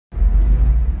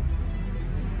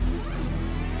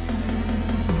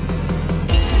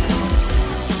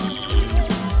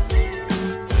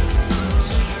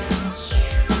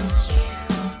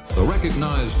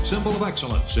symbol of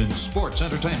excellence in sports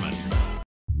entertainment.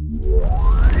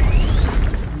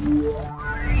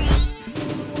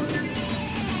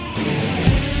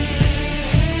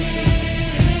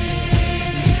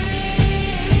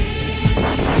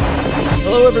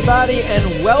 Hello, everybody,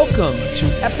 and welcome to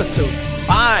episode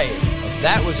 5 of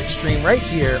That Was Extreme right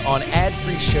here on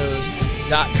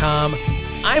adfreeshows.com.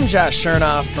 I'm Josh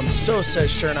Shernoff from So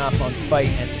Says Shernoff on Fight,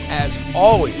 and as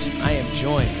always, I am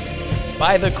joined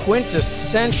by the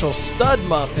quintessential stud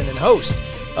muffin and host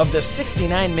of the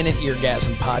 69-Minute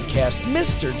Eargasm podcast,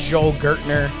 Mr. Joel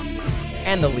Gertner,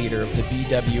 and the leader of the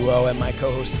BWO and my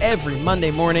co-host every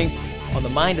Monday morning on the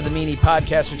Mind of the Meanie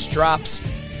podcast, which drops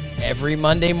every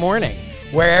Monday morning,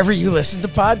 wherever you listen to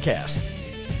podcasts.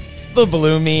 The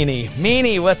Blue Meanie.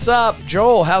 Meanie, what's up?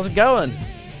 Joel, how's it going?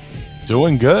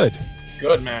 Doing good.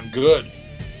 Good, man. Good.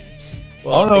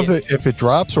 Well, I don't know if it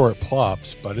drops or it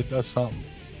plops, but it does something.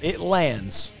 It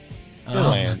lands.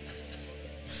 Lands.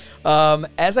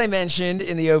 As I mentioned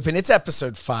in the open, it's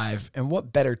episode 5, and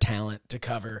what better talent to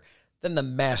cover than the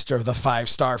master of the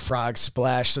 5-star frog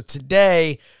splash. So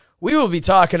today, we will be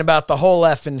talking about the whole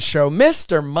effing show,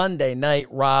 Mr. Monday Night,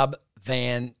 Rob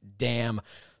Van Dam.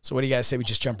 So what do you guys say we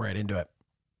just jump right into it?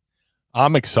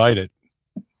 I'm excited.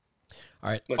 All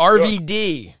right,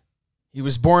 RVD. He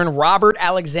was born Robert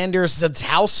Alexander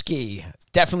Zatowski.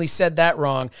 Definitely said that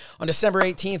wrong. On December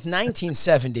 18th,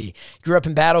 1970. Grew up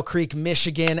in Battle Creek,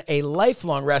 Michigan, a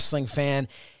lifelong wrestling fan.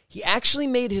 He actually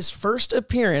made his first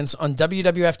appearance on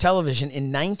WWF television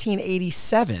in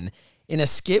 1987 in a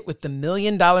skit with the $1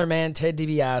 Million Man, Ted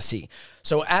DiBiase.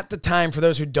 So at the time, for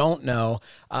those who don't know,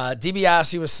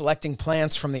 DiBiase was selecting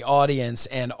plants from the audience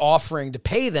and offering to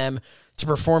pay them to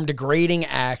perform degrading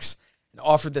acts, and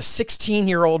offered the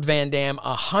 16-year-old Van Dam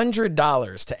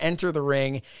 $100 to enter the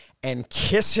ring and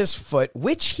kiss his foot,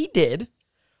 which he did.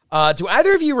 Do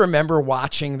either of you remember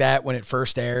watching that when it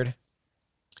first aired?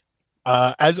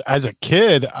 As a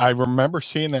kid, I remember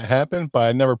seeing that happen, but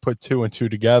I never put 2 and 2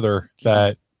 together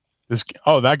that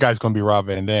that guy's going to be Rob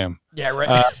Van Dam. Yeah,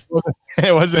 right.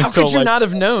 It wasn't. How could you not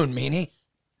have known, Meanie?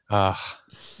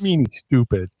 Meanie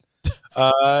stupid.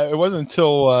 It wasn't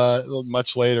until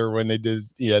much later when they did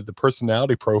the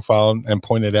personality profile and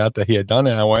pointed out that he had done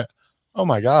it. I went, oh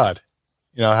my God,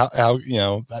 how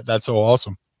that's so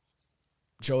awesome.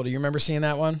 Joel, do you remember seeing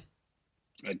that one?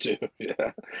 I do.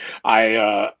 Yeah,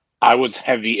 I was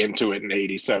heavy into it in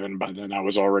 '87. By then, I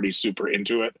was already super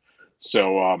into it.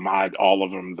 So I had all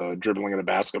of them, the dribbling of the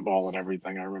basketball and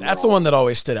everything. I remember. That's the one that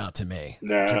always stood out to me.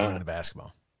 Yeah. Dribbling of the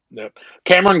basketball. Yep.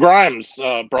 Cameron Grimes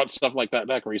brought stuff like that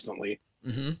back recently.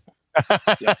 Mm-hmm.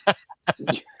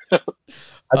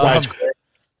 That's great.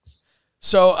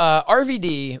 So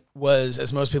RVD was,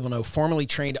 as most people know, formerly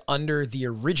trained under the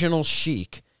original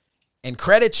Sheik, and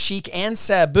credits Sheik and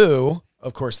Sabu,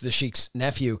 of course, the Sheik's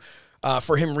nephew,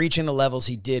 for him reaching the levels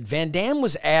he did. Van Dam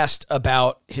was asked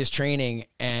about his training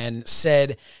and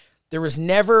said, there was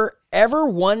never, ever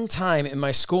one time in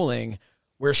my schooling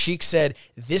where Sheik said,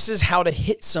 this is how to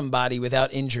hit somebody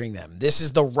without injuring them. This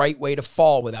is the right way to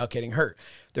fall without getting hurt.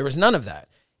 There was none of that.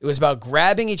 It was about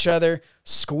grabbing each other,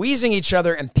 squeezing each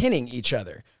other, and pinning each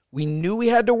other. We knew we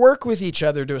had to work with each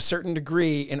other to a certain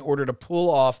degree in order to pull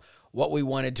off what we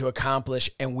wanted to accomplish,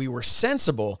 and we were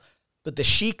sensible, but the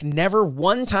Sheik never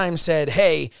one time said,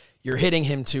 hey, you're hitting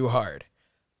him too hard.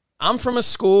 I'm from a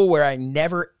school where I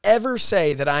never, ever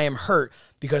say that I am hurt,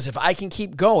 because if I can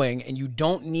keep going and you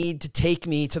don't need to take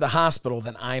me to the hospital,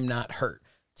 then I'm not hurt.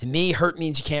 To me, hurt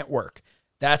means you can't work.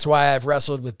 That's why I've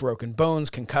wrestled with broken bones,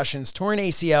 concussions, torn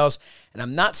ACLs, and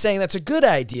I'm not saying that's a good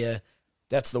idea.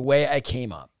 That's the way I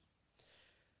came up.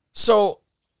 So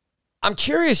I'm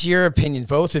curious your opinion,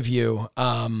 both of you.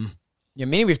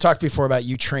 Meaning we've talked before about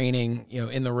you training,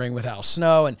 in the ring with Al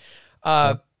Snow, and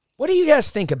what do you guys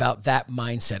think about that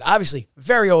mindset? Obviously,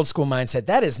 very old school mindset.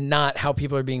 That is not how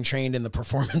people are being trained in the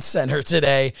Performance Center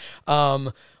today,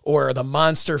 or the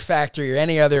Monster Factory or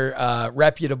any other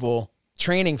reputable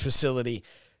training facility.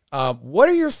 What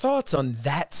are your thoughts on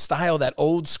that style, that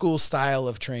old school style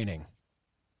of training?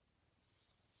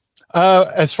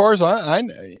 As far as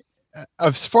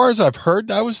as far as I've heard,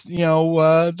 that was,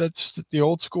 that's the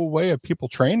old school way of people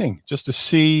training, just to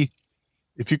see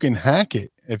if you can hack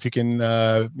it, if you can,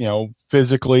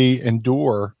 physically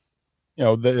endure,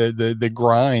 the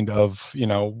grind of,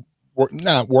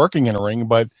 not working in a ring,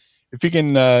 but if you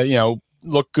can,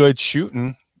 look good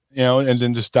shooting, and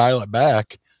then just dial it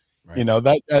back, right.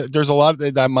 That there's a lot of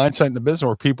that mindset in the business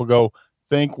where people go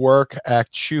think, work,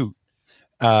 act, shoot.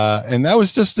 And that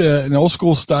was just an old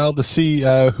school style to see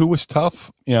who was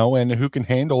tough, and who can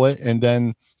handle it. And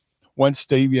then once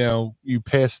they, you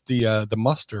pass the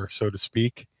muster, so to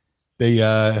speak,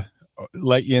 they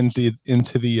let you into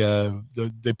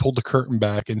they pulled the curtain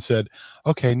back and said,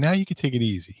 okay, now you can take it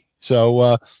easy.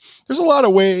 So there's a lot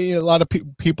of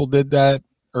people did that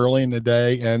early in the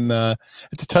day, and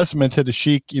it's a testament to the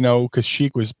Sheik, because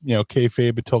Sheik was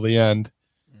kayfabe until the end.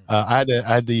 I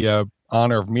had the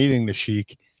honor of meeting the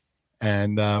Sheik,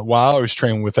 and while I was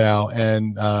training with Al,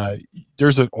 and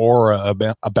there's an aura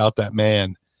about that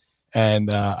man.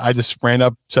 And I just ran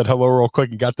up, said hello real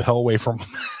quick, and got the hell away from him.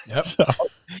 Yep. So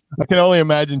I can only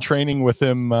imagine training with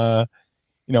him,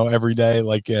 every day,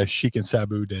 like Sheik and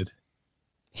Sabu did.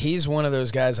 He's one of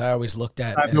those guys I always looked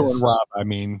at. Sabu and Rob, I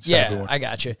mean. Yeah, I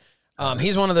got you.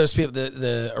 He's one of those people,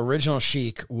 the original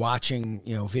Sheik, watching,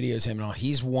 videos of him and all.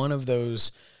 He's one of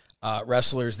those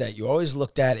wrestlers that you always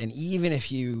looked at, and even if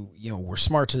you were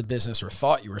smart to the business or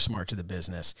thought you were smart to the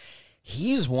business,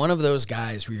 he's one of those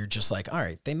guys where you're just like, all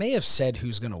right, they may have said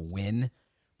who's going to win,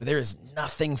 but there is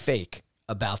nothing fake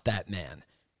about that man.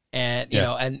 And,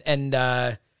 and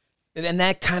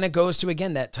that kind of goes to,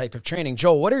 again, that type of training.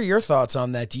 Joel, what are your thoughts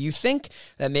on that? Do you think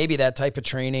that maybe that type of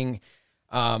training,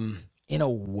 in a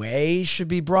way, should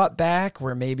be brought back,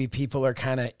 where maybe people are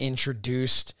kind of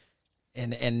introduced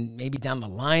and maybe down the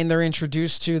line they're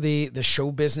introduced to the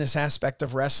show business aspect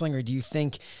of wrestling? Or do you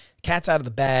think cat's out of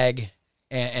the bag,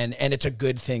 and it's a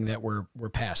good thing that we're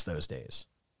past those days?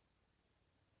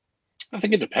 I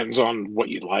think it depends on what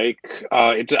you like.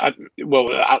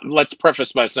 Let's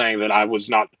preface by saying that I was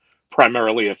not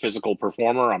primarily a physical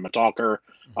performer. I'm a talker.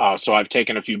 So I've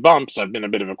taken a few bumps. I've been a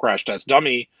bit of a crash test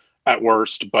dummy at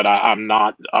worst, but I'm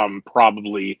not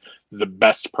probably the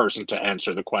best person to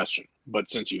answer the question.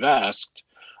 But since you've asked,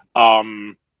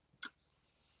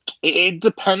 it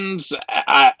depends.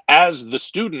 As the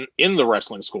student in the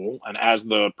wrestling school, and as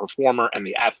the performer and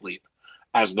the athlete,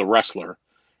 as the wrestler,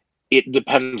 it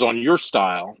depends on your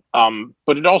style.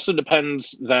 But it also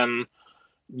depends then,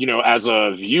 as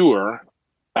a viewer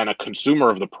and a consumer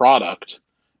of the product,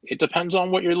 it depends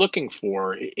on what you're looking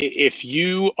for. If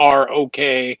you are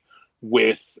okay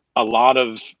with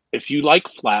if you like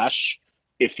flash,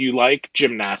 if you like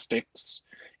gymnastics,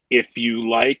 if you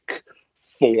like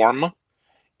form,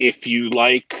 if you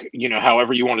like,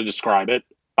 however you want to describe it,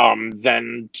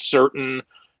 then certain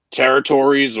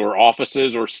territories or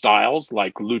offices or styles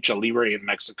like lucha libre in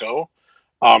Mexico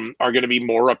are going to be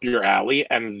more up your alley,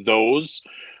 and those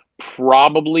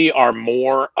probably are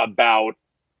more about,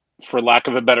 for lack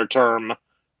of a better term,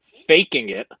 faking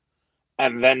it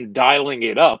and then dialing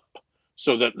it up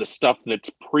so that the stuff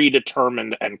that's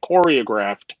predetermined and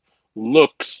choreographed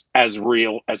looks as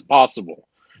real as possible.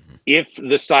 If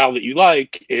the style that you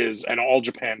like is an All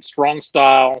Japan Strong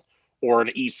style, or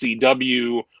an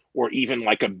ECW, or even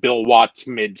like a Bill Watts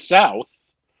Mid-South,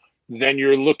 then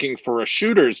you're looking for a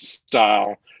shooter's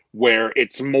style where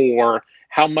it's more,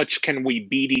 how much can we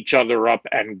beat each other up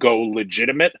and go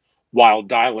legitimate while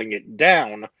dialing it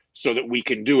down so that we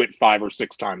can do it 5 or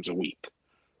 6 times a week.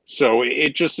 So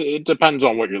it depends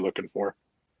on what you're looking for.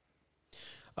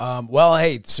 Well,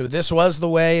 hey, so this was the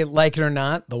way, like it or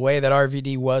not, the way that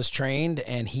RVD was trained,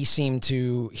 and he seems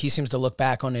to look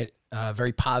back on it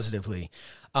very positively.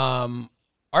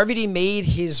 RVD made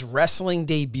his wrestling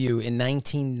debut in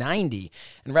 1990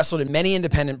 and wrestled in many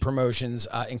independent promotions,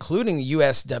 including the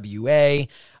USWA,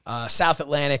 South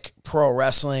Atlantic Pro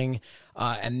Wrestling,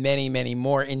 and many, many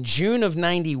more. In June of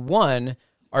 91,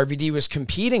 RVD was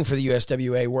competing for the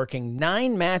USWA, working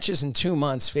 9 matches in 2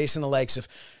 months, facing the likes of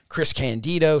Chris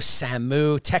Candido,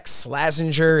 Samu, Tex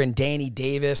Slazenger, and Danny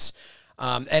Davis.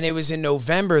 And it was in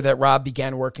November that Rob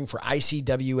began working for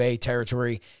ICWA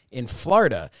territory in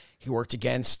Florida. He worked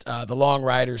against the Long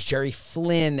Riders, Jerry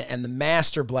Flynn, and the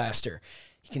Master Blaster.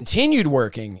 He continued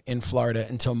working in Florida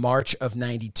until March of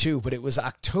 92, but it was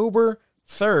October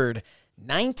 3rd,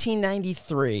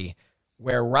 1993,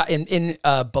 where in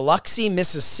Biloxi,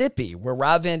 Mississippi, where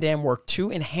Rob Van Dam worked 2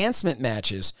 enhancement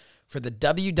matches for the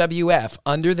WWF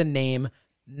under the name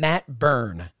Matt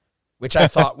Byrne, which I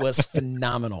thought was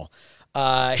phenomenal.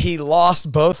 He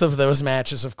lost both of those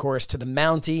matches, of course, to the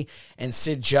Mountie and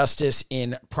Sid Justice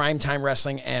in Primetime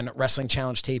Wrestling and Wrestling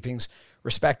Challenge tapings,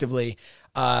 respectively.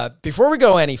 Before we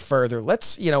go any further,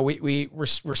 let's, we're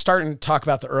starting to talk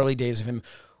about the early days of him.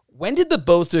 When did the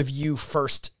both of you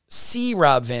first see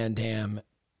Rob Van Dam,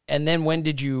 and then when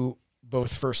did you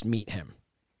both first meet him?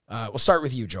 We'll start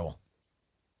with you, Joel.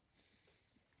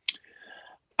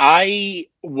 I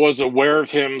was aware of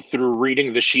him through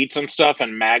reading the sheets and stuff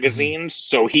and magazines,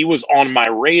 so he was on my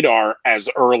radar as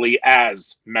early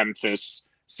as Memphis,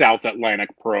 South Atlantic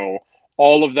Pro.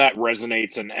 All of that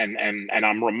resonates, and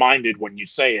I'm reminded when you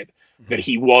say it that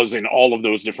he was in all of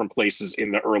those different places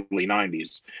in the early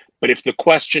 90s. But if the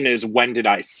question is, when did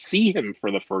I see him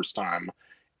for the first time?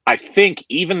 I think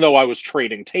even though I was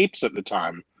trading tapes at the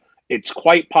time, it's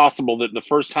quite possible that the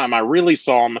first time I really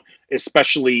saw him,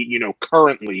 especially, you know,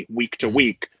 currently week to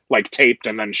week, like taped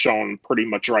and then shown pretty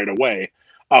much right away,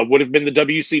 would have been the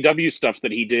WCW stuff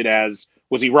that he did as,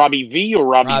 was he Robbie V or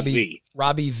Robbie Z?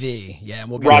 Robbie V. Yeah, and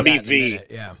we'll get Robbie to that in a V. minute.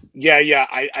 Yeah. Yeah.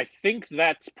 I think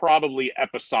that's probably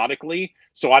episodically.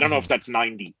 So I don't know if that's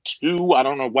 92. I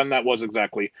don't know when that was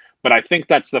exactly, but I think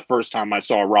that's the first time I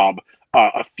saw Rob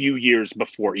a few years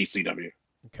before ECW.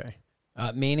 Okay.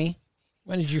 Meanie,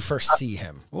 when did you first see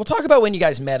him? We'll talk about when you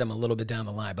guys met him a little bit down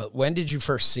the line, but when did you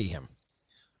first see him?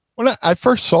 When I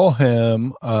first saw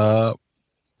him,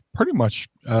 pretty much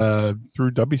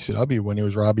through WCW when he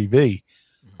was Robbie V.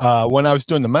 When I was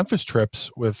doing the Memphis trips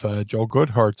with Joel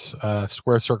Goodhart's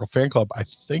Square Circle Fan Club, I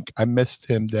think I missed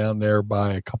him down there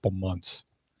by a couple months.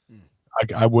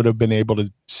 I would have been able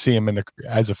to see him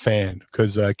as a fan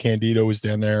because Candido was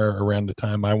down there around the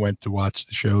time I went to watch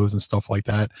the shows and stuff like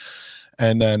that.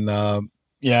 And then,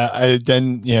 he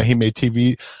made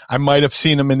TV. I might have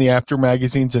seen him in the After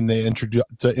magazines in the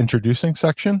introducing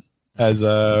section as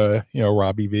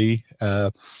Robbie V.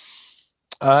 But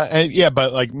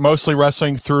like mostly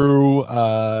wrestling through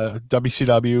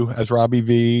WCW as Robbie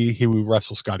V. He would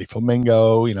wrestle Scotty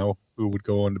Flamingo, who would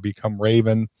go on to become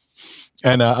Raven.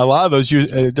 And a lot of those,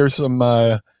 there's some,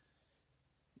 I'm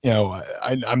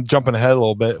jumping ahead a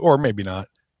little bit, or maybe not,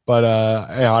 but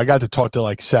I got to talk to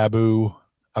like Sabu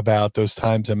about those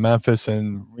times in Memphis,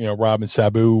 and Rob and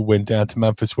Sabu went down to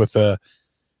Memphis with one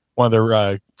of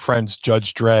their friends,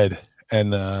 Judge Dredd,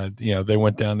 and they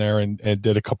went down there and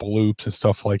did a couple loops and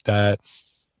stuff like that.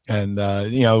 And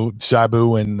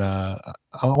Sabu and I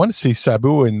want to see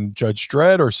Sabu and Judge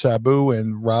Dredd, or Sabu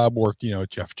and Rob work,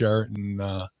 Jeff Jarrett and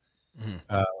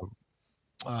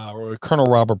Colonel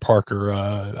Robert Parker.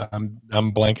 I'm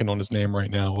blanking on his name right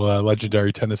now.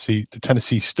 Legendary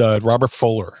Tennessee stud, Robert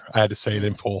Fuller. I had to say it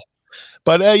in full,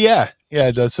 but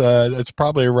that's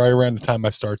probably right around the time I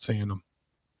start seeing him.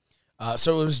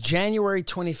 So it was January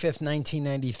 25th,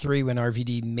 1993 when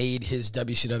RVD made his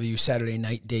WCW Saturday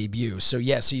Night debut. So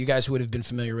you guys would have been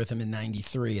familiar with him in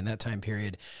 93 in that time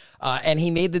period. And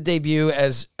he made the debut,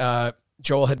 as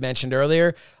Joel had mentioned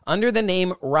earlier, under the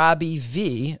name Robbie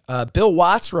V. Bill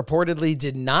Watts reportedly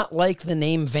did not like the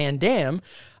name Van Dam,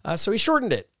 so he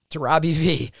shortened it to Robbie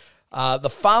V. The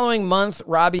following month,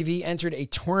 Robbie V entered a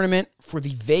tournament for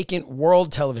the vacant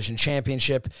World Television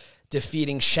Championship,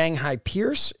 defeating Shanghai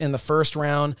Pierce in the first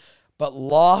round, but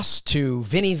lost to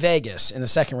Vinny Vegas in the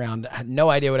second round. I had no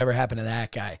idea what ever happened to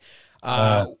that guy.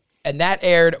 And that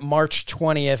aired March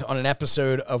 20th on an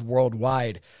episode of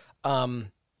Worldwide.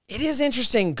 It is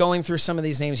interesting going through some of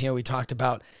these names. We talked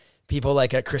about people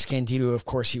like Chris Candido, of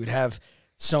course, he would have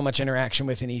so much interaction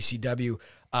with in ECW.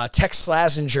 Tex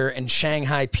Slazenger and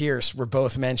Shanghai Pierce were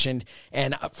both mentioned,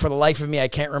 and for the life of me, I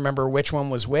can't remember which one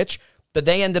was which, but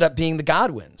they ended up being the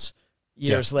Godwins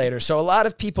years later. So a lot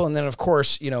of people, and then, of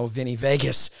course, Vinny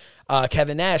Vegas,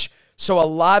 Kevin Nash. So a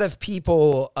lot of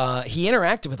people, he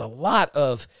interacted with a lot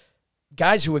of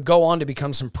guys who would go on to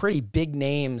become some pretty big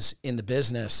names in the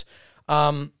business.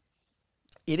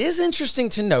 It is interesting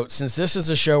to note, since this is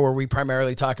a show where we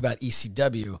primarily talk about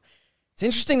ECW, it's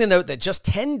interesting to note that just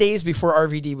 10 days before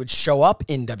RVD would show up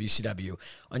in WCW,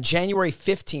 on January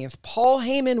 15th, Paul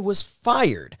Heyman was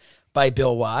fired by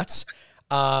Bill Watts.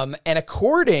 And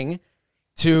according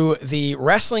to the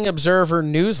Wrestling Observer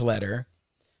newsletter,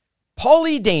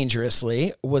 Paulie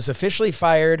Dangerously was officially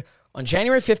fired on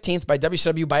January 15th by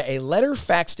WCW by a letter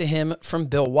faxed to him from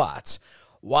Bill Watts.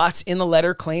 Watts in the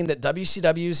letter claimed that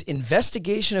WCW's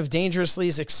investigation of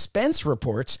Dangerously's expense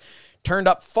reports turned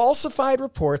up falsified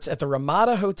reports at the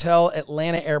Ramada Hotel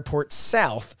Atlanta Airport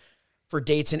South for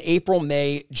dates in April,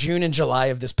 May, June, and July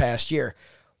of this past year.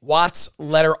 Watts'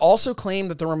 letter also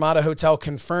claimed that the Ramada Hotel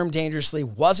confirmed Dangerously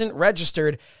wasn't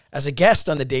registered as a guest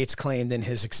on the dates claimed in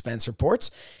his expense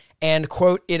reports. And,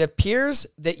 quote, "It appears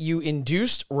that you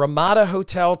induced Ramada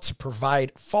Hotel to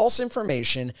provide false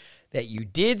information that you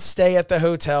did stay at the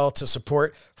hotel to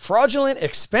support fraudulent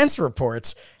expense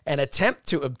reports and attempt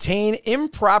to obtain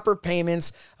improper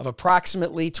payments of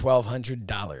approximately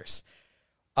 $1,200.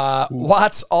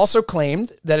 Watts also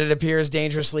claimed that it appears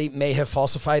Dangerously may have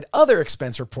falsified other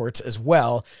expense reports as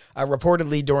well,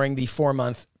 reportedly during the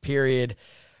 4-month period.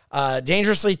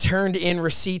 Dangerously turned in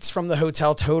receipts from the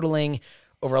hotel totaling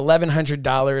over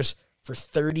 $1,100 for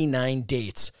 39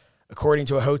 dates. According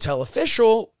to a hotel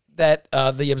official that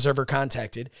the Observer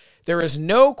contacted, there is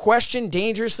no question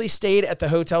Dangerously stayed at the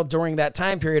hotel during that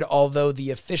time period, although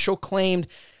the official claimed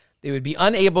they would be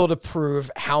unable to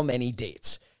prove how many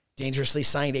dates. Dangerously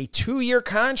signed a 2-year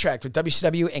contract with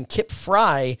WCW and Kip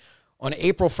Fry on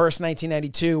April 1st,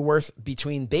 1992, worth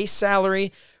between base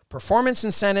salary, performance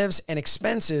incentives, and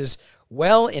expenses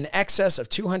well in excess of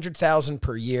 $200,000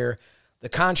 per year. The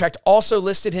contract also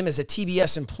listed him as a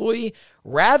TBS employee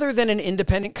rather than an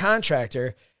independent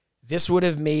contractor. This would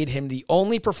have made him the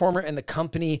only performer in the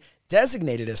company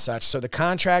designated as such, so the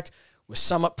contract was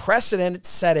somewhat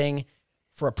precedent-setting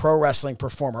for a pro wrestling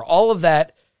performer. All of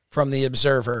that from The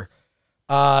Observer.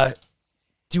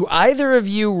 Do either of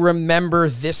you remember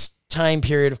this time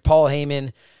period of Paul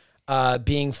Heyman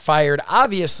being fired?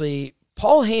 Obviously,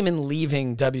 Paul Heyman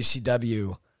leaving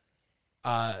WCW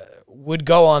would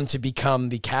go on to become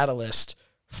the catalyst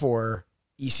for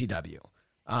ECW.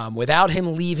 Without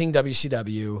him leaving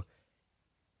WCW,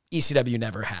 ECW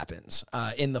never happens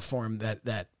in the form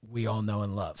that we all know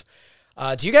and love.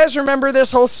 Do you guys remember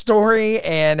this whole story,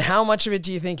 and how much of it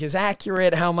do you think is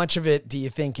accurate? How much of it do you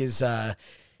think is, the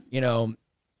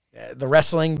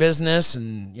wrestling business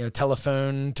and,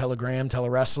 telephone, telegram,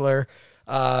 telewrestler?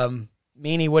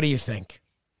 Meanie, what do you think?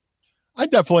 I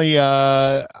definitely,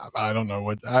 I don't know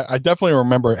what, I definitely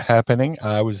remember it happening.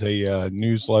 I was a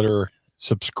newsletter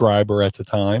subscriber at the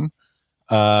time.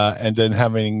 And then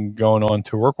having going on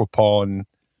to work with Paul and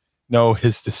know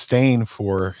his disdain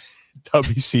for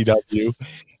WCW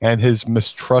and his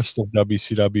mistrust of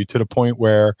WCW, to the point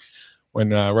where when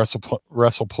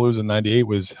WrestlePalooza 98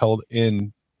 was held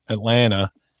in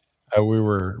Atlanta, we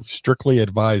were strictly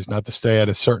advised not to stay at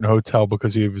a certain hotel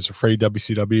because he was afraid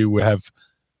WCW would have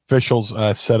officials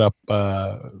set up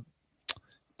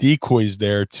decoys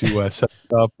there to set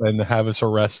up and have us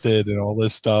arrested and all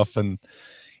this stuff. And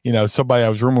somebody I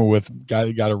was rooming with got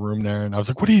a room there, and I was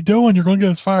like, "What are you doing? You're going to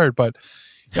get us fired." But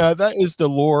that is the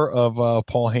lore of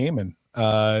Paul Heyman.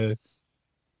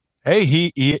 Hey,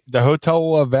 the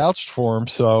hotel vouched for him,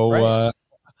 so right.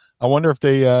 I wonder if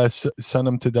they sent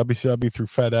him to WCW through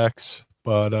FedEx.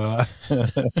 But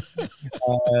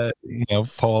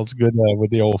Paul's good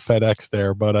with the old FedEx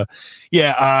there. But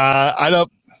I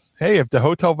don't. Hey, if the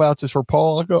hotel vouches for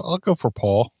Paul, I'll go for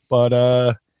Paul.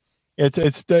 But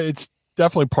it's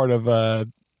definitely part of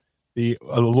the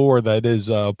allure that is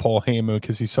Paul Heyman,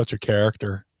 because he's such a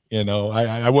character.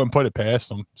 I wouldn't put it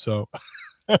past him. So,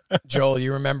 Joel,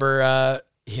 you remember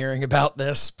hearing about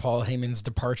this, Paul Heyman's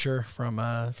departure from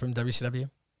WCW?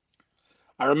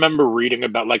 I remember reading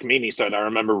about, like Meanie said, I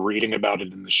remember reading about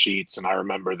it in the sheets, and I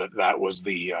remember that was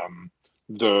the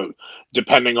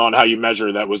depending on how you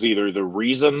measure, that was either the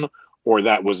reason or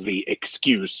that was the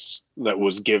excuse that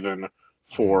was given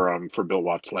for Bill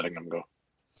Watts letting him go.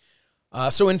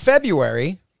 So in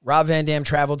February, Rob Van Dam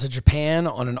traveled to Japan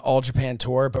on an all-Japan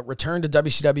tour, but returned to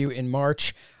WCW in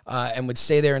March and would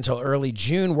stay there until early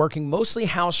June, working mostly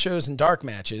house shows and dark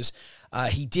matches.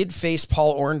 He did face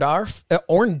Paul Orndorff.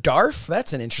 Orndorff?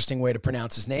 That's an interesting way to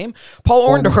pronounce his name. Paul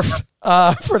Orndorff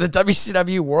for the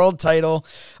WCW World Title,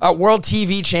 World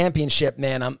TV Championship.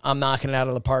 Man, I'm knocking it out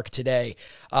of the park today.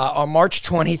 On March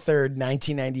 23rd,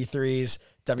 1993's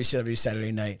WCW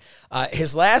Saturday Night.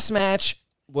 His last match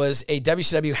was a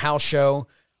WCW house show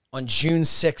on June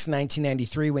 6,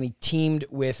 1993, when he teamed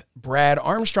with Brad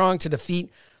Armstrong to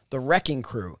defeat the Wrecking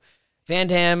Crew. Van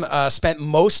Dam spent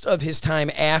most of his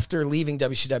time after leaving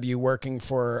WCW working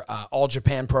for All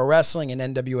Japan Pro Wrestling and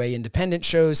NWA independent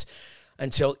shows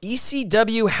until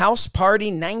ECW House Party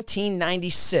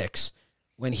 1996,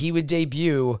 when he would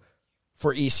debut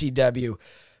for ECW.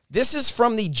 This is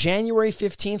from the January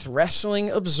 15th Wrestling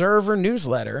Observer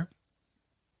newsletter.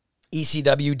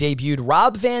 ECW debuted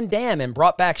Rob Van Dam and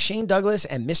brought back Shane Douglas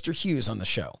and Mr. Hughes on the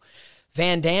show.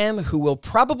 Van Dam, who will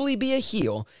probably be a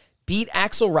heel, beat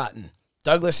Axl Rotten.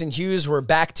 Douglas and Hughes were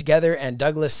back together, and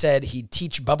Douglas said he'd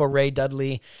teach Bubba Ray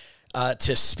Dudley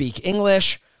to speak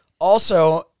English.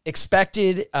 Also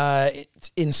expected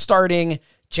in starting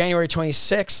January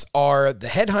 26th are the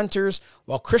Headhunters,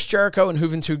 while Chris Jericho and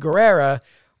Juventud Guerrera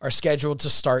are scheduled to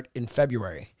start in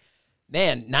February.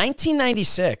 Man,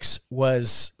 1996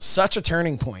 was such a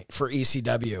turning point for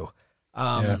ECW.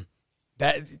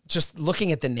 That just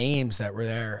looking at the names that were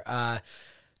there.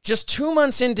 Just 2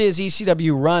 months into his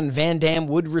ECW run, Van Dam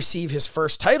would receive his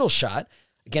first title shot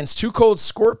against Too Cold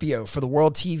Scorpio for the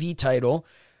World TV title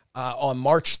on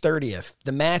March 30th.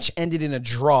 The match ended in a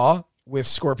draw, with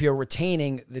Scorpio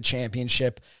retaining the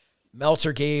championship.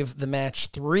 Meltzer gave the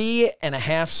match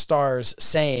 3.5 stars,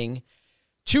 saying,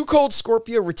 Too Cold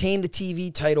Scorpio retained the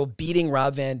TV title, beating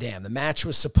Rob Van Dam. The match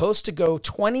was supposed to go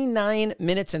 29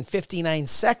 minutes and 59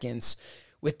 seconds,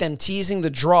 with them teasing the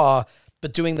draw,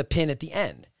 but doing the pin at the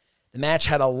end. The match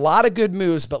had a lot of good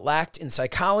moves, but lacked in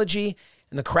psychology,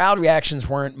 and the crowd reactions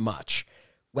weren't much.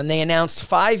 When they announced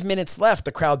 5 minutes left,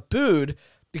 the crowd booed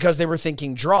because they were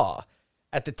thinking draw.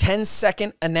 At the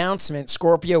 10-second announcement,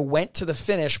 Scorpio went to the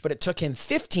finish, but it took him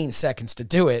 15 seconds to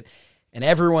do it, and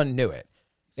everyone knew it.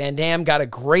 Van Dam got a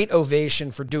great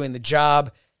ovation for doing the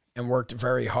job and worked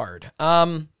very hard.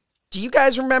 Do you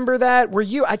guys remember that?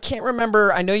 I can't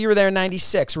remember. I know you were there in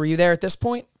 96. Were you there at this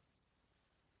point?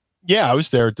 Yeah, I was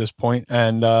there at this point,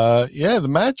 and the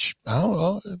match. I don't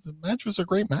know. The match was a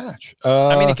great match.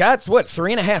 I mean, it got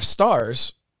 3.5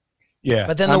 stars. Yeah,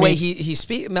 but then the way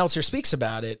Meltzer speaks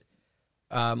about it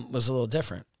was a little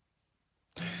different.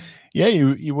 Yeah,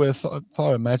 you would have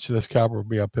thought a match of this caliber would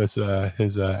be up his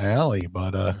alley,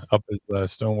 but up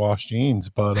his stonewashed jeans.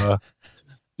 But no,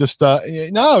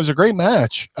 it was a great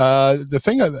match. The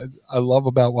thing I love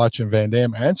about watching Van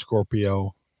Dam and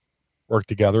Scorpio work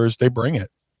together is they bring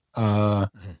it.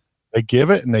 They give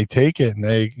it and they take it, and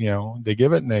they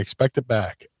give it and they expect it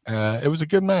back. It was a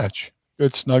good match,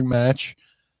 good snug match.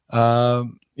 The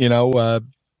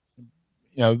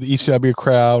ECW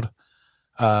crowd,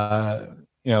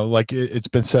 like it's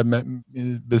been said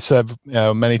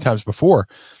many times before,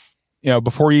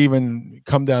 before you even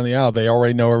come down the aisle, they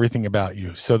already know everything about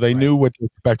you. So they knew what to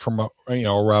expect from,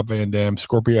 Rob Van Dam.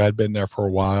 Scorpio had been there for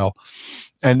a while,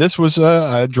 and this was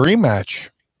a dream match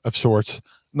of sorts.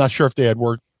 I'm not sure if they had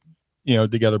worked,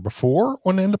 together before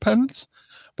on Independence,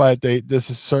 but this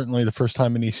is certainly the first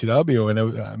time in ECW, and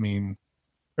it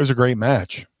was a great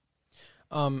match.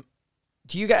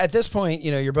 Do you guys, at this point,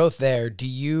 you're both there. Do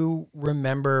you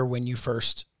remember when you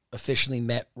first officially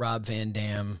met Rob Van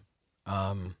Dam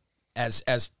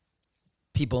as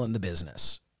people in the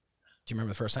business? Do you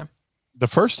remember the first time? The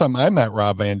first time I met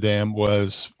Rob Van Dam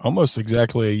was almost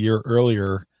exactly a year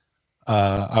earlier.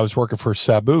 I was working for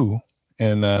Sabu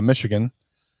in Michigan.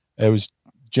 It was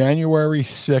January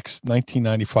 6th,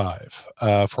 1995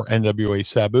 for NWA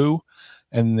Sabu.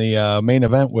 And the main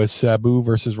event was Sabu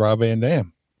versus Rob Van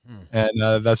Dam. And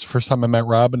that's the first time I met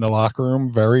Rob in the locker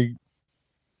room. Very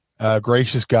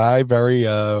gracious guy, very,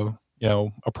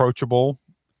 approachable,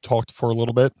 talked for a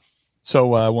little bit.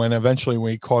 So when eventually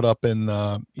we caught up in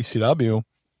ECW,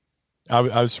 I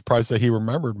was surprised that he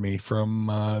remembered me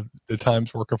from the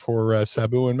times working for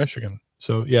Sabu in Michigan.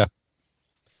 So, yeah.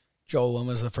 Joel, when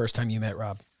was the first time you met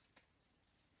Rob?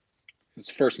 His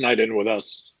first night in with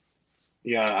us.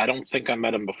 Yeah, I don't think I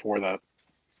met him before that.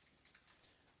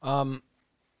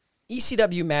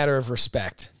 ECW Matter of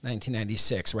Respect,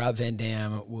 1996. Rob Van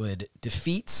Dam would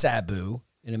defeat Sabu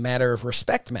in a Matter of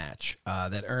Respect match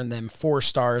that earned them 4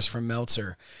 stars from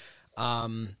Meltzer.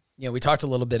 We talked a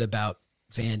little bit about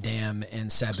Van Dam and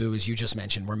Sabu, as you just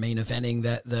mentioned. We're main eventing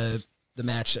the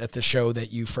match at the show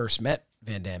that you first met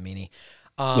Van Dam, Meanie.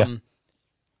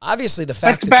 Obviously, the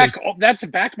fact that's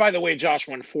back, by the way, Josh,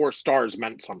 when 4 stars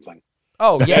meant something.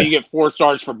 Oh, yeah. You get 4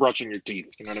 stars for brushing your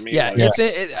teeth. You know what I mean?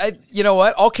 Yeah, you know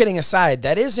what? All kidding aside,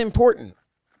 that is important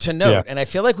to note. Yeah. And I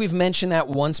feel like we've mentioned that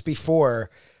once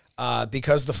before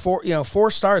because the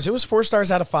 4 stars, it was 4 stars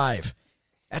out of 5.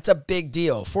 That's a big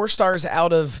deal. 4 stars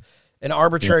out of an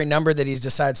arbitrary number that he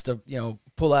decides to,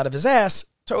 pull out of his ass.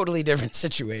 Totally different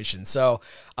situation. So,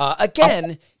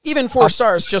 again, even 4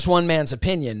 stars, just one man's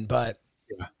opinion, but.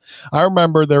 Yeah. I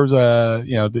remember there was a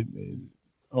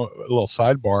little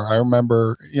sidebar. I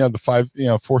remember, the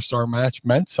 4-star match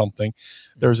meant something.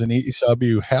 There was an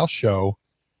ECW house show.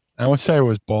 I would say it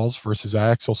was Balls versus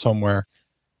Axel somewhere.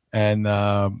 And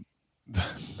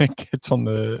Mick gets on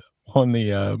the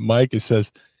mic. It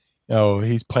says,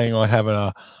 he's planning on having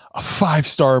a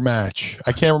 5-star match.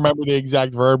 I can't remember the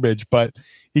exact verbiage, but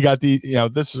he got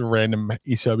this is a random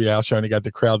ECW house show, and he got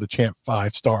the crowd to chant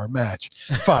 5-star match,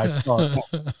 5-star.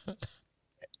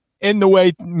 In the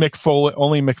way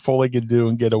only Mick Foley could do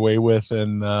and get away with,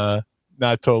 and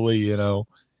not totally,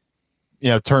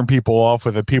 turn people off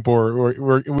with it. People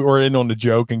were in on the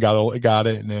joke and got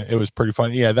it, and it was pretty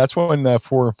funny. Yeah, that's when the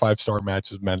 4 and 5-star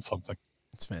matches meant something.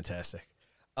 It's fantastic.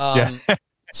 Yeah.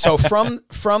 So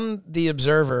from the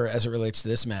Observer, as it relates to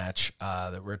this match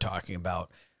that we're talking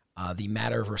about, the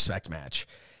Matter of Respect match,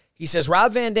 he says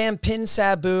Rob Van Dam pinned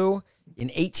Sabu in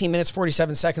 18 minutes,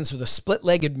 47 seconds with a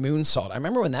split-legged moonsault. I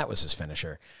remember when that was his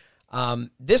finisher.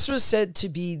 This was said to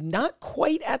be not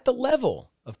quite at the level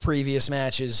of previous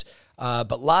matches,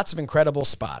 but lots of incredible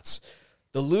spots.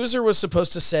 The loser was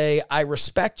supposed to say, "I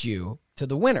respect you," to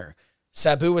the winner.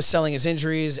 Sabu was selling his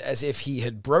injuries as if he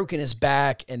had broken his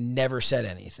back and never said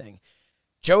anything.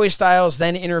 Joey Styles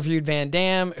then interviewed Van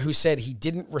Dam, who said he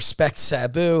didn't respect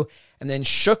Sabu, and then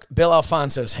shook Bill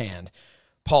Alfonso's hand.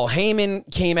 Paul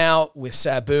Heyman came out with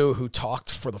Sabu, who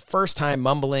talked for the first time,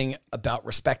 mumbling about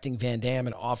respecting Van Dam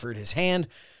and offered his hand.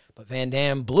 but Van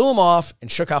Dam blew him off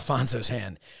and shook Alfonso's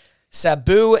hand.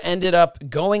 Sabu ended up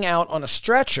going out on a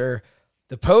stretcher.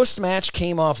 The post-match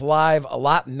came off live a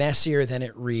lot messier than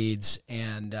it reads,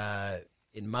 and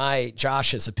in my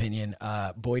Josh's opinion,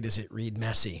 boy, does it read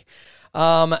messy.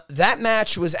 That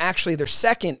match was actually their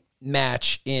second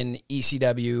match in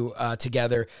ECW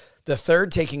together, the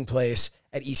third taking place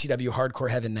at ECW Hardcore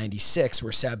Heaven 96,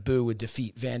 where Sabu would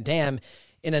defeat Van Dam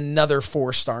in another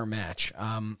 4-star match.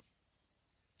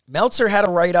 Meltzer had a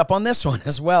write-up on this one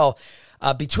as well.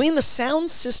 Between the sound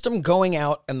system going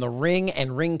out and the ring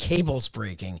and ring cables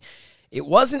breaking, it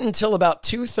wasn't until about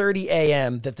 2:30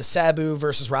 a.m. that the Sabu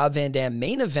versus Rob Van Dam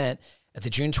main event at the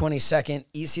June 22nd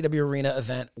ECW Arena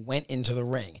event went into the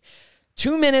ring.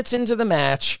 2 minutes into the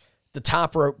match, the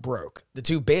top rope broke. The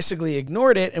two basically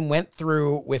ignored it and went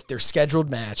through with their scheduled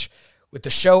match, with the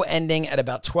show ending at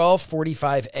about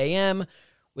 12:45 a.m.,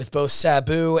 with both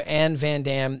Sabu and Van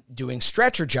Dam doing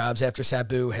stretcher jobs after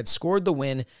Sabu had scored the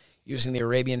win using the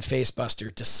Arabian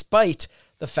Facebuster, despite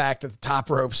the fact that the top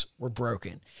ropes were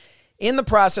broken. In the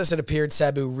process, it appeared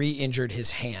Sabu re-injured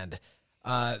his hand.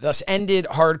 Thus ended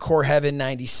Hardcore Heaven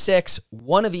 96,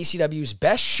 one of ECW's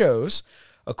best shows,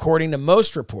 according to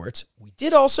most reports. We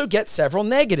did also get several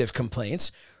negative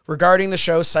complaints regarding the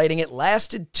show, citing it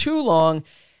lasted too long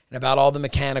and about all the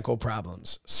mechanical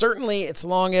problems. Certainly its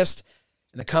longest,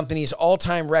 and the company's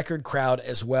all-time record crowd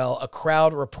as well. A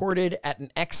crowd reported at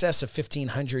an excess of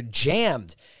 1,500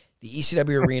 jammed the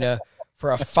ECW Arena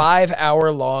for a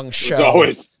 5-hour-long show.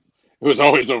 It was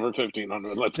always over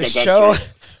 1,500. Let's get that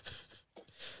straight.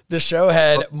 The show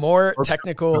had more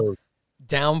technical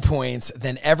down points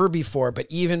than ever before, but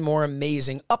even more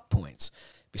amazing up points.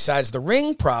 Besides the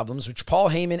ring problems, which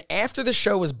Paul Heyman, after the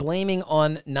show, was blaming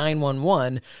on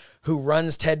 911, who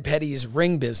runs Ted Petty's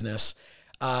ring business,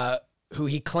 who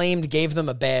he claimed gave them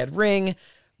a bad ring,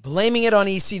 blaming it on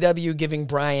ECW, giving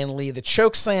Brian Lee the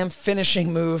chokeslam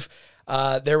finishing move.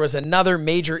 There was another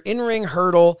major in-ring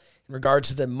hurdle in regards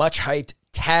to the much-hyped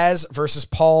Taz versus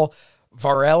Paul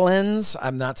Varelans.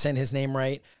 I'm not saying his name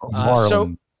right.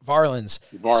 Varlins.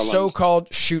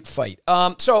 So-called shoot fight.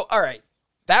 All right.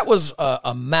 That was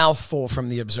a mouthful from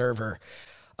the Observer.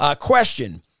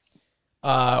 Question.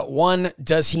 1,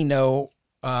 does he know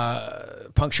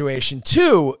punctuation?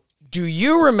 2, do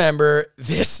you remember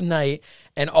this night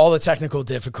and all the technical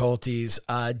difficulties?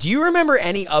 Do you remember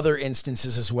any other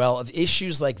instances as well of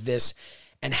issues like this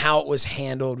and how it was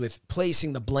handled with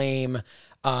placing the blame?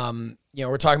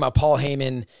 We're talking about Paul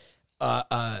Heyman.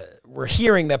 We're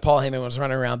hearing that Paul Heyman was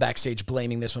running around backstage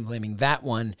blaming this one, blaming that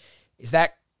one. Is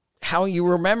that how you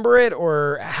remember it,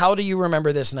 or how do you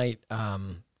remember this night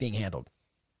being handled?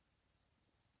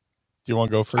 Do you want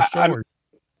to go first, Joe?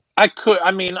 I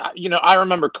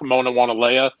remember Kimona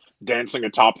Wanalea dancing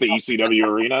atop the ECW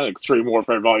Arena, Extreme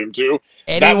Warfare Volume 2.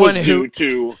 Anyone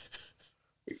who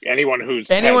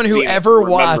ever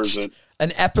watched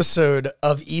an episode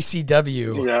of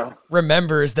ECW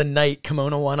remembers the night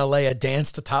Kimona Wanalea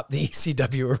danced atop the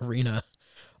ECW Arena.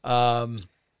 A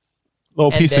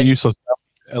little piece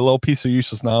of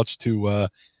useless knowledge to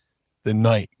the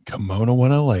night Kimona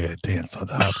Wanalea danced on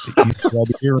top of the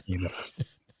ECW Arena.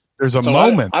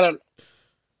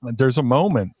 There's a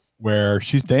moment where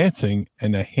she's dancing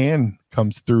and a hand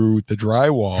comes through the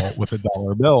drywall with a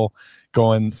dollar bill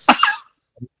going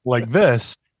like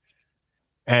this.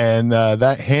 And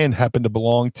that hand happened to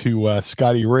belong to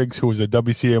Scotty Riggs, who was a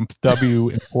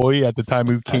WCW employee at the time,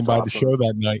 who came by the show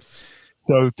that night.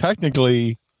 So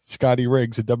technically, Scotty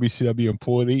Riggs, a WCW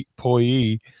employee,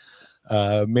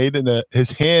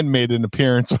 his hand made an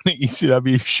appearance on the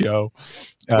ECW show.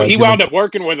 Well, he wound up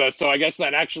working with us, so I guess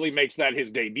that actually makes that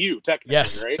his debut, technically,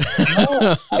 yes. Right?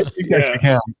 I think that should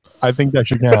count. I think that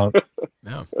should count.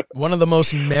 No. One of the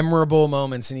most memorable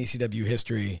moments in ECW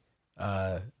history,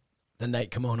 the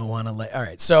night Kimona Wanalea. All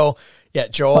right, so, yeah,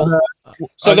 Joel.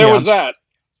 There was that.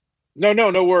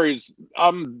 No worries.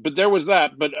 But there was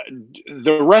that. But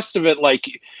the rest of it, like,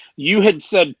 you had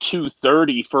said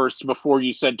 2:30 first before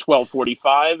you said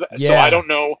 12:45. Yeah. So I don't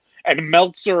know. And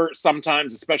Meltzer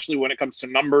sometimes, especially when it comes to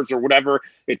numbers or whatever,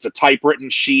 it's a typewritten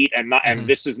sheet, and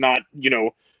this is not,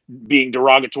 being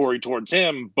derogatory towards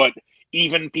him, but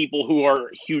even people who are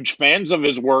huge fans of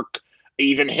his work,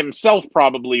 even himself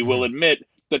probably will admit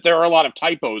that there are a lot of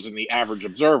typos in the average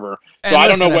observer. So I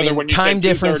don't know whether when you time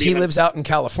difference, he lives out in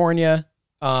California.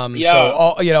 So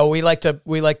we like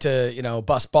to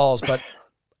bust balls, but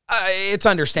it's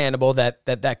understandable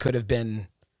that could have been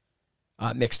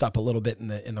mixed up a little bit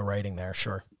in the writing there.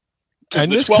 Sure.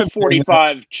 And the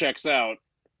 12:45 checks out,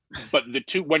 but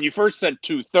when you first said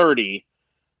 2:30,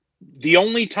 the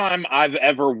only time I've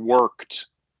ever worked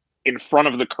in front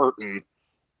of the curtain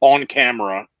on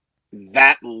camera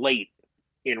that late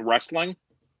in wrestling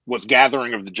was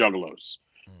Gathering of the Juggalos.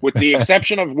 With the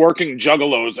exception of working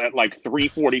Juggalos at like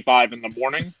 3:45 in the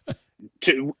morning,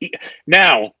 to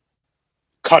now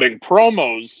cutting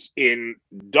promos in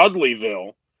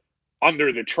Dudleyville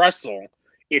under the trestle,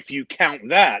 if you count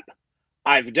that,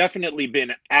 I've definitely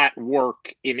been at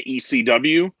work in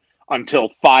ECW until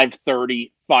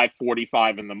 5:30,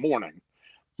 5:45 in the morning.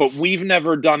 But we've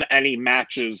never done any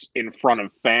matches in front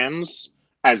of fans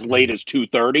as late as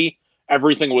 2:30.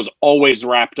 Everything was always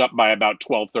wrapped up by about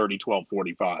 12:30,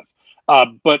 12:45.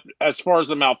 But as far as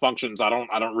the malfunctions, I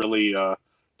don't really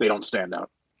they don't stand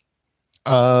out.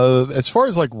 As far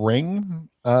as like ring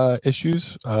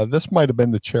issues, this might have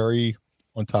been the cherry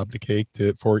on top of the cake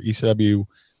for ECW,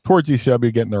 towards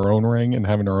ECW getting their own ring and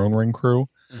having their own ring crew.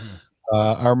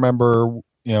 I remember,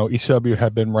 ECW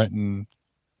had been renting,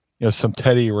 some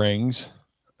Teddy rings,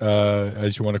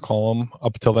 as you want to call them,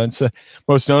 up until then. So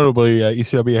most notably,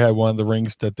 ECW had one of the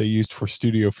rings that they used for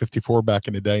Studio 54 back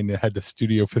in the day, and it had the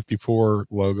Studio 54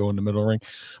 logo in the middle of the ring.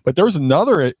 But there was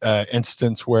another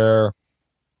instance where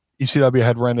ECW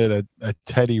had rented a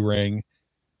Teddy ring,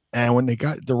 and when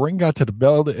the ring got to the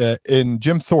build in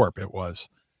Jim Thorpe, it was,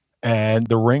 and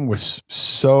the ring was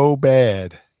so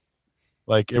bad,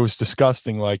 like it was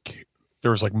disgusting. Like there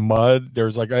was like mud, there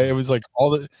was like it was like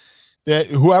all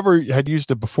whoever had used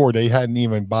it before, they hadn't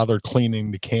even bothered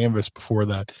cleaning the canvas before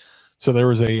that. So there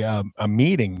was a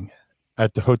meeting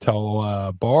at the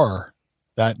hotel bar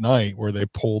that night where they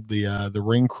pulled the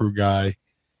ring crew guy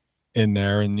in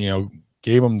there and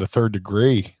gave him the third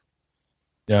degree,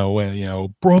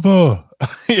 brother,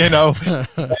 and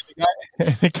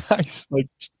the guy's like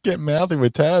getting mouthy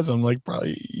with Taz. I'm like,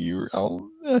 probably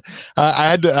I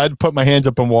had to put my hands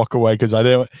up and walk away because I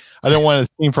didn't want a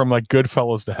scene from like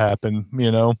Goodfellas to happen,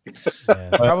 Yeah,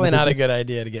 probably not a good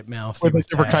idea to get mouthy with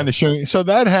different kind of showing. So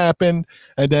that happened,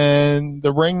 and then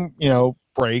the ring,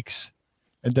 breaks,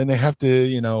 and then they have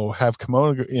to, have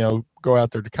Kimono, go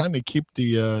out there to kind of keep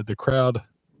the crowd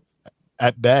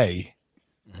at bay,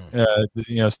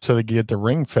 so they get the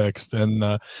ring fixed. And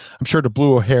I'm sure the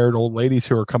blue-haired old ladies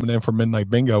who are coming in for Midnight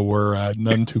Bingo were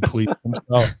none too pleased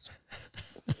themselves.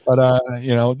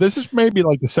 But this is maybe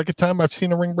like the second time I've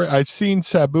seen a ring break. I've seen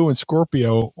Sabu and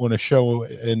Scorpio on a show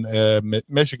in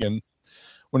Michigan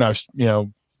when I was,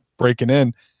 breaking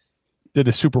in, did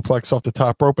a superplex off the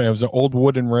top rope, and it was an old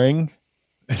wooden ring.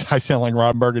 I sound like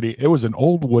Ron Burgundy. It was an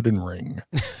old wooden ring.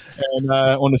 And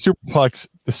on the superplex,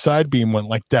 the side beam went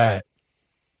like that.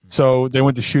 So they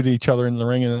went to shoot at each other in the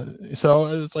ring. And so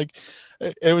it's like,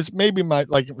 it was maybe my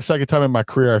second time in my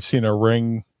career I've seen a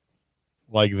ring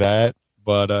like that.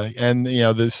 But, and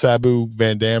the Sabu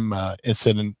Van Dam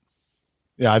incident,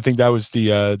 I think that was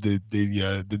the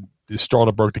straw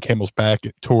that broke the camel's back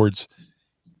towards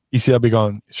ECW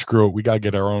going, screw it, we got to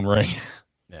get our own ring.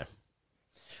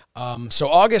 So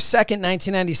August 2nd,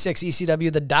 1996,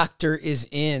 ECW, the Doctor is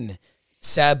in.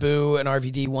 Sabu and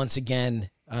RVD once again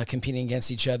competing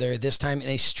against each other, this time in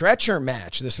a stretcher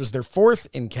match. This was their fourth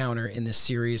encounter in this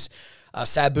series.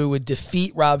 Sabu would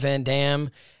defeat Rob Van Dam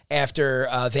after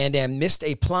Van Dam missed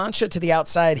a plancha to the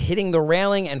outside, hitting the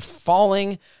railing and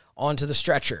falling onto the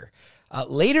stretcher.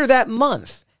 Later that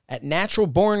month, at Natural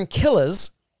Born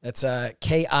Killaz, that's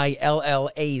Killaz,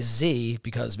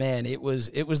 because man, it was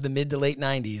the mid to late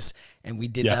 90s, and we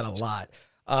did that a lot.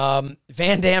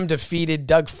 Van Dam defeated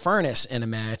Doug Furnas in a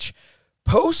match.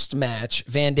 Post-match,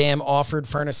 Van Dam offered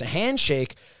Furnas a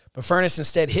handshake, but Furnas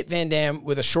instead hit Van Dam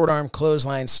with a short arm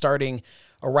clothesline, starting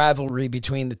a rivalry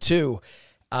between the two.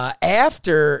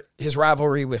 After his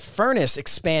rivalry with Furnas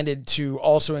expanded to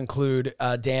also include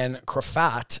Dan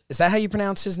Crofat. Is that how you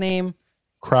pronounce his name?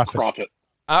 Crofat.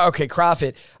 Okay,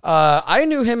 Crofat. I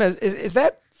knew him as, is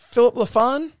that Philip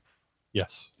LaFon?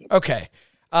 Yes. Okay.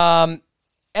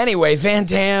 Anyway, Van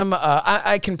Dam,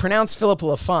 I can pronounce Philip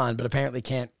LaFon, but apparently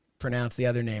can't pronounce the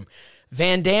other name.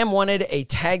 Van Dam wanted a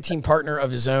tag team partner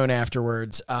of his own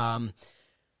afterwards.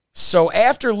 So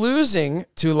after losing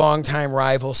to longtime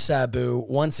rival Sabu,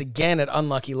 once again at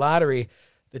Unlucky Lottery,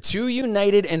 the two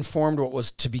united and formed what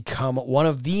was to become one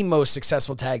of the most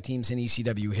successful tag teams in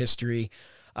ECW history.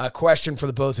 Question for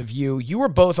the both of you. You were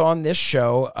both on this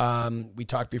show. We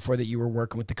talked before that you were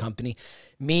working with the company.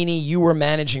 Meanie, you were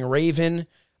managing Raven.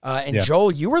 And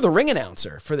Joel, you were the ring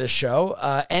announcer for this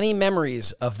show. Any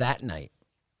memories of that night?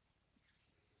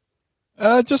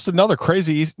 Just another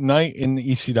crazy night in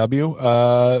the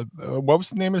ECW. What was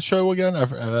the name of the show again?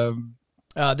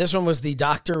 This one was The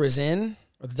Doctor Is In.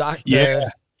 Or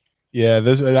the Yeah,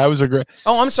 that was a great.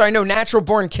 Oh, I'm sorry. No, Natural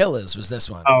Born Killers was this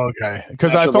one. Oh, okay.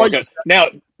 Because I That's thought now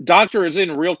Doctor is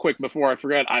in real quick before I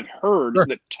forget. I've heard Sure.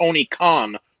 that Tony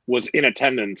Khan was in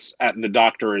attendance at the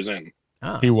Doctor is in.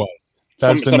 Oh. he was.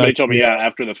 Somebody told me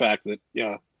after the fact that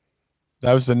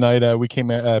that was the night we came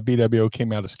out. BWO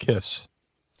came out as Kiss.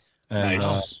 And,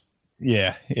 nice.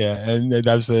 Yeah, and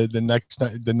that was the next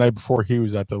night, the night before he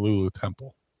was at the Lulu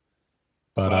Temple.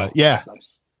 But Wow. yeah, Nice.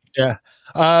 yeah.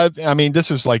 I mean, this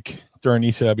was like during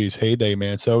ECW's heyday,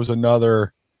 man. So it was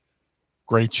another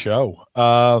great show.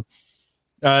 The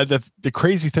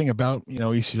crazy thing about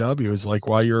ECW is like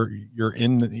while you're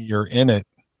in it,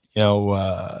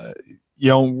 you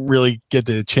don't really get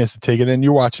the chance to take it in.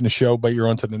 You're watching the show, but you're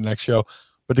on to the next show.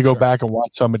 But to go back and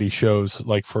watch some of these shows,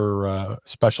 like for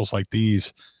specials like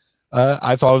these,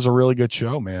 I thought it was a really good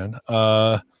show, man.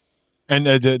 And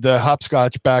the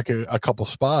hopscotch back a couple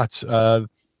spots. The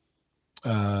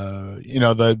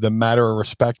matter of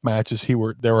respect matches they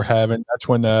were having. That's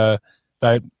when that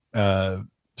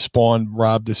spawned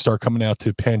Rob to start coming out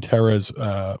to Pantera's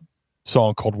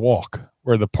song called Walk,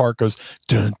 where the part goes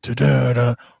dun da da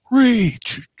da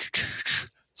reach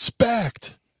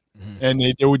respect. And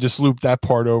they would just loop that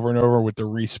part over and over with the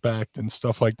respect and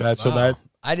stuff like that. Wow. So that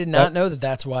I did not know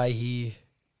that's why he.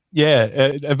 Yeah,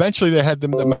 eventually they had the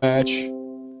match.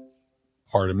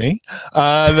 Pardon me.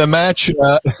 The match.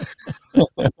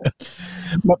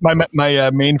 My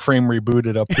mainframe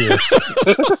rebooted up here.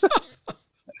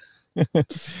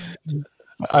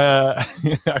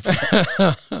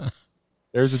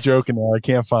 There's a joke in there. I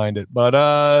can't find it, but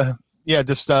they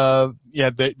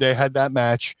had that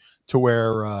match to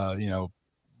where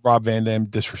Rob Van Dam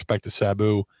disrespected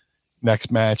Sabu.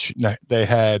 Next match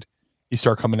he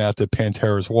started coming out to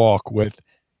Pantera's Walk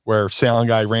where Sound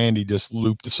Guy Randy just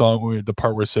looped the song, the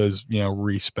part where it says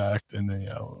respect, and then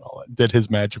did his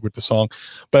magic with the song.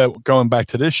 But going back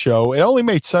to this show, it only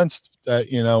made sense that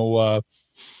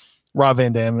Rob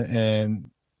Van Dam and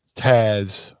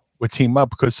Taz would team up,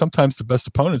 because sometimes the best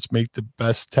opponents make the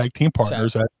best tag team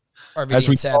partners. RVD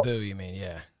and Sabu, you mean?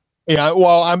 Yeah.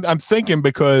 Well, I'm thinking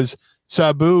because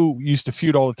Sabu used to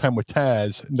feud all the time with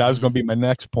Taz, and that was going to be my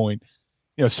next point.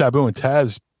 Sabu and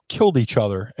Taz killed each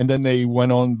other, and then they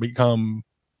went on to become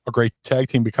a great tag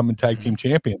team, becoming tag team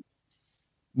champions.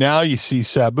 Now you see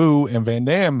Sabu and Van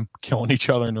Dam killing each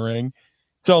other in the ring.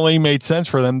 It's only made sense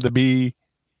for them to be,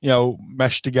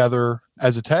 meshed together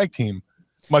as a tag team,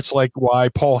 much like why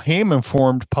Paul Heyman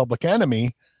formed Public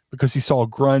Enemy, because he saw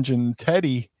Grunge and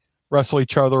Teddy wrestle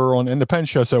each other on independent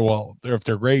shows. So, well, if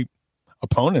they're great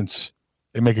opponents,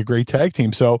 they make a great tag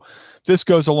team. So this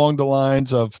goes along the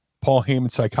lines of Paul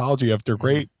Heyman's psychology. If they're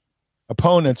great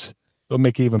opponents, they'll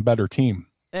make an even better team.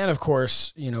 And of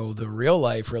course, the real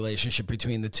life relationship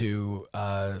between the two,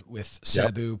 with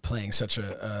Sabu playing such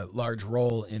a large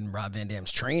role in Rob Van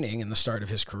Dam's training and the start of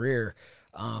his career.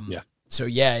 So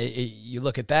you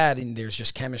look at that and there's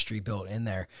just chemistry built in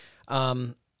there.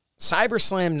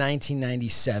 CyberSlam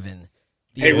 1997.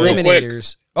 The Eliminators. Real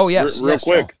quick. Oh yes, real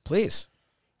quick, Joel, please.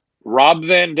 Rob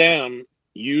Van Dam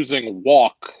using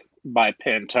Walk by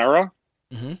Pantera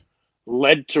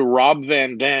led to Rob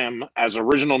Van Dam as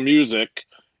original music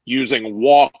using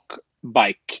Walk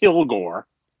by Kilgore.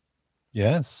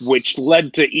 Yes. Which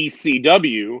led to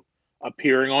ECW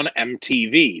appearing on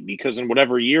MTV, because in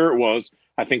whatever year it was,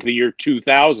 I think the year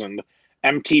 2000,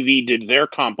 MTV did their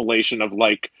compilation of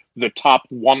like the top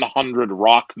 100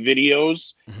 rock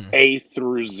videos, A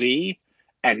through Z,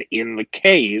 and in the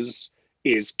K's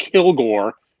is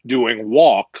Kilgore doing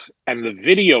Walk, and the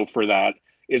video for that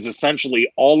is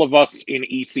essentially all of us in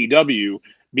ECW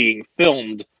being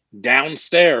filmed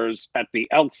downstairs at the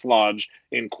Elks Lodge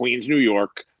in Queens, New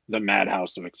York, the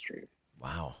Madhouse of Extreme.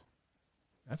 Wow.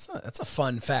 That's a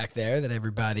fun fact there that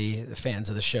everybody, the fans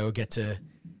of the show, get to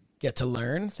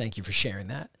learn. Thank you for sharing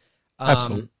that.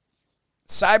 Absolutely.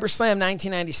 CyberSlam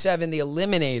 1997, the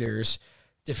Eliminators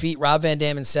defeat Rob Van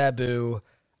Dam and Sabu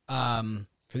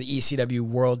for the ECW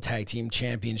World Tag Team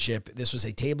Championship. This was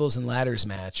a tables and ladders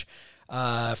match.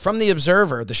 From the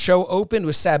Observer, the show opened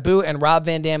with Sabu and Rob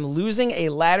Van Dam losing a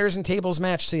ladders and tables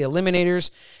match to the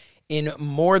Eliminators in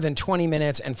more than 20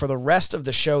 minutes, and for the rest of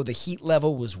the show, the heat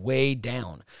level was way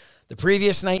down. The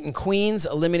previous night in Queens,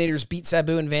 Eliminators beat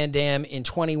Sabu and Van Dam in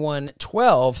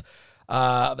 21-12,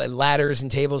 a ladders and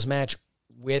tables match,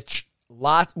 with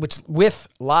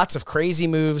lots of crazy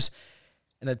moves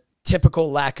and a typical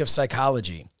lack of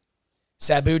psychology.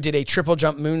 Sabu did a triple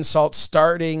jump moonsault,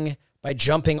 starting by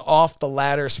jumping off the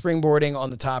ladder, springboarding on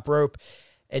the top rope,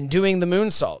 and doing the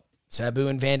moonsault. Sabu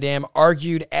and Van Dam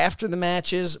argued after the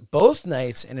matches both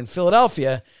nights, and in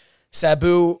Philadelphia,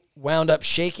 Sabu wound up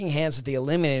shaking hands with the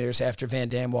Eliminators after Van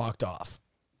Dam walked off.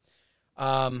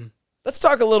 Let's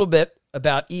talk a little bit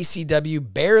about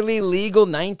ECW Barely Legal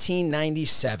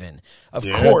 1997. Of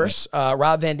course,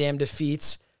 Rob Van Dam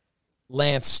defeats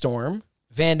Lance Storm.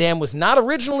 Van Dam was not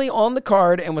originally on the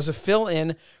card and was a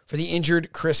fill-in for the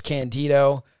injured Chris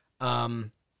Candido.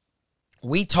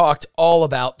 We talked all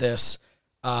about this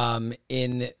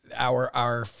in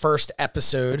our first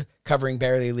episode covering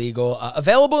Barely Legal,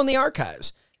 available in the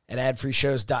archives at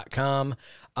adfreeshows.com.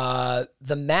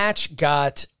 The match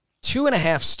got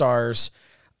 2.5 stars.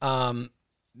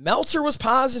 Meltzer was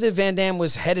positive Van Dam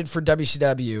was headed for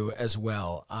WCW as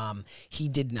well. He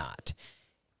did not.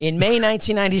 In May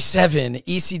 1997,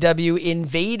 ECW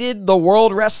invaded the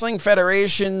World Wrestling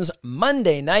Federation's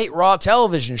Monday Night Raw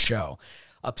television show,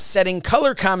 upsetting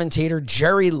color commentator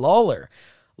Jerry Lawler.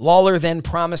 Lawler then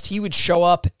promised he would show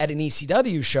up at an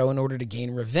ECW show in order to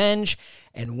gain revenge,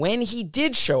 and when he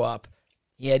did show up,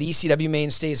 he had ECW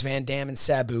mainstays Van Dam and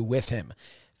Sabu with him.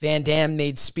 Van Dam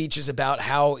made speeches about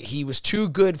how he was too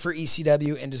good for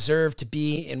ECW and deserved to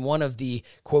be in one of the,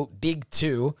 quote, big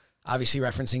two, obviously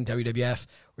referencing WWF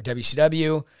or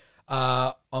WCW.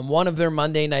 On one of their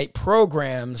Monday night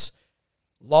programs,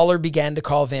 Lawler began to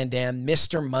call Van Dam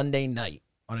Mr. Monday Night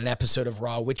on an episode of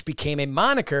Raw, which became a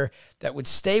moniker that would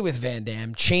stay with Van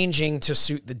Dam, changing to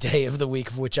suit the day of the week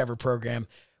of whichever program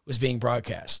was being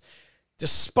broadcast.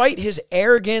 Despite his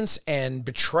arrogance and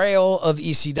betrayal of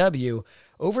ECW,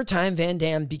 over time, Van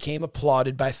Dam became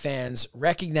applauded by fans,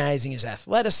 recognizing his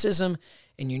athleticism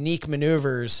and unique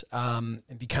maneuvers, and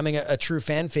becoming a true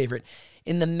fan favorite.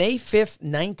 In the May 5th,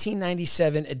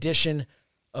 1997 edition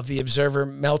of The Observer,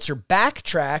 Meltzer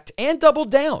backtracked and doubled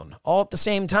down all at the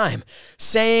same time,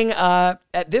 saying,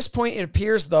 at this point, it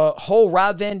appears the whole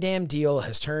Rob Van Dam deal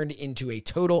has turned into a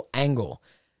total angle.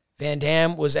 Van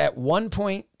Dam was at one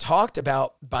point talked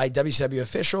about by WCW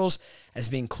officials as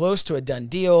being close to a done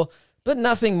deal, but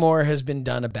nothing more has been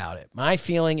done about it. My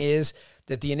feeling is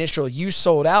that the initial "you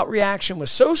sold out" reaction was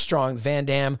so strong with Van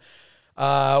Dam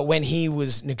when he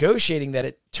was negotiating that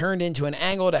it turned into an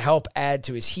angle to help add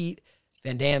to his heat.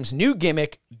 Van Dam's new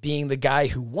gimmick, being the guy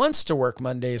who wants to work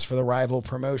Mondays for the rival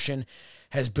promotion,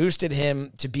 has boosted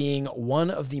him to being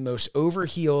one of the most over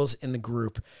heels in the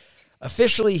group.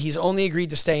 Officially, he's only agreed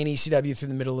to stay in ECW through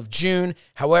the middle of June.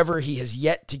 However, he has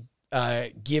yet to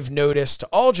give notice to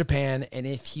All Japan, and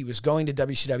if he was going to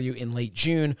WCW in late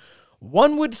June,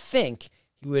 one would think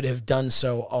he would have done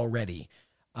so already.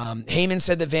 Heyman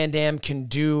said that Van Dam can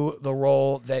do the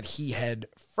role that he had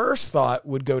first thought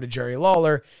would go to Jerry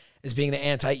Lawler, as being the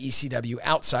anti-ECW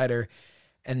outsider,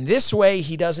 and this way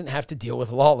he doesn't have to deal with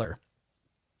Lawler.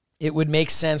 It would make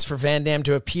sense for Van Dam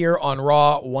to appear on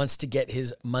Raw once to get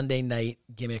his Monday night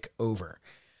gimmick over.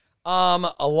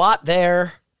 A lot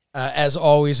there. As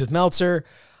always with Meltzer.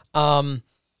 What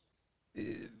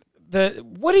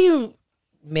do you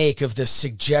make of this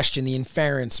suggestion, the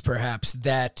inference perhaps,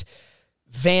 that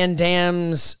Van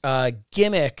Dam's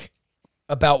gimmick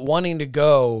about wanting to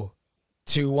go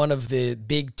to one of the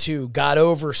big two got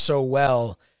over so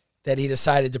well that he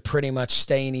decided to pretty much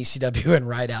stay in ECW and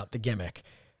ride out the gimmick?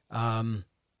 I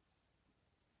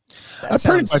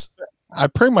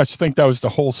pretty much think that was the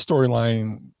whole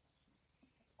storyline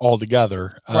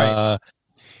altogether. Right.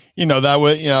 That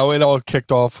was, it all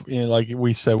kicked off, like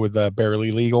we said, with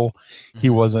Barely Legal.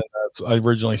 He wasn't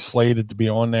originally slated to be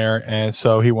on there, and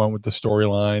so he went with the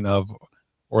storyline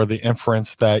or the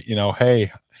inference that,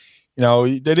 hey,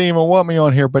 they didn't even want me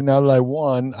on here, but now that I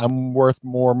won, I'm worth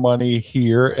more money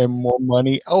here and more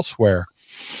money elsewhere.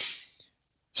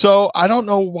 So I don't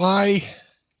know why,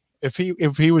 if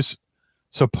he was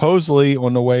supposedly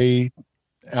on the way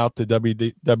out to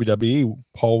WWE,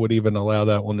 Paul would even allow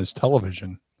that on his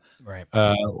television, right?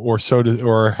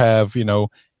 Or have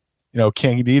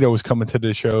Candido was coming to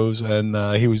the shows,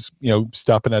 and he was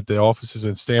stopping at the offices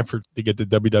in Stanford to get the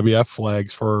WWF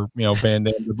flags for Van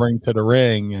Dam to bring to the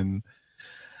ring and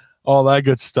all that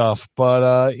good stuff.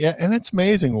 But yeah, and it's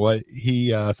amazing what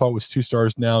he thought was 2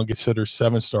 stars now considers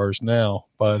 7 stars now.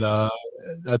 But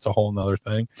that's a whole nother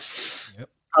thing. Yep.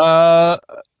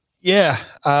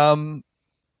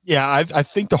 I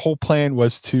think the whole plan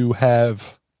was to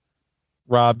have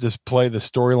Rob just play the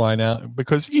storyline out,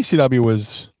 because ECW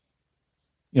was,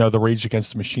 the Rage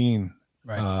Against the Machine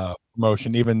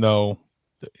promotion, even though,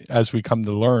 as we come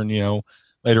to learn,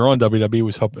 later on, WWE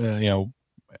was helping,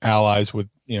 allies with,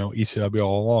 ECW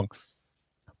all along.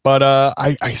 But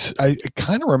I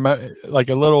kind of remember, like,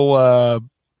 a little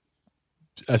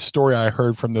a story I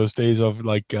heard from those days of,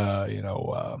 like,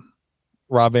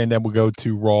 Rob Van Dam would go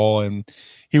to Raw, and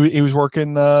he was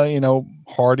working,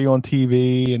 Hardy on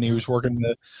TV, and he was working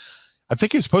I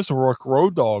think he was supposed to work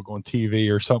Road Dogg on TV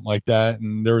or something like that,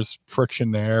 and there was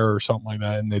friction there or something like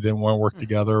that, and they didn't want to work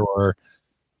together, or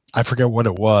I forget what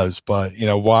it was, but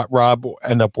Rob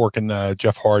ended up working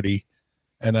Jeff Hardy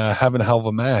and having a hell of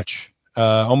a match,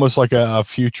 almost like a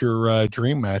future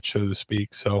dream match, so to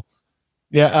speak. So,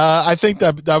 yeah, I think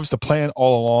that was the plan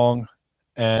all along,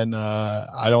 and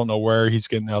I don't know where he's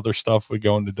getting the other stuff with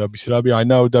going to WCW. I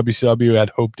know WCW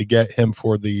had hoped to get him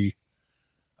for the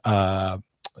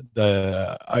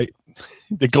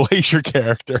Glacier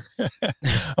character,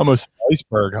 almost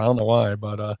Iceberg. I don't know why,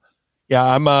 but yeah,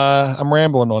 I'm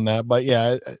rambling on that, but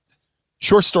yeah,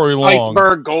 short story long.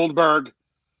 Iceberg, Goldberg.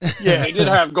 Yeah, they did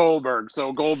have Goldberg.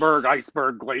 So Goldberg,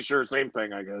 Iceberg, Glacier, same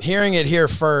thing, I guess. Hearing it here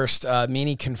first,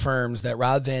 Meanie confirms that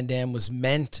Rob Van Dam was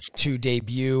meant to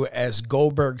debut as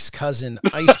Goldberg's cousin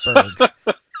Iceberg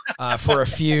for a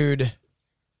feud.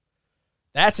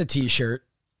 That's a T-shirt.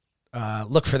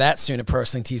 Look for that soon at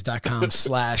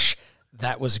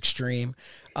ProWrestlingTees.com/thatwasextreme.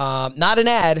 Not an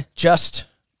ad, just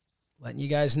letting you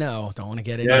guys know. Don't want to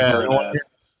get it. Yeah,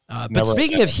 but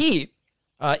speaking of heat,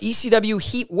 ECW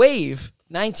Heat Wave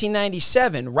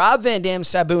 1997, Rob Van Dam,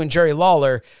 Sabu, and Jerry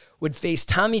Lawler would face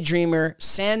Tommy Dreamer,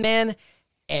 Sandman,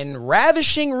 and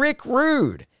Ravishing Rick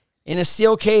Rude in a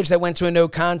steel cage that went to a no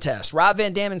contest. Rob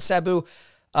Van Dam and Sabu,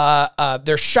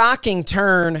 their shocking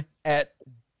turn at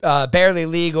Barely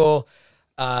Legal,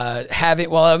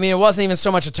 it wasn't even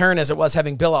so much a turn as it was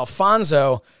having Bill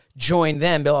Alfonso join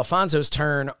them. Bill Alfonso's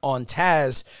turn on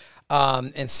Taz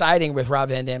and siding with Rob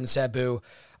Van Dam and Sabu.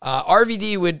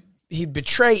 RVD he'd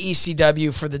betray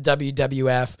ECW for the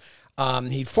WWF.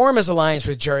 He'd form his alliance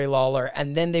with Jerry Lawler,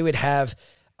 and then they would have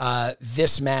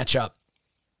this matchup.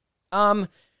 One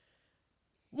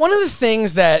of the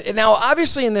things that, now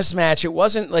obviously in this match, it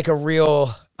wasn't like a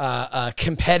real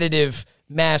competitive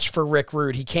match for Rick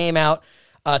Rude. He came out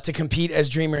to compete as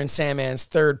Dreamer and Sandman's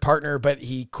third partner, but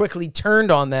he quickly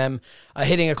turned on them,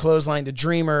 hitting a clothesline to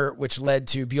Dreamer, which led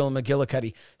to Buell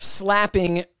McGillicuddy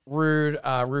slapping Rude.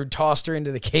 Rude tossed her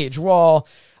into the cage wall.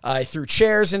 He threw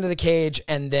chairs into the cage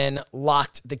and then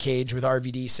locked the cage with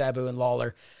RVD, Sabu, and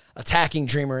Lawler, attacking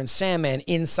Dreamer and Sandman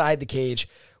inside the cage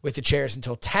with the chairs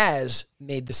until Taz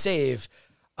made the save.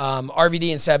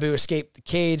 RVD and Sabu escaped the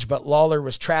cage, but Lawler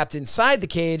was trapped inside the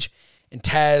cage, and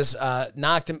Taz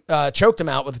choked him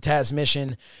out with a Taz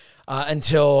mission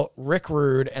until Rick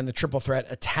Rude and the Triple Threat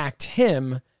attacked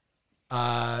him.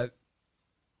 How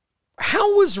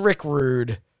was Rick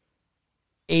Rude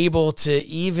able to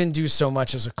even do so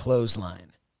much as a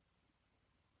clothesline?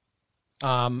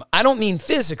 I don't mean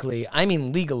physically, I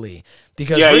mean legally,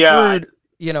 because Rick Rude,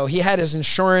 he had his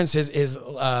insurance, his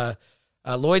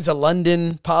Lloyd's of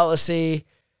London policy.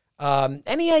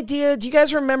 Any idea? Do you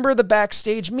guys remember the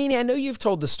backstage? Meanie, I know you've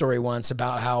told the story once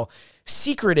about how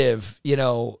secretive, Rick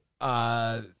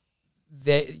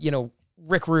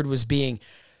Rude was being.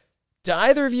 Do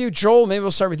either of you, Joel, maybe we'll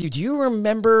start with you. Do you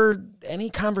remember any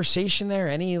conversation there?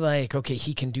 Any okay,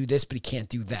 he can do this, but he can't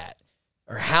do that?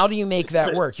 Or how do you make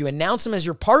that work? You announce him as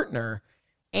your partner,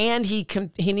 and he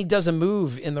does a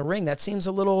move in the ring. That seems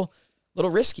a little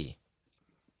risky.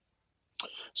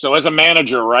 So as a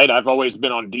manager, right, I've always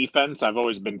been on defense. I've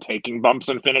always been taking bumps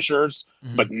and finishers,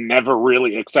 but never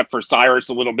really, except for Cyrus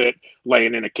a little bit,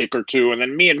 laying in a kick or two. And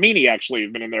then me and Meanie actually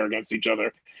have been in there against each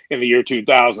other in the year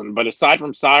 2000. But aside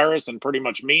from Cyrus and pretty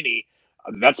much Meanie,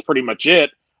 that's pretty much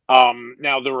it.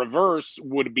 Now, the reverse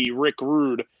would be Rick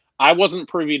Rude. I wasn't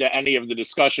privy to any of the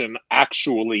discussion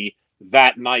actually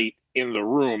that night in the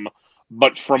room.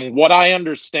 But from what I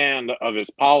understand of his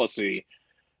policy,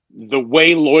 the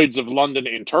way Lloyd's of London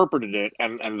interpreted it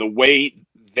and the way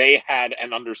they had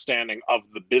an understanding of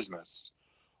the business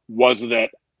was that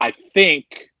I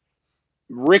think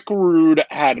Rick Rude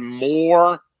had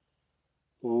more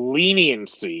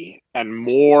leniency and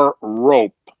more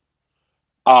rope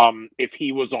if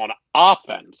he was on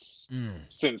offense,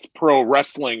 since pro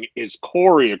wrestling is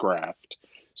choreographed.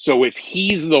 So if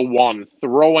he's the one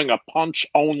throwing a punch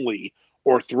only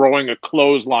or throwing a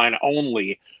clothesline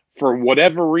only, for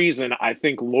whatever reason, I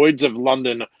think Lloyd's of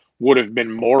London would have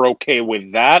been more okay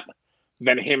with that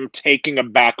than him taking a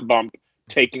back bump,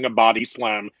 taking a body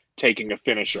slam, taking a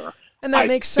finisher. And that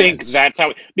makes sense. I think that's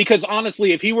how, because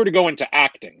honestly, if he were to go into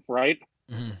acting, right,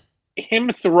 him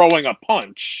throwing a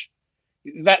punch,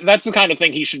 that's the kind of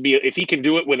thing he should be, if he can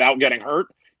do it without getting hurt,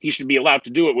 he should be allowed to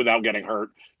do it without getting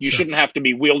hurt. You shouldn't have to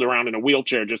be wheeled around in a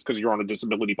wheelchair just because you're on a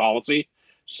disability policy.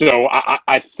 So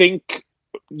I think,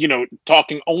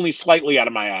 talking only slightly out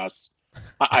of my ass,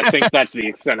 I think that's the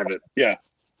extent of it. Yeah.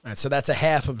 All right, so that's a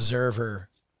half observer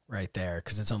right there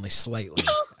because it's only slightly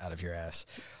out of your ass.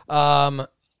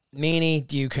 Meanie,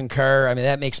 do you concur? I mean,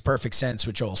 that makes perfect sense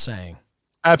what Joel's saying.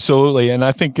 Absolutely, and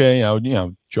I think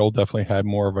Joel definitely had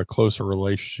more of a closer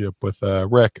relationship with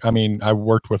Rick. I mean, I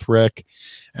worked with Rick,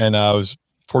 and I was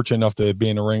fortunate enough to be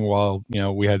in the ring while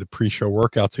we had the pre-show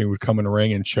workouts. He would come in the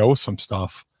ring and show us some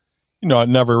stuff. I'd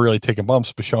never really taken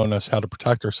bumps, but showing us how to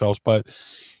protect ourselves. But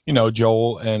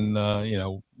Joel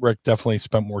and Rick definitely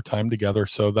spent more time together.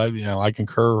 So that I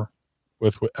concur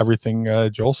with everything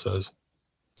Joel says.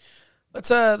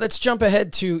 Let's jump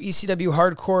ahead to ECW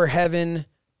Hardcore Heaven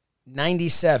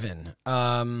 97.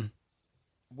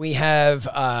 We have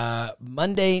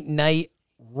Monday Night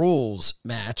Rules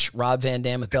match. Rob Van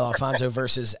Dam with Bill Alfonso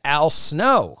versus Al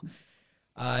Snow.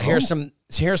 Here's some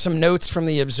notes from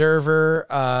the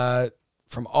Observer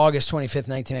from August 25th,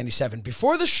 1997.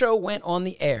 Before the show went on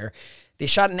the air, they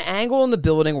shot an angle in the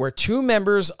building where two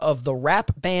members of the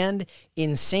rap band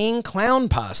Insane Clown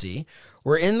Posse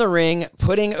were in the ring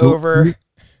putting over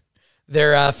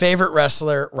their favorite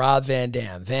wrestler, Rob Van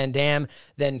Dam. Van Dam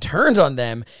then turned on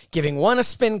them, giving one a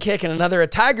spin kick and another a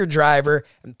tiger driver,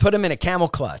 and put him in a camel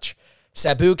clutch.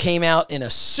 Sabu came out in a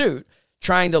suit,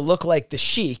 trying to look like the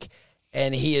Sheik,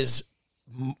 and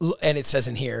it says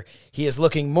in here, he is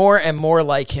looking more and more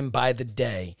like him by the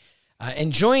day.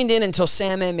 And joined in until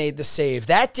Sandman made the save.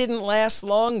 That didn't last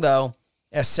long, though,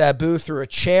 as Sabu threw a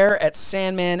chair at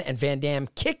Sandman and Van Dam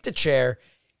kicked a chair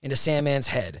into Sandman's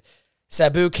head.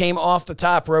 Sabu came off the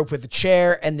top rope with the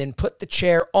chair and then put the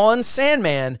chair on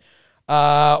Sandman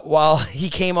while he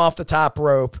came off the top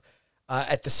rope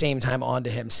at the same time onto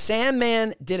him.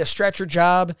 Sandman did a stretcher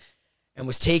job and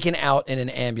was taken out in an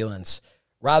ambulance.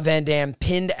 Rob Van Dam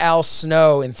pinned Al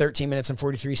Snow in 13 minutes and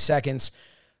 43 seconds.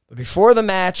 But before the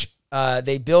match,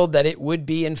 they billed that it would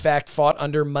be, in fact, fought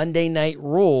under Monday Night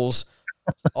Rules,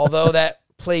 although that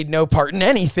played no part in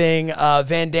anything.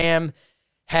 Van Dam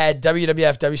had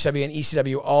WWF, WCW, and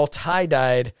ECW all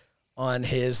tie-dyed on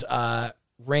his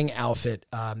ring outfit.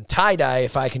 Tie-dye,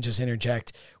 if I can just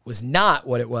interject, was not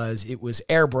what it was. It was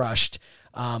airbrushed,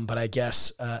 but I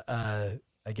guess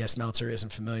Meltzer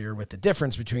isn't familiar with the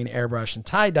difference between airbrush and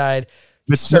tie-dyed.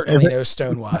 Certainly no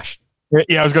stonewashed.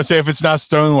 Yeah, I was going to say, if it's not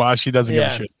stonewashed, he doesn't give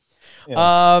a shit.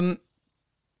 Yeah.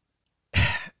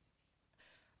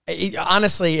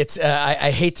 Honestly, it's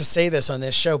I hate to say this on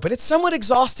this show, but it's somewhat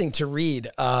exhausting to read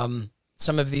some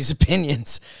of these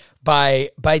opinions by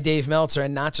Dave Meltzer,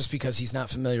 and not just because he's not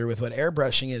familiar with what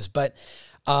airbrushing is, but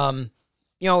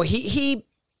he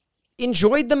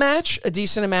enjoyed the match a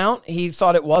decent amount. He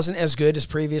thought it wasn't as good as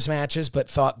previous matches, but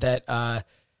thought that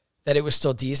it was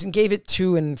still decent. Gave it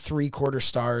 2 3/4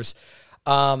 stars.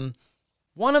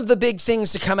 One of the big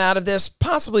things to come out of this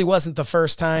possibly wasn't the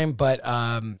first time, but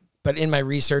in my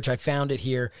research, I found it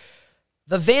here.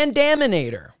 The Van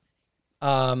Daminator.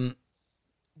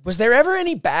 Was there ever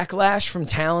any backlash from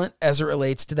talent as it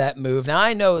relates to that move? Now,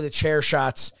 I know the chair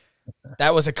shots,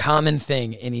 that was a common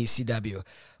thing in ECW.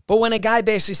 But when a guy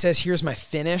basically says, here's my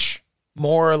finish,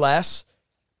 more or less,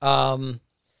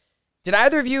 did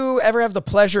either of you ever have the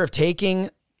pleasure of taking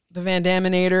the Van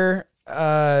Daminator?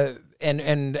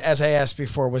 And as I asked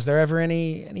before, was there ever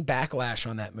any backlash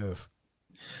on that move?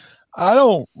 I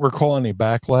don't recall any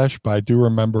backlash, but I do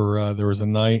remember there was a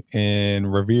night in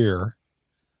Revere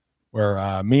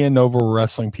where me and Nova were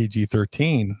wrestling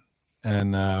PG-13,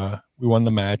 and we won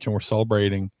the match, and we're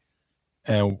celebrating.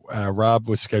 And Rob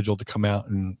was scheduled to come out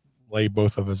and lay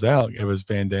both of us out. It was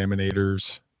Van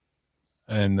Daminators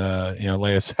and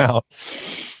lay us out.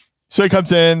 So he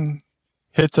comes in,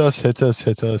 hits us.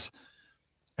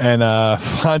 And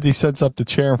Fonzie sets up the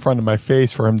chair in front of my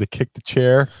face for him to kick the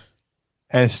chair.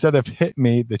 And instead of hitting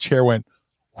me, the chair went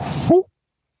whoop,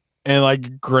 and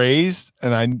like grazed,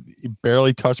 and he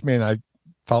barely touched me, and I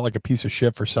felt like a piece of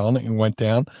shit for selling it and went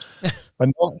down. But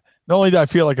not only did I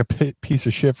feel like a piece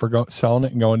of shit for selling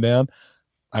it and going down,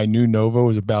 I knew Nova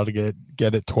was about to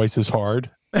get it twice as hard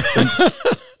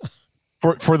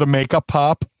for the makeup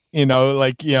pop.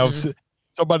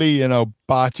 Somebody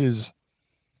botches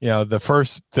the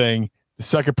first thing. The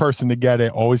second person to get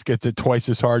it always gets it twice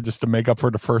as hard just to make up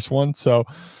for the first one. So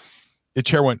the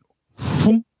chair went,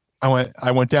 whoop.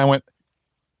 I went down, went,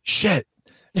 shit.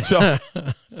 So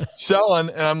selling,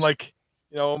 and I'm like,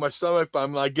 my stomach,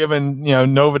 I'm like giving,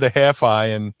 Nova the half eye,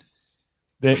 and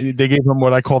they gave him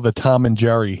what I call the Tom and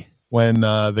Jerry, when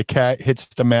the cat hits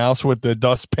the mouse with the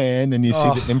dustpan and you see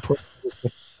the imprint.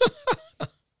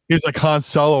 He was like Han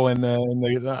Solo and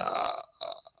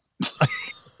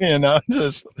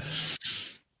just,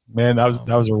 man, that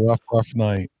was a rough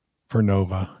night for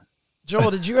Nova.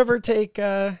 Joel, did you ever take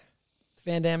Van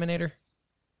Daminator?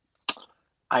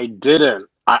 I didn't.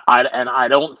 And I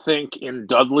don't think in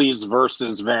Dudley's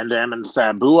versus Van Dam and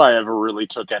Sabu I ever really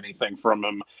took anything from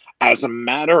him. As a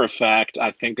matter of fact,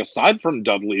 I think aside from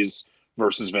Dudley's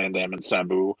versus Van Dam and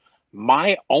Sabu,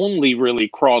 my only really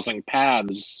crossing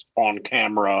paths on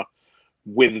camera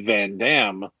with Van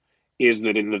Dam is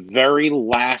that in the very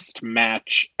last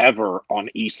match ever on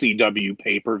ECW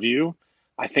pay-per-view,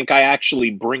 I think I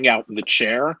actually bring out the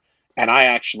chair and I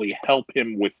actually help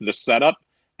him with the setup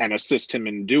and assist him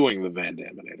in doing the Van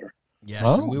Daminator.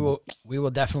 Yes, and we will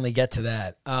definitely get to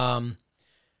that.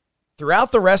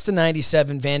 Throughout the rest of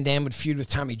 '97, Van Dam would feud with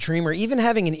Tommy Dreamer, even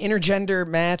having an intergender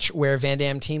match where Van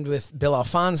Dam teamed with Bill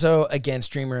Alfonso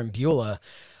against Dreamer and Beulah.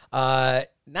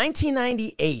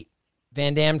 1998,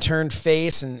 Van Dam turned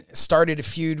face and started a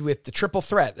feud with the Triple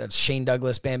Threat. That's Shane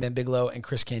Douglas, Bam Bam Bigelow, and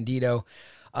Chris Candido.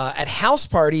 At House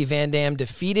Party, Van Dam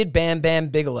defeated Bam Bam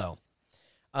Bigelow.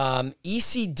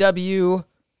 ECW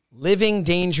Living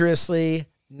Dangerously,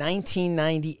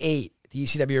 1998, the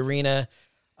ECW Arena.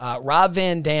 Rob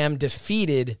Van Dam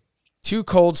defeated Too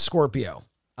Cold Scorpio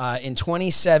in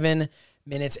 27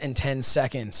 minutes and 10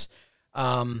 seconds.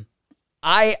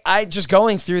 I just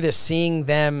going through this, seeing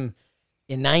them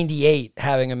in 98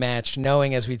 having a match,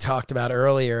 knowing, as we talked about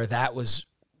earlier, that was,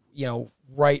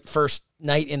 right first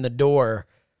night in the door,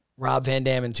 Rob Van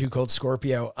Dam and Too Cold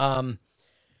Scorpio.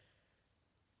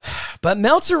 But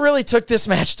Meltzer really took this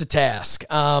match to task.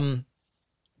 Van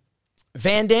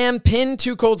Dam pinned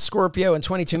Too Cold Scorpio in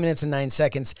 22 minutes and 9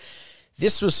 seconds.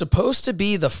 This was supposed to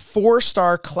be the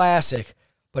 4-star classic,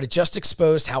 but it just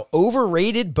exposed how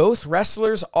overrated both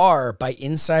wrestlers are by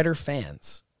insider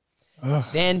fans. Ugh.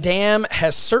 Van Dam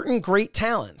has certain great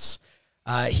talents.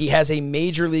 He has a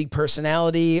major league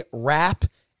personality, rap,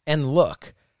 and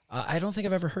look. I don't think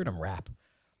I've ever heard him rap.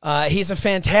 He's a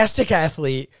fantastic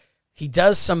athlete. He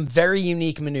does some very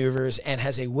unique maneuvers and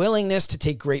has a willingness to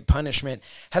take great punishment,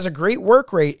 has a great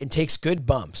work rate, and takes good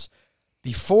bumps.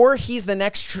 Before he's the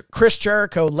next Chris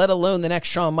Jericho, let alone the next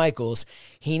Shawn Michaels,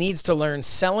 he needs to learn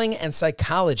selling and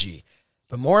psychology,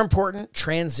 but more important,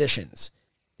 transitions.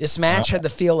 This match had the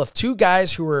feel of two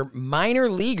guys who were minor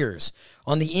leaguers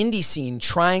on the indie scene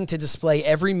trying to display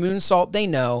every moonsault they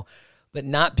know, but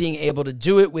not being able to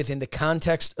do it within the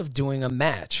context of doing a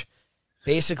match.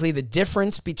 Basically, the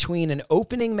difference between an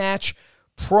opening match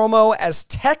promo as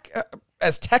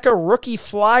Tekka Rookie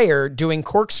Flyer doing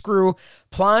corkscrew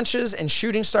planches and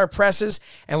shooting star presses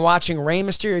and watching Rey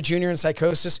Mysterio Jr. and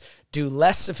Psychosis do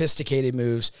less sophisticated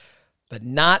moves, but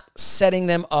not setting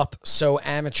them up so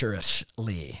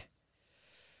amateurishly.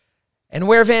 And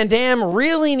where Van Dam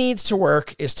really needs to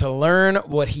work is to learn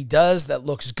what he does that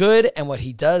looks good and what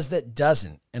he does that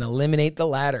doesn't, and eliminate the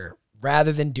latter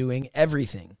rather than doing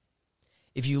everything.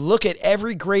 If you look at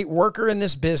every great worker in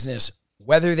this business,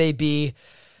 whether they be,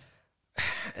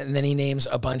 and then he names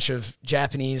a bunch of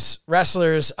Japanese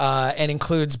wrestlers and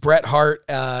includes Bret Hart,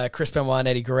 Chris Benoit, and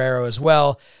Eddie Guerrero as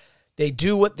well, they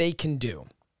do what they can do.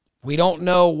 We don't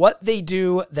know what they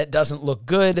do that doesn't look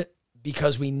good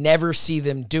because we never see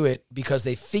them do it, because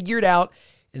they figured out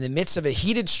in the midst of a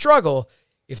heated struggle,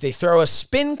 if they throw a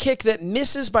spin kick that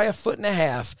misses by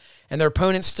 1.5 feet and their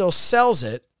opponent still sells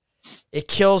it, it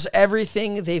kills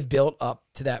everything they've built up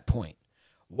to that point.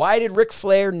 Why did Ric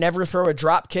Flair never throw a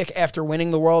drop kick after winning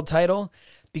the world title?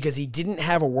 Because he didn't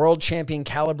have a world champion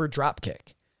caliber drop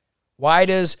kick. Why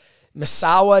does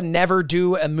Misawa never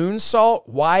do a moonsault?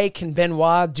 Why can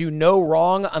Benoit do no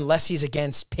wrong unless he's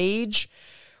against Page?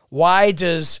 Why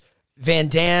does Van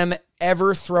Dam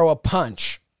ever throw a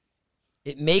punch?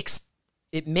 It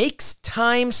makes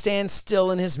time stand still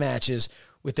in his matches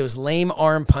with those lame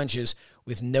arm punches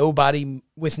with no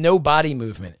body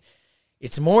movement.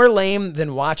 It's more lame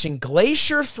than watching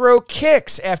Glacier throw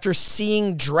kicks after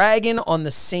seeing Dragon on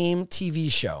the same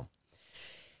TV show.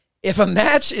 If a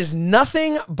match is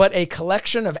nothing but a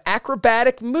collection of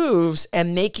acrobatic moves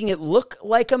and making it look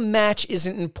like a match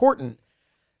isn't important,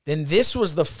 then this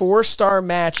was the 4-star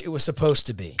match it was supposed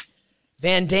to be.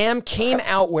 Van Dam came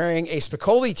out wearing a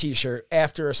Spicoli t-shirt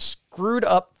after a screwed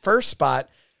up first spot.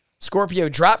 Scorpio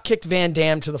drop-kicked Van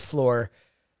Dam to the floor.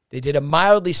 They did a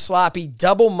mildly sloppy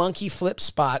double monkey flip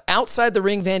spot. Outside the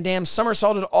ring, Van Dam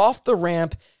somersaulted off the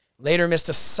ramp, later missed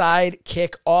a side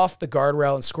kick off the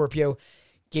guardrail, and Scorpio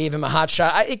gave him a hot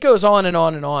shot. It goes on and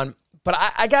on and on, but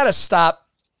I got to stop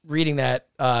reading that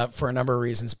for a number of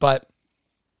reasons. But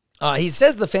he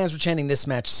says the fans were chanting, "This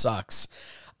match sucks."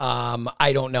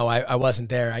 I don't know. I wasn't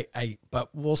there. But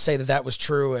we'll say that was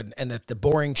true, and that the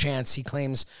boring chants he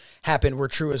claims happened were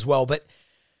true as well. But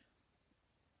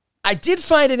I did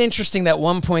find it interesting that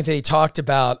one point that he talked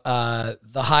about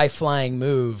the high-flying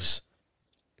moves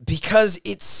because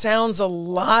it sounds a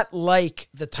lot like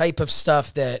the type of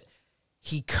stuff that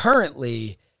he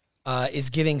currently is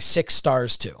giving 6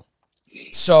 stars to.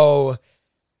 So,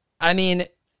 I mean,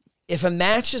 if a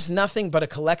match is nothing but a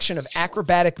collection of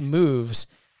acrobatic moves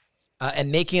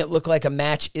and making it look like a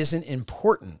match isn't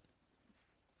important,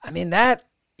 I mean, a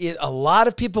lot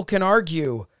of people can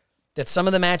argue that some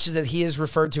of the matches that he has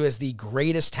referred to as the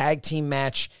greatest tag team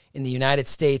match in the United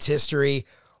States history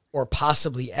or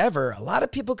possibly ever, a lot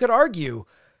of people could argue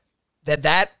that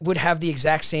that would have the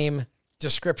exact same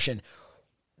description.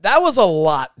 That was a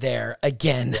lot there.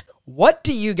 Again, what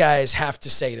do you guys have to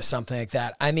say to something like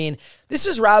that? I mean, this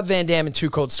is Rob Van Dam and Too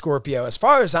Cold Scorpio. As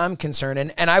far as I'm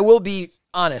concerned, and I will be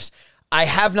honest, I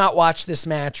have not watched this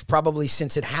match probably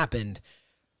since it happened,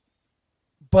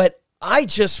 but I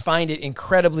just find it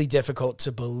incredibly difficult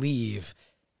to believe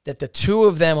that the two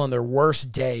of them on their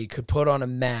worst day could put on a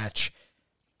match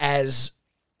as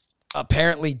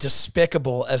apparently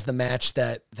despicable as the match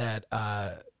that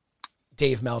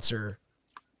Dave Meltzer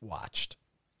watched.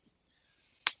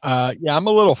 Yeah, I'm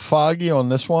a little foggy on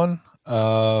this one,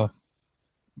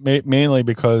 mainly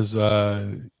because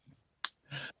I've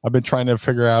been trying to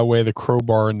figure out a way to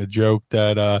crowbar in the joke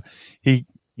that he,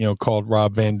 called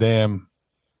Rob Van Dam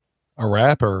a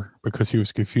rapper because he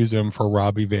was confusing him for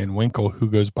Robbie Van Winkle, who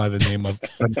goes by the name of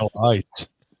Vanilla Ice.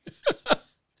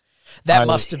 That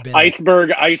must have been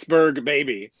iceberg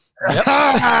baby. Yep.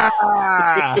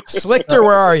 Slichter,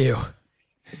 where are you?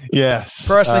 Yes.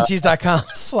 ProWrestlingTees.com/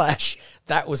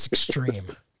 that was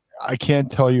extreme. I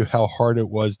can't tell you how hard it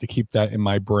was to keep that in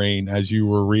my brain as you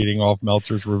were reading off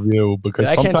Meltzer's review, because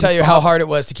I can't tell you how hard it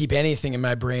was to keep anything in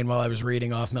my brain while I was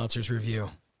reading off Meltzer's review.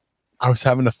 I was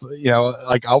having to,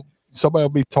 like somebody will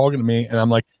be talking to me and I'm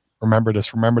like, remember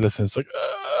this. And it's like,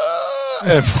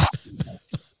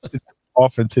 it's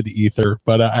off into the ether,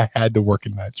 but I had to work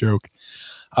in that joke.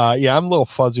 Yeah, I'm a little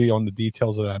fuzzy on the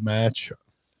details of that match.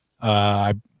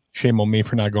 Shame on me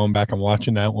for not going back and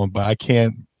watching that one, but I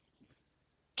can't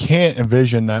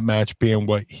envision that match being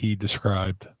what he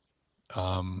described.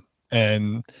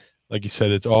 And like you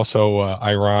said, it's also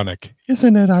ironic.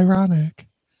 Isn't it ironic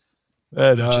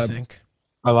that what you think?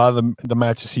 A lot of the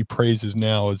matches he praises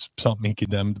now is something he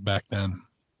condemned back then.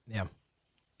 Yeah.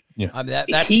 Yeah.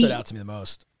 That stood out to me the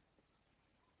most.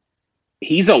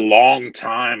 He's a long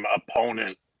time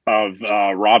opponent of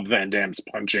Rob Van Dam's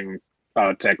punching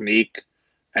technique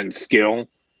and skill.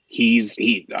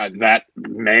 That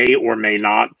may or may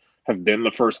not have been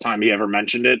the first time he ever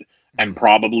mentioned it, and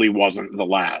probably wasn't the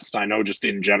last. I know just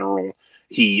in general,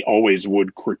 he always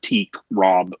would critique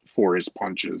Rob for his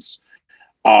punches.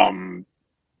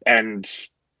 And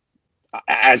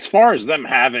as far as them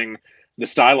having the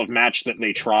style of match that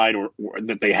they tried or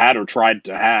that they had or tried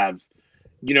to have,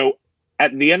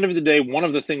 at the end of the day, one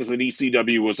of the things that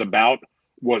ECW was about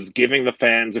was giving the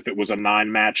fans, if it was a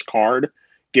 9-match card,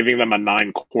 giving them a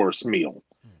 9-course meal.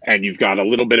 And you've got a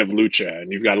little bit of lucha,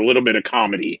 and you've got a little bit of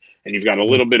comedy, and you've got a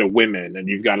little bit of women, and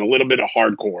you've got a little bit of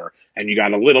hardcore, and you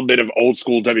got a little bit of old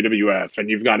school WWF, and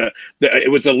you've got it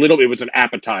was an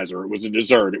appetizer, it was a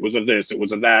dessert, it was a this, it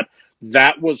was a that.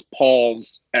 That was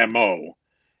Paul's MO.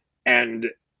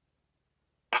 And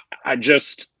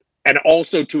and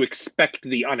also to expect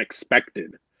the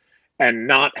unexpected and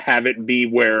not have it be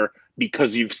where,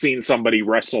 because you've seen somebody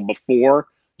wrestle before,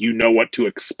 you know what to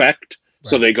expect. Right.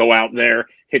 So they go out there,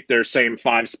 hit their same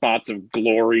 5 spots of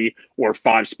glory or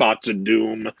 5 spots of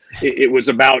doom. It was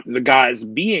about the guys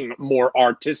being more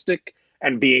artistic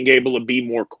and being able to be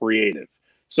more creative.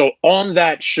 So on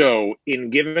that show, in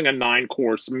giving a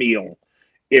 9-course meal,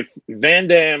 if Van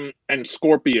Dam and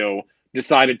Scorpio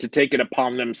decided to take it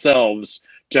upon themselves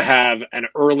to have an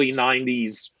early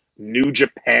 90s New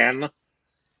Japan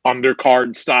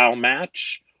undercard style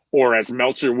match, or as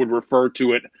Meltzer would refer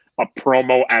to it, a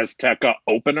promo Azteca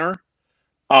opener,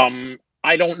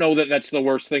 I don't know that that's the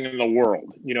worst thing in the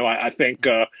world. I think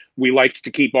we like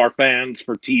to keep our fans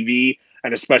for TV,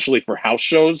 and especially for house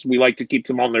shows, we like to keep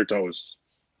them on their toes.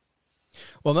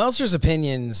 Well, Meltzer's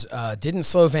opinions didn't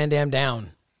slow Van Dam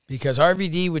down, because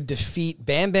RVD would defeat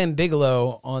Bam Bam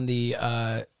Bigelow on the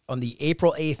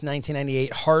April 8th,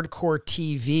 1998 Hardcore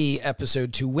TV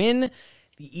episode to win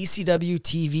the ECW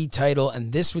TV title,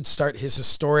 and this would start his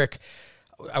historic,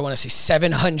 I want to say,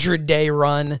 700-day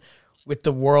run with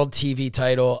the World TV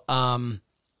title.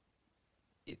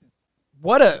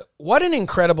 What an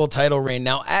incredible title reign.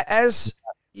 Now, as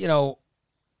you know,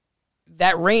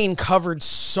 that reign covered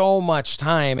so much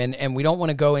time, and we don't want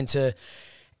to go into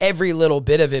every little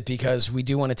bit of it because we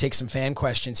do want to take some fan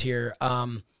questions here.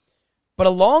 But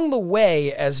along the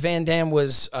way, as Van Dam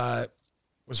was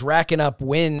was racking up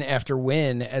win after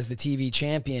win as the TV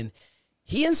champion,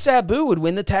 he and Sabu would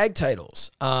win the tag titles.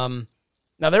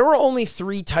 Now, there were only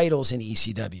 3 titles in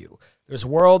ECW. There's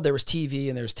World, there was TV,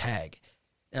 and there's Tag.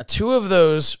 Now, 2 of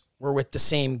those were with the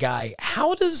same guy.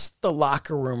 How does the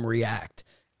locker room react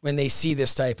when they see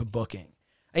this type of booking?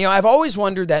 You know, I've always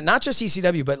wondered that, not just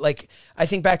ECW, but like I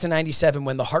think back to 97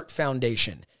 when the Hart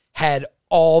Foundation had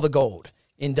all the gold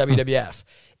in WWF.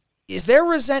 Is there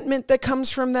resentment that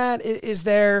comes from that? Is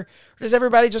there, does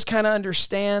everybody just kind of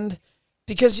understand?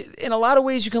 Because in a lot of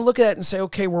ways you can look at it and say,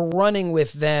 okay, we're running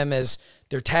with them as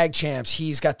their tag champs.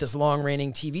 He's got this long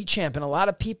reigning TV champ. And a lot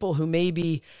of people who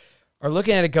maybe are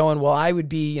looking at it going, well, I would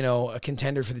be, you know, a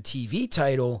contender for the TV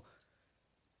title,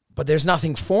 but there's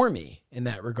nothing for me in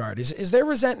that regard. Is there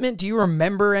resentment? Do you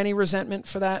remember any resentment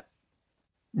for that?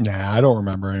 Nah, I don't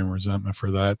remember any resentment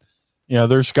for that. You know,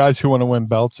 there's guys who want to win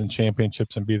belts and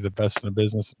championships and be the best in the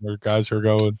business. And there's guys who are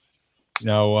going, you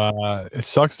know, it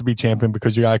sucks to be champion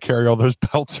because you got to carry all those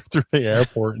belts through the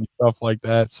airport and stuff like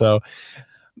that. So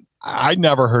I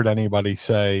never heard anybody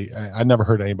say, I never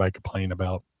heard anybody complain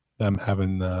about them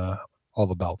having all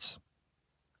the belts.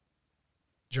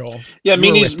 Joel, yeah,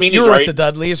 you were right. with the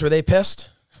Dudleys. Were they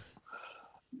pissed?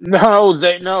 No,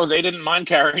 they didn't mind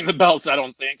carrying the belts, I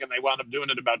don't think, and they wound up doing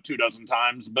it about 24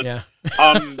 times. But yeah.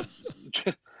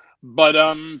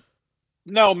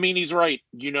 No, Meanie's right.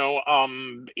 You know,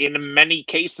 in many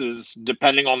cases,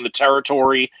 depending on the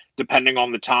territory, depending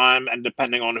on the time, and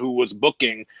depending on who was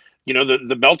booking, you know,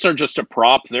 the belts are just a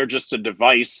prop. They're just a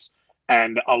device.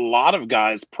 And a lot of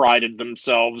guys prided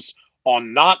themselves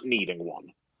on not needing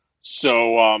one.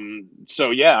 So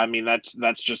yeah, I mean,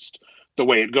 that's just the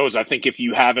way it goes. I think if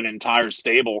you have an entire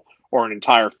stable or an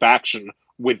entire faction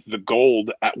with the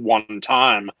gold at one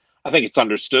time, I think it's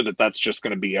understood that that's just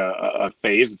going to be a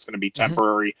phase. It's going to be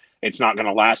temporary. It's not going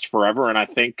to last forever. And I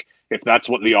think if that's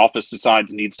what the office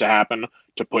decides needs to happen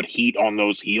to put heat on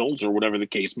those heels or whatever the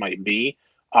case might be,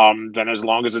 then as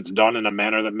long as it's done in a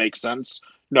manner that makes sense,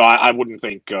 no, I wouldn't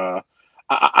think.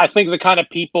 I think the kind of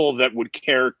people that would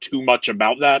care too much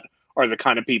about that are the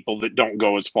kind of people that don't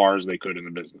go as far as they could in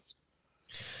the business.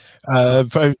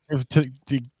 To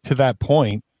that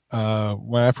point,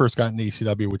 when I first got into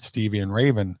ECW with Stevie and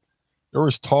Raven, there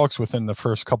was talks within the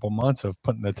first couple months of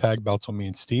putting the tag belts on me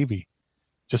and Stevie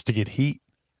just to get heat.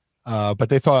 But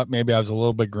they thought maybe I was a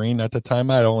little bit green at the time.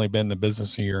 I'd only been in the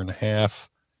business a year and a half.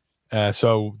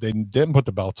 So they didn't put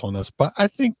the belts on us. But I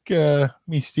think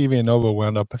me, Stevie, and Nova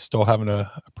wound up still having a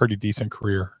pretty decent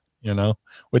career, you know,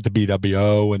 with the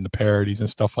BWO and the parodies and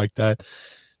stuff like that.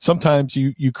 Sometimes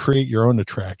you create your own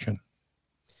attraction,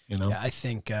 you know. Yeah, I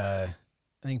think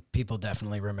people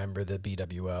definitely remember the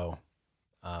BWO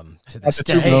to this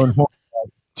day.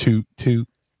 Toot.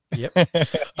 Yep.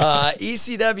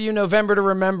 ECW November to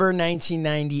Remember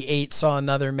 1998 saw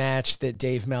another match that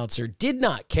Dave Meltzer did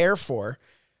not care for.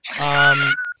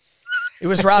 It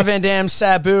was Rob Van Dam,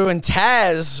 Sabu, and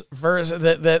Taz versus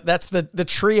that's the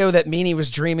trio that Meanie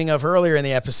was dreaming of earlier in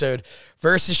the episode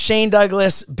versus Shane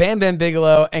Douglas, Bam Bam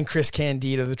Bigelow, and Chris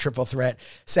Candido, the triple threat.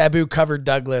 Sabu covered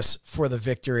Douglas for the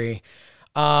victory.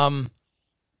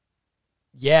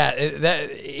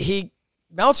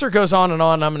 Meltzer goes on and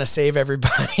on. I'm going to save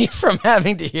everybody from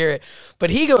having to hear it, but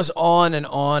he goes on and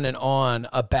on and on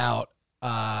about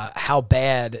how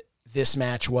bad this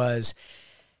match was.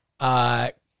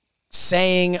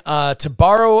 Saying to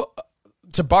borrow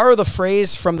the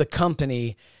phrase from the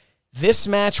company, this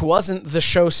match wasn't the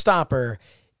showstopper.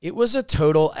 It was a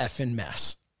total effing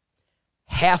mess.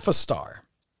 Half a star.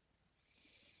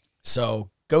 So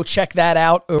go check that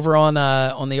out over on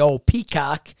the old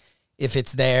Peacock if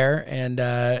it's there, and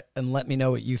let me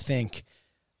know what you think.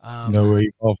 No way,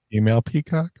 female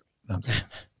Peacock.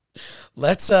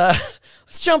 Let's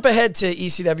jump ahead to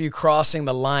ECW Crossing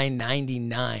the Line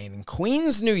 99 in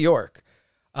Queens, New York.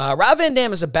 Rob Van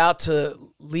Dam is about to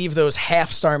leave those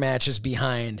half-star matches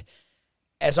behind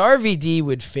as RVD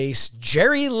would face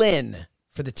Jerry Lynn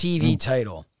for the TV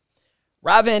title.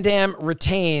 Rob Van Dam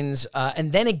retains,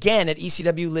 and then again at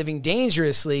ECW Living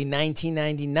Dangerously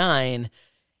 1999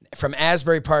 from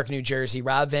Asbury Park, New Jersey,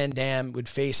 Rob Van Dam would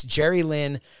face Jerry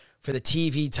Lynn for the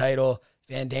TV title.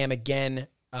 Van Dam again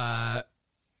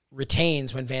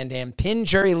retains when Van Dam pinned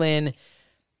Jerry Lynn.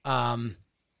 1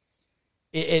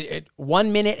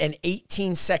 minute and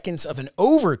 18 seconds of an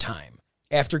overtime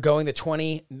after going the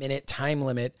 20-minute time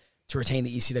limit to retain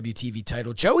the ECW TV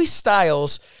title. Joey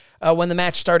Styles, when the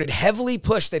match started, heavily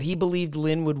pushed that he believed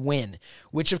Lynn would win,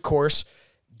 which of course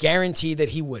guaranteed that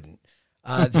he wouldn't.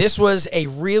 This was a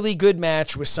really good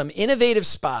match with some innovative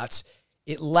spots.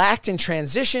 It lacked in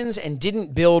transitions and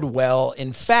didn't build well.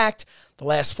 In fact, The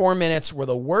last 4 minutes were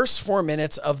the worst 4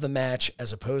 minutes of the match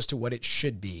as opposed to what it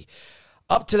should be.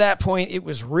 Up to that point, it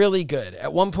was really good.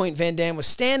 At one point, Van Dam was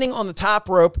standing on the top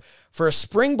rope for a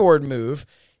springboard move,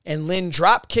 and Lynn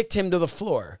drop kicked him to the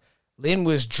floor. Lynn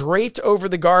was draped over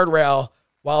the guardrail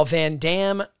while Van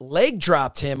Dam leg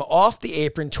dropped him off the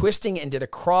apron, twisting and did a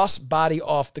cross body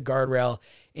off the guardrail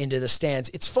into the stands.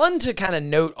 It's fun to kind of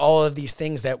note all of these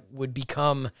things that would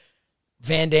become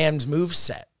Van Dam's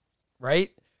moveset,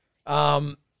 right?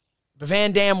 But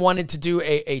Van Dam wanted to do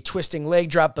a twisting leg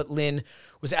drop, but Lynn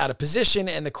was out of position,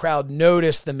 and the crowd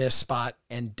noticed the missed spot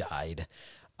and died.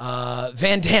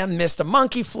 Van Dam missed a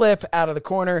monkey flip out of the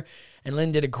corner, and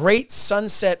Lynn did a great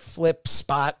sunset flip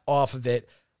spot off of it.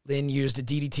 Lynn used a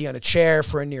DDT on a chair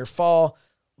for a near fall.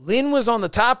 Lynn was on the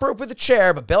top rope with a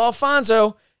chair, but Bill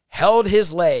Alfonso held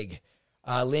his leg.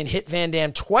 Lynn hit Van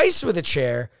Dam twice with a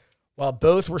chair. While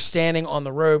both were standing on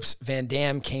the ropes, Van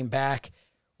Dam came back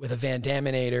with a Van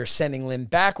Daminator, sending Lynn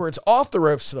backwards off the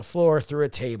ropes to the floor through a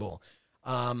table.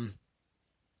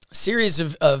 Series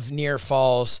of near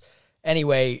falls.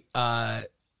 Anyway, a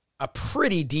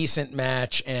pretty decent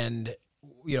match, and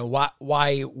you know,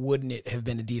 why wouldn't it have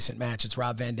been a decent match? It's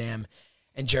Rob Van Dam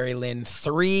and Jerry Lynn,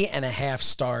 3.5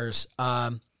 stars.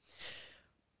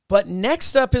 But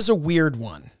next up is a weird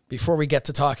one before we get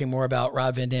to talking more about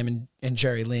Rob Van Dam and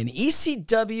Jerry Lynn.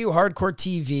 ECW Hardcore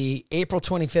TV, April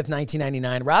 25th,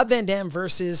 1999. Rob Van Dam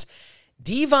versus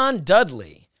Devon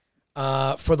Dudley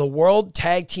for the World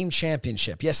Tag Team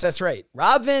Championship. Yes, that's right.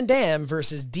 Rob Van Dam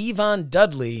versus Devon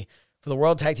Dudley for the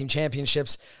World Tag Team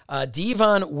Championships.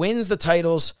 Devon wins the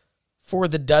titles for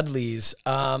the Dudleys.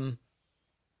 Do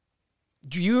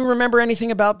you remember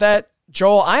anything about that,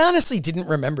 Joel? I honestly didn't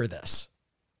remember this.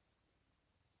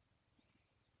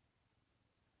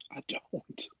 I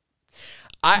don't.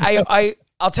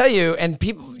 I'll tell you, and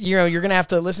people, you know, you're going to have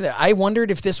to listen to it. I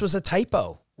wondered if this was a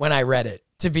typo when I read it,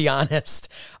 to be honest.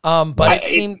 But it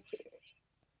seemed...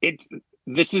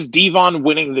 This is Devon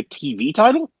winning the TV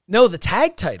title? No, the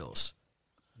tag titles.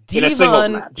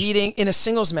 Devon beating in a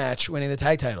singles match, winning the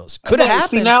tag titles. Could have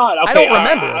happened. I don't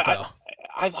remember it, though.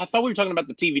 I thought we were talking about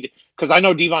the TV, because I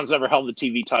know Devon's never held the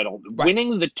TV title. Right.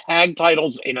 Winning the tag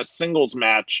titles in a singles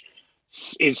match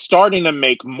is starting to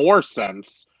make more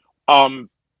sense.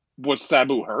 Was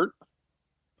Sabu hurt?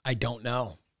 I don't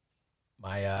know.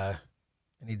 I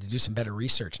need to do some better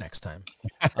research next time.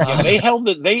 Yeah, they held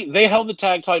the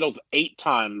tag titles 8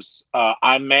 times.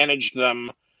 I managed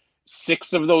them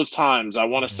 6 of those times. I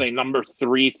want to say number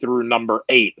 3 through number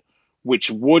 8, which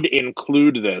would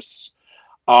include this.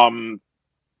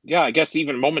 Yeah, I guess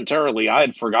even momentarily I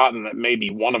had forgotten that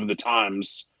maybe one of the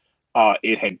times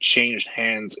it had changed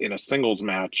hands in a singles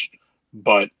match.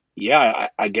 But yeah,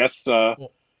 I guess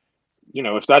you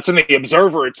know, if that's in the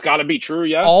Observer, it's got to be true.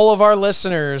 Yeah. All of our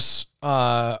listeners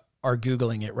are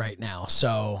Googling it right now,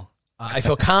 so I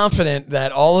feel confident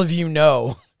that all of you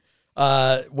know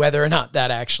whether or not that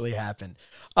actually happened.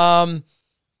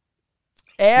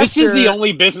 This is the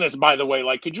only business, by the way.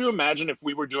 Like, could you imagine if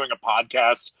we were doing a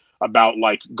podcast about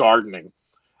like gardening,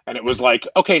 and it was like,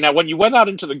 okay, now when you went out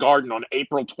into the garden on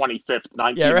April 25th,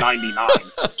 1999,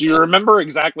 yeah, right? Do you remember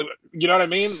exactly? You know what I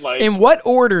mean? Like, in what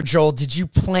order, Joel, did you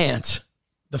plant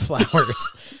the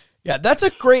flowers? Yeah, that's a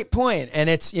great point. And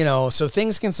it's, you know, so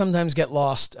things can sometimes get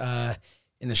lost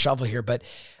in the shuffle here. But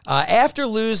after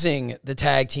losing the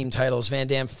tag team titles, Van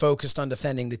Dam focused on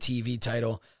defending the TV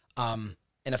title and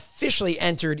officially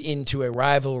entered into a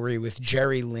rivalry with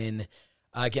Jerry Lynn,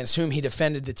 against whom he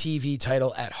defended the TV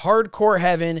title at Hardcore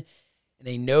Heaven in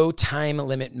a no time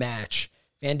limit match.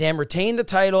 Van Dam retained the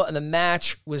title, and the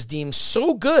match was deemed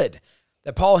so good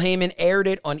that Paul Heyman aired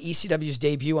it on ECW's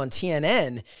debut on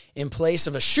TNN in place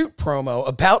of a shoot promo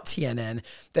about TNN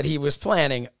that he was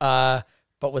planning, but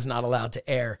was not allowed to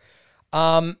air.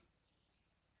 I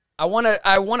want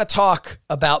to talk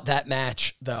about that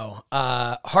match, though.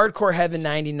 Hardcore Heaven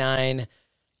 99,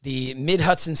 the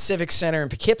Mid-Hudson Civic Center in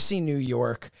Poughkeepsie, New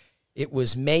York. It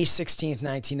was May 16th,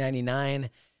 1999.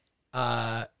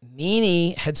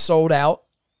 Meanie had sold out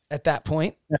at that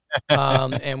point,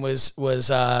 and was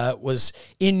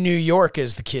in New York,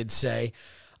 as the kids say.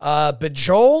 But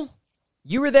Joel,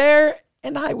 you were there,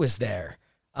 and I was there,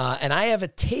 and I have a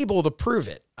table to prove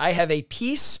it. I have a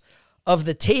piece of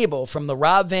the table from the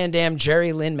Rob Van Dam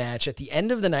Jerry Lynn match at the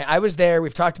end of the night. I was there.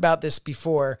 We've talked about this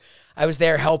before. I was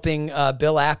there helping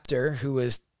Bill Apter, who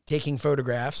was taking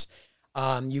photographs.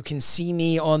 You can see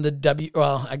me on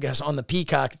the on the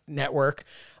Peacock network.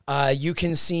 You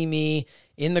can see me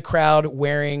in the crowd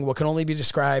wearing what can only be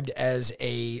described as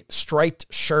a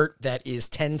striped shirt that is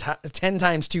 10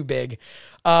 times too big.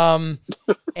 And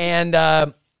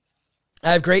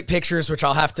I have great pictures, which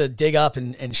I'll have to dig up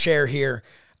and share here,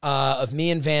 of me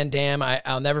and Van Dam.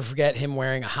 I'll never forget him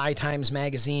wearing a High Times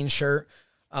magazine shirt.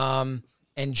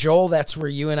 And Joel, that's where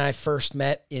you and I first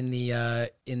met in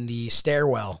the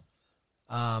stairwell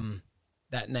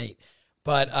that night.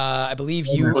 But I believe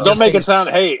you. Well, don't make it sound.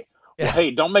 Hey,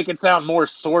 don't make it sound more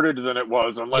sordid than it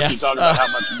was, unless you talk about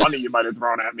how much money you might have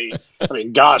thrown at me. I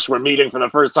mean, gosh, we're meeting for the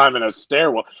first time in a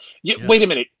stairwell. Wait a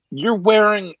minute, you're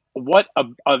wearing what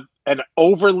an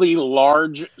overly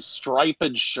large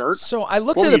striped shirt? So I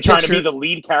looked what, at are a you trying picture. to be the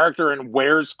lead character in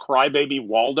Where's Crybaby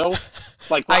Waldo?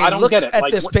 Like, I don't looked get it. at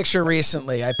Like, this picture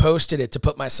recently. I posted it to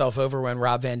put myself over when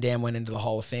Rob Van Dam went into the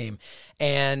Hall of Fame,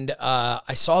 and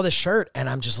I saw this shirt, and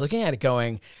I'm just looking at it,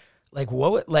 going, like,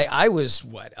 what? Like, I was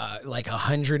like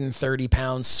 130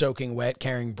 pounds, soaking wet,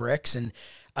 carrying bricks, and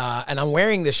I'm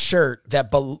wearing this shirt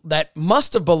that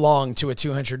must have belonged to a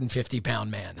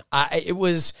 250-pound man. It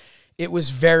was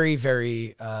very,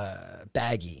 very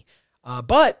baggy,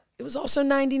 but it was also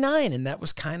 99, and that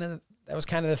was kind of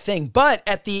the thing. But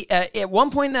at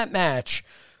one point in that match,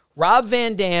 Rob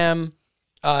Van Dam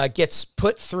gets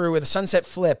put through with a sunset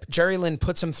flip. Jerry Lynn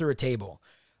puts him through a table.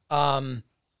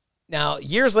 Now,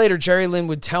 years later, Jerry Lynn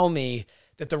would tell me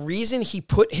that the reason he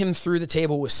put him through the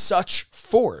table with such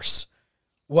force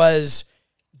was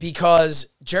because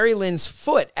Jerry Lynn's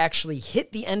foot actually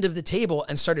hit the end of the table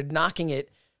and started knocking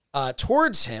it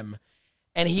towards him.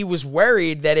 And he was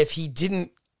worried that if he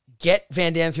didn't get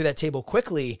Van Dam through that table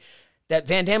quickly, that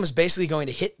Van Dam was basically going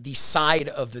to hit the side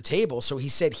of the table. So he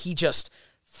said he just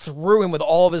threw him with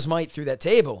all of his might through that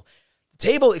table. The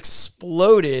table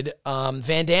exploded.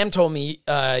 Van Dam told me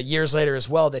years later as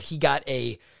well that he got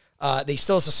he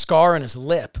still has a scar on his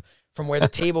lip from where the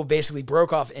table basically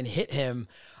broke off and hit him.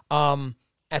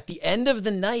 At the end of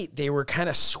the night, they were kind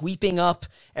of sweeping up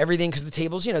everything because the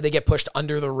tables, they get pushed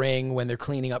under the ring when they're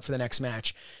cleaning up for the next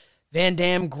match. Van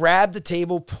Dam grabbed the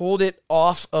table, pulled it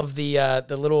off of the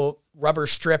little rubber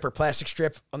strip or plastic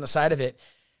strip on the side of it,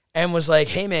 and was like,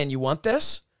 "Hey man, you want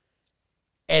this?"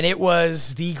 And it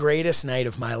was the greatest night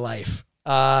of my life.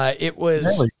 It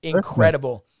was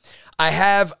incredible.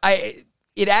 The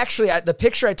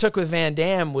picture I took with Van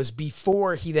Dam was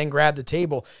before he then grabbed the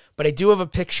table, but I do have a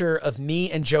picture of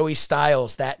me and Joey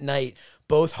Styles that night,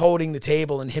 both holding the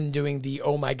table and him doing the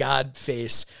 "oh my God"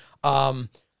 face. And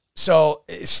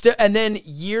then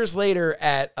years later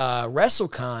at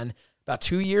WrestleCon, about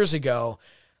 2 years ago,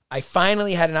 I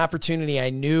finally had an opportunity. I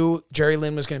knew Jerry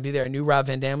Lynn was going to be there. I knew Rob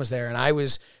Van Dam was there, and I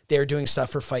was there doing stuff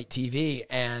for Fight TV.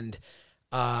 And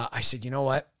I said, you know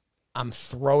what? I'm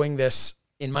throwing this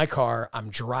in my car. I'm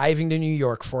driving to New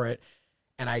York for it.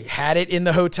 And I had it in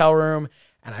the hotel room,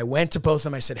 and I went to both of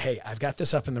them. I said, hey, I've got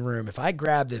this up in the room. If I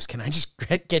grab this, can I just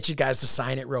get you guys to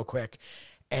sign it real quick?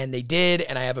 And they did,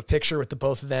 and I have a picture with the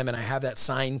both of them, and I have that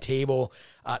signed table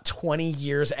 20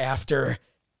 years after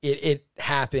it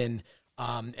happened.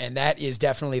 And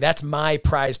that's my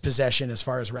prized possession as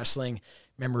far as wrestling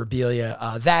memorabilia,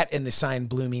 that and the signed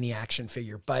Blue Meanie action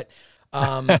figure. But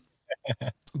no,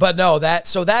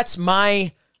 that's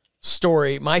my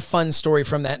story, my fun story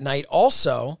from that night.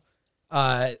 Also,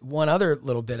 one other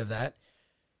little bit of that.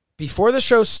 Before the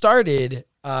show started,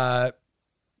 Bill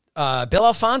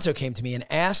Alfonso came to me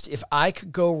and asked if I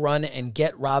could go run and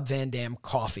get Rob Van Dam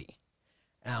coffee.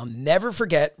 And I'll never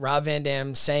forget Rob Van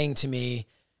Dam saying to me,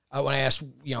 when I asked,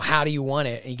 how do you want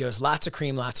it? And he goes, lots of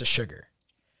cream, lots of sugar.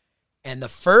 And the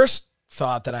first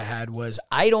thought that I had was,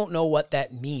 I don't know what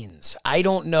that means. I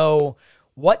don't know,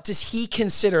 what does he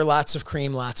consider lots of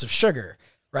cream, lots of sugar,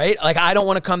 right? Like, I don't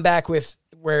want to come back with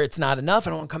where it's not enough. I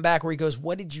don't want to come back where he goes,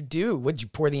 what did you do? What did you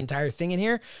pour the entire thing in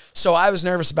here? So I was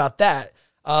nervous about that.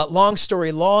 Long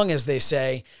story long, as they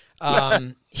say,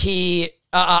 I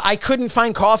couldn't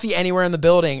find coffee anywhere in the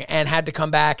building and had to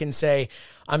come back and say,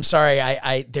 I'm sorry,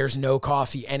 there's no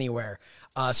coffee anywhere.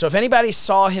 So if anybody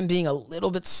saw him being a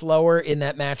little bit slower in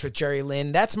that match with Jerry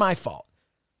Lynn, that's my fault.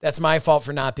 That's my fault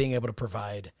for not being able to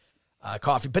provide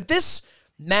coffee. But this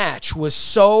match was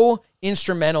so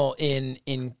instrumental in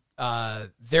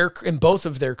both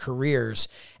of their careers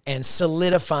and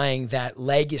solidifying that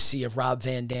legacy of Rob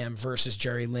Van Dam versus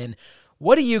Jerry Lynn.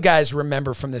 What do you guys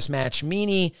remember from this match?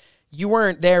 Meanie, you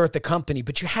weren't there with the company,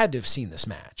 but you had to have seen this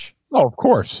match. Oh, of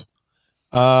course.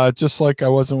 Just like I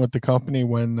wasn't with the company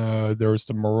when there was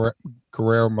the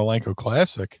Guerrero Malenko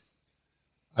Classic.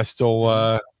 I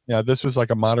still, this was like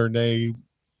a modern day,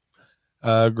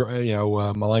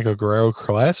 Malenko Guerrero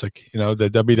Classic. The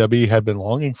WWE had been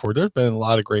longing for. There's been a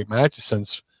lot of great matches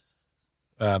since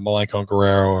Malenko and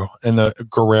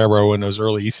Guerrero in those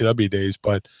early ECW days,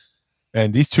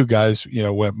 and these two guys,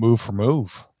 went move for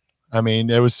move. I mean,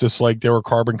 it was just like they were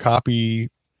carbon copies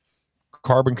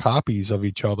of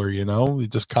each other, you know,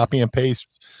 just copy and paste,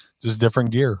 just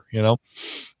different gear, you know.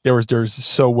 There's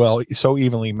so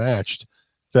evenly matched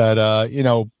that you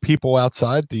know, people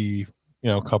outside the, you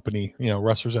know, company, you know,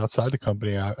 wrestlers outside the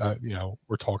company, you know,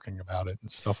 were talking about it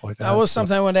and stuff like that. That was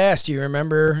something I wanted to ask. Do you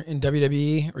remember in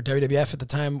WWE or WWF at the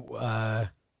time,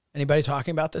 anybody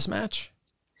talking about this match?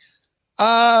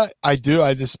 I do.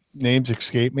 I just, names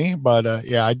escape me, but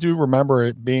yeah, I do remember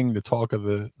it being the talk of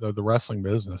the wrestling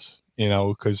business, you know,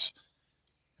 because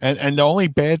and the only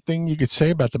bad thing you could say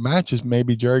about the match is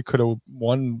maybe Jerry could have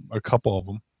won a couple of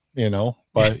them, you know,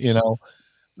 but you know,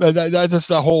 that's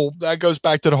the whole, that goes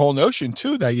back to the whole notion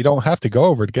too, that you don't have to go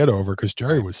over to get over, because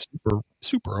Jerry was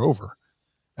super over.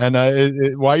 And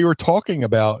while you were talking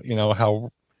about, you know,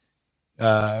 how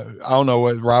I don't know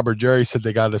what Rob or Jerry said,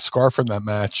 they got a scarf from that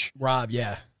match. Rob,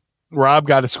 yeah. Rob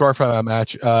got a scarf from that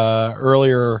match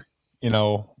earlier, you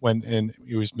know, when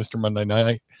he was Mr. Monday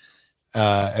Night,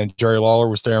 and Jerry Lawler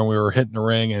was there, and we were hitting the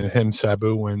ring, and him,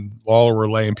 Sabu, and Lawler were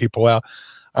laying people out.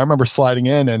 I remember sliding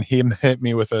in, and he hit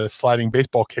me with a sliding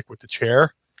baseball kick with the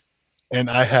chair, and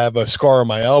I have a scar on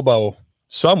my elbow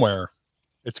somewhere.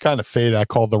 It's kind of faded. I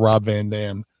call it the Rob Van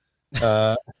Dam.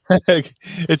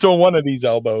 It's on one of these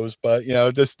elbows, but you know,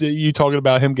 just you talking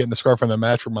about him getting the scar from the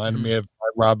match reminded me of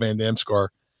my Rob Van Dam scar,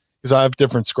 because I have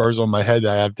different scars on my head.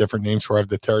 I have different names for. I have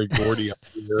the Terry Gordy up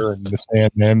here and the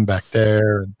Sandman back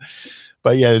there,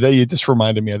 but yeah, you just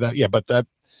reminded me of that. Yeah, but that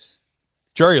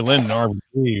Jerry Lynn and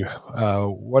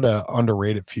RVD, what a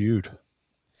underrated feud.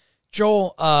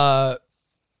 Joel,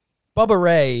 Bubba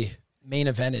Ray main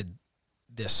evented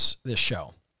this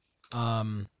show.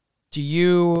 Do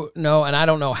you know, and I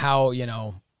don't know how, you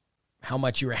know, how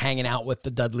much you were hanging out with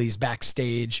the Dudleys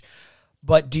backstage,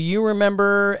 but do you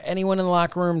remember anyone in the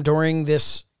locker room during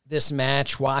this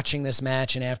match, watching this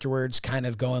match, and afterwards kind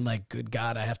of going like, good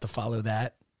God, I have to follow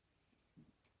that?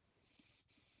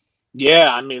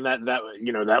 Yeah, I mean, that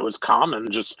you know, that was common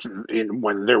just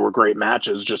when there were great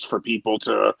matches, just for people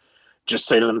to just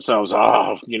say to themselves,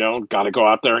 oh, you know, got to go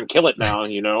out there and kill it now,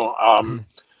 you know.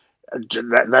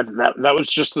 That was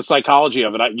just the psychology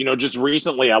of it. You know, just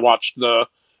recently I watched the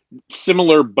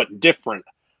similar but different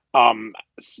in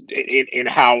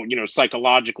how, you know,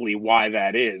 psychologically why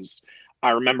that is.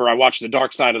 I remember I watched the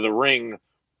Dark Side of the Ring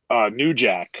New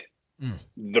Jack,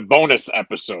 the bonus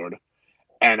episode,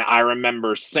 and I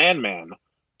remember Sandman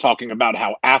talking about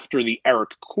how after the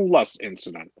Eric Koulas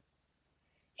incident,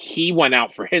 he went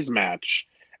out for his match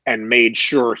and made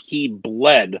sure he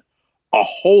bled a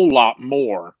whole lot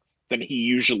more than he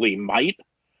usually might,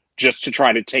 just to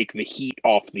try to take the heat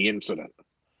off the incident.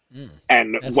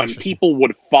 And when people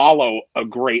would follow a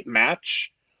great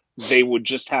match, they would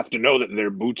just have to know that their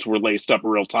boots were laced up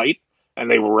real tight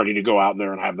and they were ready to go out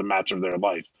there and have the match of their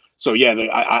life. So yeah,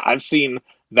 I've seen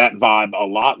that vibe a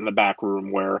lot in the back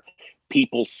room, where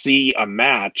people see a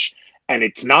match and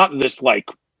it's not this like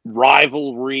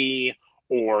rivalry,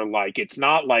 or like, it's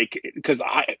not like, because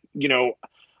you know,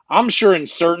 I'm sure in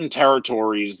certain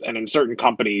territories and in certain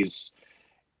companies,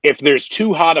 if there's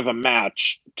too hot of a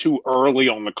match too early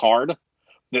on the card,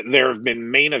 that there have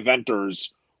been main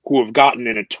eventers who have gotten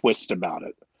in a twist about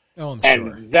it. Oh, I'm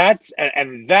sure.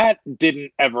 And that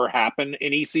didn't ever happen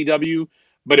in ECW,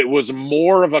 but it was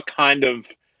more of a kind of,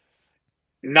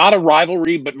 not a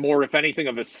rivalry, but more, if anything,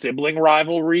 of a sibling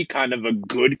rivalry, kind of a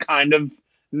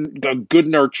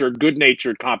good-nurtured,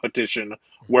 good-natured competition,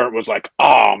 where it was like,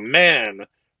 oh man,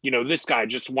 you know, this guy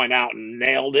just went out and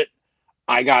nailed it.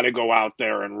 I got to go out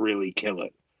there and really kill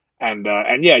it. And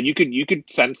yeah, you could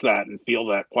sense that and feel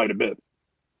that quite a bit.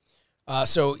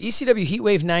 So ECW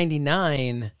Heatwave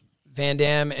 99, Van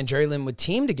Dam and Jerry Lynn would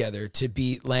team together to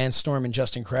beat Lance Storm and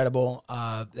Just Incredible.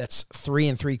 That's 3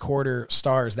 3/4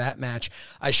 stars, that match.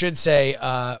 I should say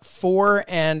 4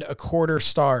 1/4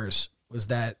 stars was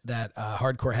that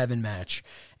Hardcore Heaven match.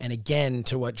 And again,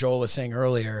 to what Joel was saying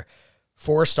earlier,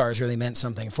 4 stars really meant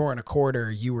something. 4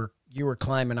 1/4, you were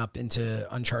climbing up into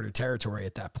uncharted territory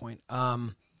at that point.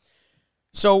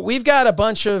 So we've got a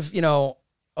bunch of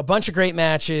great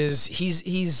matches.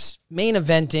 He's main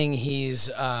eventing. He's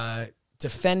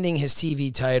defending his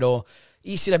TV title.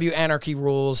 ECW Anarchy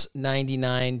Rules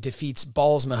 99 defeats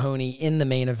Balls Mahoney in the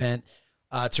main event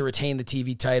to retain the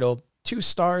TV title. 2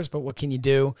 stars, but what can you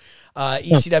do?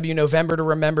 ECW November to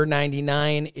Remember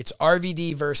 99. It's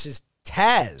RVD versus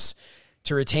Taz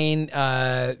to retain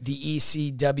the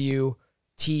ECW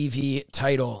TV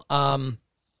title.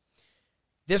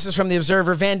 This is from The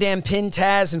Observer. Van Dam pinned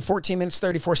Taz in 14 minutes,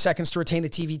 34 seconds to retain the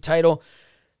TV title.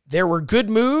 There were good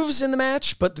moves in the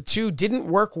match, but the two didn't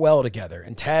work well together,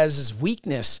 and Taz's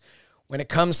weakness when it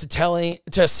comes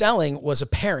to selling was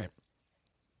apparent.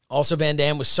 Also, Van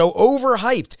Dam was so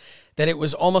overhyped that it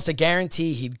was almost a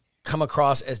guarantee he'd come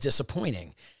across as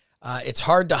disappointing. It's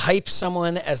hard to hype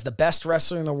someone as the best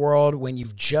wrestler in the world when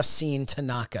you've just seen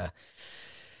Tanaka.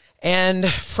 And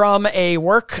from a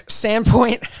work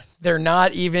standpoint, they're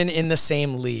not even in the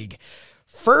same league.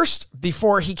 First,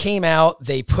 before he came out,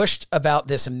 they pushed about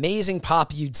this amazing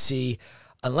pop you'd see,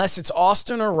 unless it's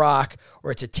Austin or Rock,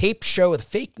 or it's a taped show with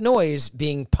fake noise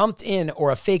being pumped in, or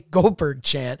a fake Goldberg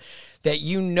chant that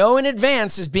you know in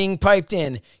advance is being piped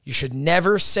in. You should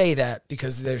never say that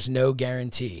because there's no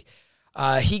guarantee.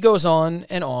 He goes on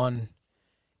and on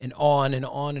and on and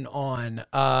on and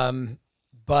on.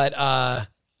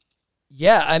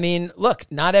 Yeah, I mean, look,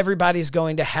 not everybody's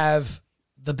going to have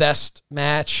the best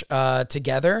match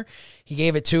together. He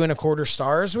gave it 2.25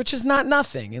 stars, which is not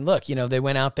nothing. And look, they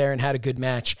went out there and had a good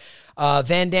match.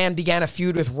 Van Dam began a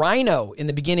feud with Rhino in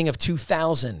the beginning of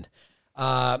 2000.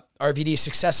 RVD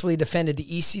successfully defended the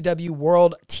ECW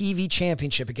World TV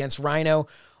Championship against Rhino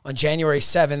on January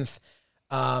 7th.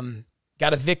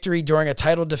 Got a victory during a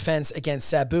title defense against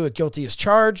Sabu at Guilty as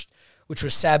Charged, which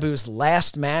was Sabu's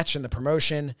last match in the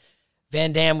promotion.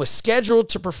 Van Dam was scheduled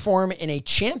to perform in a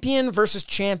champion versus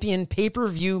champion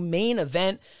pay-per-view main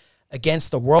event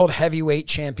against the world heavyweight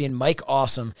champion Mike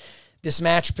Awesome. This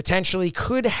match potentially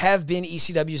could have been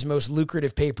ECW's most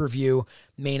lucrative pay-per-view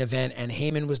main event, and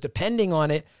Heyman was depending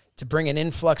on it to bring an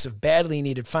influx of badly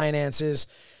needed finances.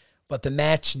 But the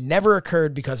match never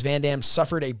occurred because Van Dam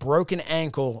suffered a broken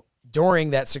ankle during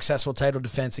that successful title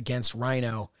defense against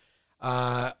Rhino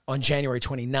on January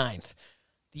 29th.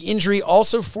 The injury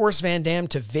also forced Van Dam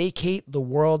to vacate the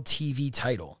World TV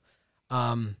title.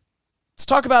 Let's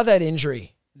talk about that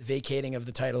injury, the vacating of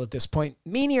the title at this point.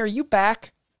 Meanie, are you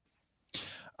back?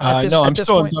 No, I'm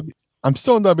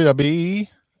still in WWE.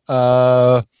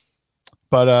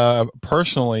 But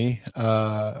personally,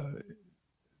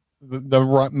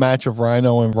 the match of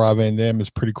Rhino and Rob Van Dam is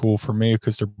pretty cool for me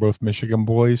because they're both Michigan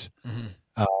boys.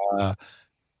 Mm-hmm.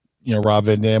 Rob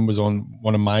Van Dam was on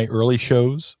one of my early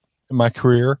shows in my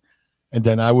career, and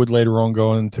then I would later on go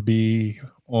on to be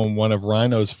on one of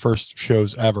Rhino's first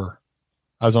shows ever.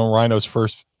 I was on Rhino's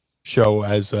first show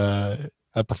as a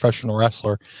professional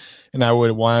wrestler, and I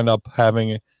would wind up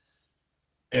having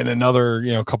in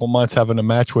another couple months having a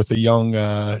match with a young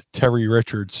Terry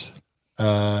Richards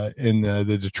in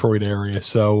the Detroit area.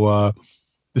 So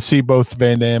to see both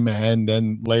Van Dam and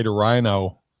then later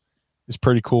Rhino is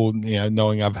pretty cool,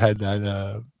 knowing I've had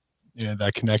that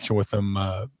that connection with them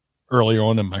early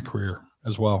on in my career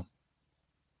as well.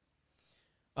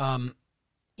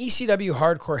 ECW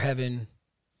Hardcore Heaven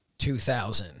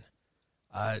 2000.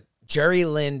 Jerry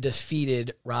Lynn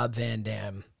defeated Rob Van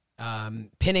Dam,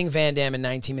 pinning Van Dam in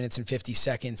 19 minutes and 50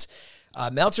 seconds.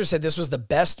 Meltzer said this was the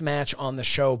best match on the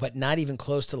show, but not even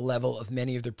close to the level of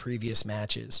many of the previous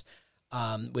matches.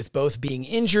 With both being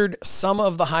injured, some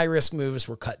of the high-risk moves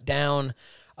were cut down,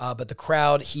 but the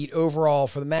crowd heat overall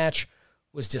for the match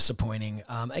was disappointing.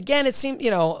 Again, it seemed,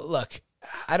 look,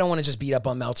 I don't want to just beat up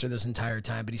on Meltzer this entire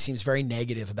time, but he seems very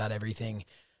negative about everything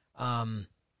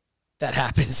that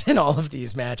happens in all of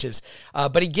these matches.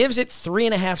 But he gives it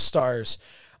 3.5 stars.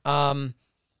 And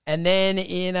then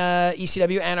in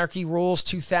ECW Anarchy Rules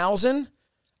 2000,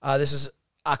 this is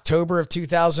October of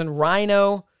 2000,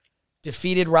 Rhino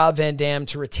defeated Rob Van Dam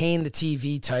to retain the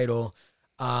TV title.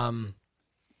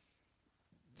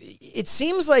 It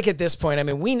seems like at this point, I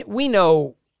mean, we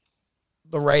know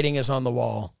the writing is on the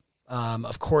wall.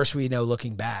 Of course, we know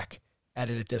looking back at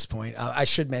it at this point. I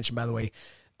should mention, by the way,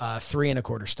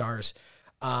 3.25 stars.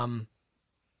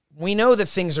 We know that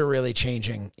things are really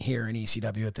changing here in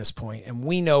ECW at this point, and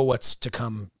we know what's to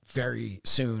come very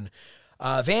soon.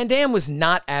 Van Dam was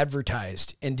not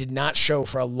advertised and did not show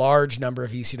for a large number of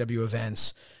ECW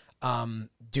events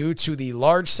due to the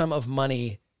large sum of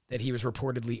money that he was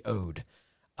reportedly owed.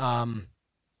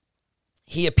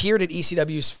 He appeared at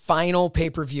ECW's final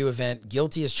pay-per-view event,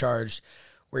 Guilty as Charged,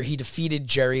 where he defeated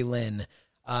Jerry Lynn.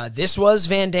 This was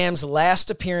Van Dam's last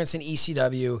appearance in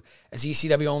ECW, as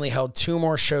ECW only held 2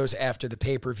 more shows after the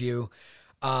pay-per-view.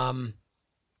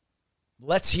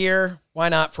 Let's hear, why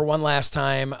not, for one last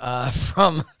time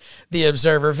from the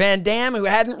Observer. Van Dam, who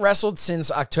hadn't wrestled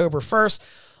since October 1st,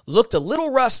 looked a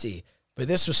little rusty, but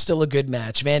this was still a good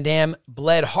match. Van Dam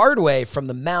bled hard way from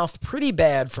the mouth pretty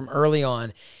bad from early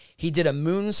on. He did a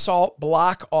moonsault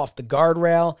block off the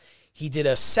guardrail. He did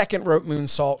a second rope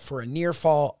moonsault for a near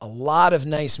fall. A lot of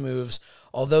nice moves,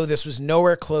 although this was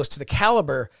nowhere close to the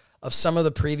caliber of some of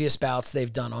the previous bouts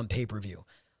they've done on pay-per-view.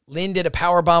 Lynn did a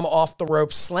powerbomb off the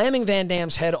rope, slamming Van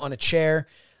Dam's head on a chair.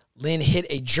 Lynn hit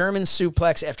a German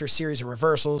suplex after a series of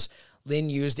reversals. Lynn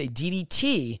used a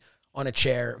DDT on a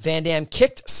chair. Van Dam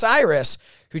kicked Cyrus,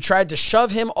 who tried to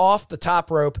shove him off the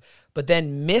top rope, but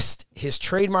then missed his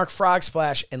trademark frog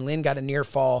splash, and Lynn got a near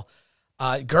fall.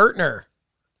 Gertner,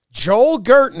 Joel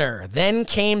Gertner, then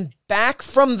came back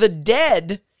from the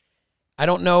dead. I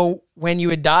don't know when you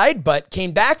had died, but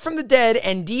came back from the dead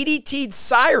and DDT'd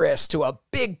Cyrus to a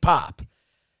big pop.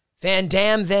 Van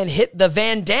Dam then hit the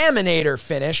Van Daminator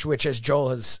finish, which, as Joel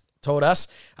has told us,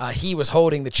 he was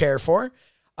holding the chair for,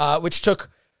 which took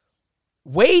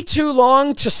way too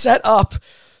long to set up,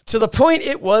 to the point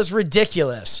it was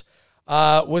ridiculous.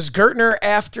 Was Gertner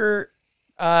after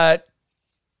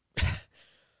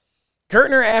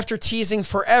teasing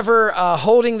forever,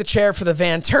 holding the chair for the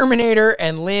Van Terminator,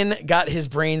 and Lynn got his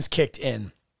brains kicked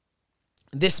in.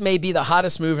 This may be the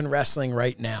hottest move in wrestling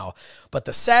right now, but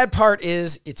the sad part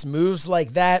is it's moves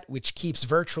like that which keeps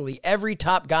virtually every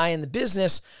top guy in the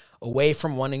business away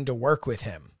from wanting to work with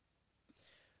him.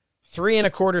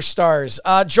 3.25 stars.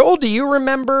 Joel, do you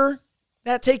remember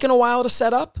that taking a while to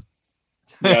set up?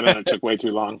 Yeah, man, it took way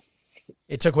too long.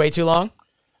 It took way too long?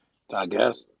 I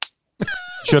guess.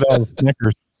 Should have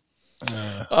Snickers.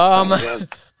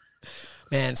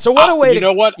 Man, so what a way to... You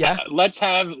know what? Yeah. Let's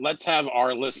have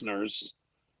our listeners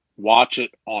watch it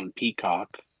on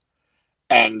Peacock,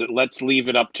 and let's leave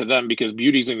it up to them, because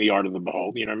beauty's in the art of the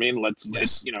beholder. You know what I mean?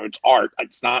 It's art.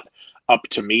 It's not up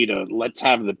to me to... Let's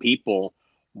have the people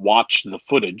watch the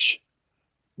footage,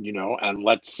 and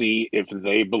let's see if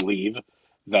they believe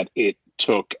that it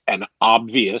took an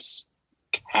obvious,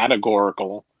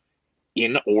 categorical,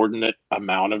 inordinate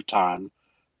amount of time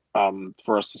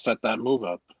for us to set that move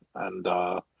up. And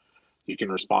you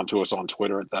can respond to us on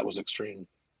Twitter. That was extreme.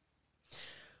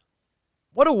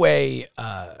 What a way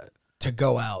to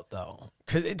go out, though.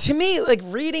 Because to me, like,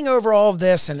 reading over all of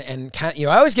this and kind of,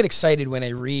 I always get excited when I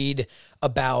read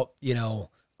about,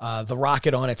 the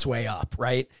rocket on its way up,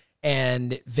 right?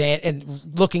 And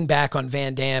looking back on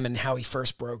Van Dam and how he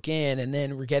first broke in, and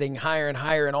then we're getting higher and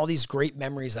higher, and all these great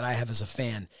memories that I have as a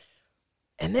fan.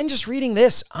 And then just reading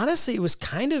this, honestly,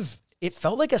 it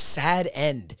felt like a sad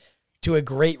end to a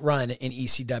great run in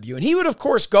ECW. And he would, of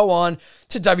course, go on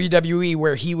to WWE,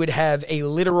 where he would have a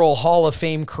literal Hall of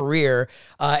Fame career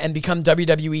and become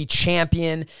WWE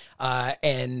champion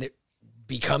and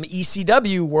become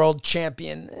ECW world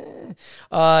champion,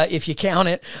 if you count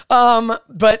it.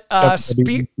 But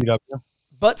spearheading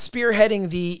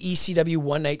the ECW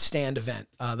One Night Stand event,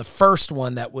 the first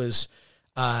one that was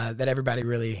that everybody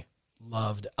really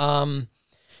loved.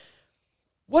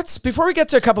 Before we get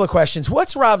to a couple of questions,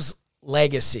 what's Rob's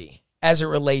legacy as it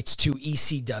relates to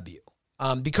ECW?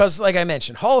 Because, like I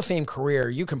mentioned, Hall of Fame career,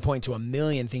 you can point to a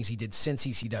million things he did since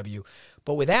ECW,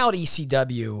 but without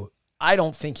ECW, I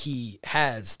don't think he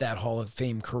has that Hall of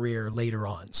Fame career later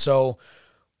on. So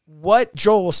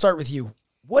Joel, we'll start with you.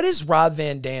 What is Rob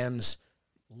Van Dam's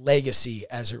legacy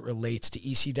as it relates to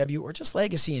ECW, or just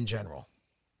legacy in general?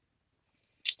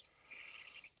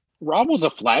 Rob was a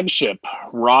flagship.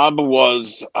 Rob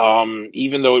was,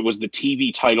 even though it was the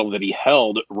TV title that he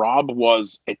held, Rob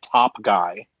was a top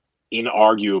guy,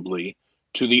 inarguably,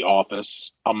 to the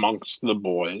office, amongst the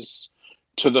boys,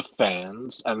 to the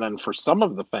fans, and then for some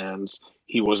of the fans,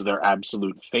 he was their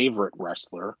absolute favorite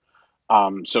wrestler.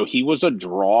 So he was a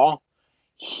draw.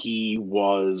 He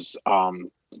was,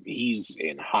 he's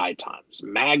in High Times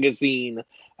Magazine.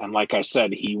 And like I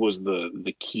said, he was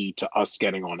the key to us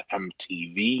getting on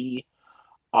MTV.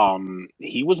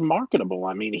 He was marketable.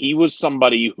 I mean, he was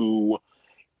somebody who,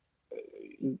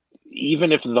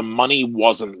 even if the money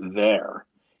wasn't there,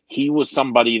 he was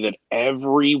somebody that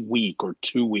every week or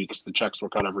 2 weeks, the checks were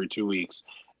cut every 2 weeks,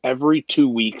 every 2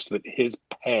 weeks that his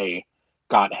pay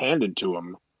got handed to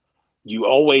him, you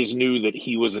always knew that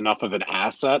he was enough of an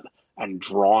asset and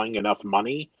drawing enough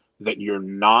money that you're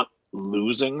not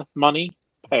losing money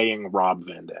paying Rob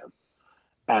Van Dam.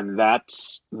 And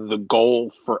that's the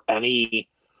goal for any,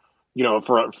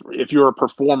 if you're a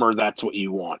performer, that's what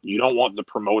you want. You don't want the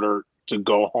promoter to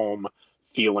go home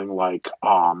feeling like,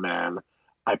 oh man,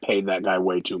 I paid that guy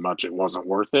way too much, it wasn't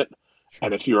worth it. Sure.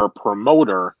 And if you're a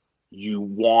promoter, you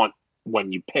want,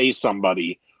 when you pay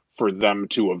somebody, for them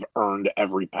to have earned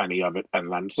every penny of it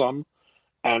and then some.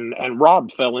 And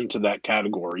Rob fell into that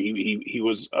category. He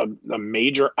was a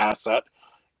major asset.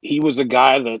 He was a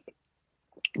guy that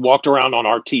walked around on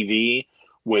our TV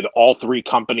with all three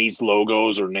companies'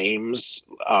 logos or names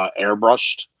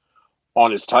airbrushed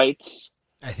on his tights.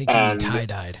 I think you mean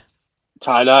tie-dyed.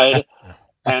 Tie-dyed.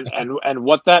 And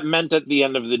what that meant at the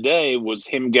end of the day was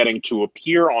him getting to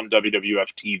appear on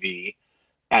WWF TV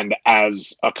and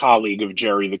as a colleague of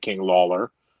Jerry the King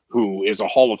Lawler, who is a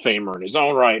Hall of Famer in his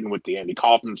own right, and with the Andy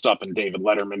Kaufman stuff and David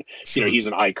Letterman, Sure. he's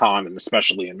an icon, and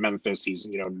especially in Memphis, he's,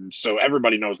 so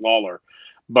everybody knows Lawler.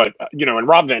 But, and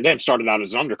Rob Van Dam started out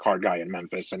as an undercard guy in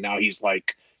Memphis, and now he's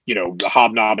like,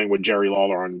 hobnobbing with Jerry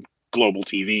Lawler on global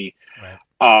TV. Right.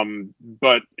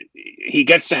 But he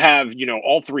gets to have,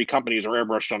 all three companies are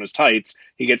airbrushed on his tights.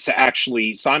 He gets to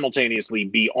actually simultaneously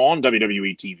be on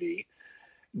WWE TV.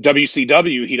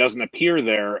 WCW, he doesn't appear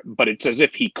there, but it's as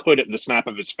if he could at the snap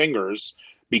of his fingers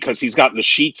because he's got the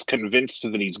sheets convinced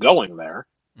that he's going there.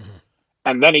 Mm-hmm.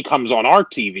 And then he comes on our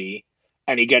TV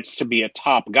and he gets to be a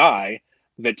top guy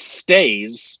that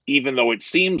stays, even though it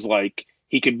seems like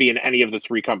he could be in any of the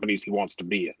three companies he wants to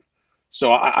be in.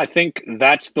 So I think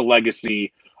that's the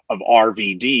legacy of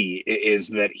RVD, is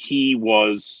that he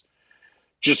was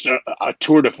just a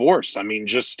tour de force. I mean,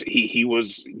 just he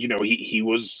was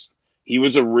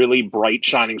a really bright,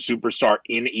 shining superstar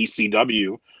in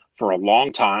ECW for a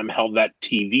long time, held that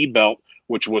TV belt,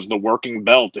 which was the working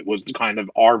belt. It was kind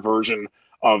of our version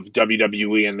of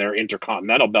WWE and their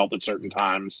Intercontinental belt at certain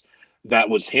times. That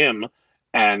was him.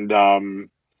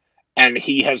 And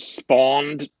he has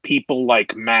spawned people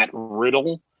like Matt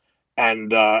Riddle and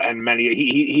many.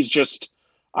 He's just,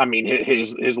 I mean,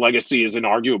 his legacy is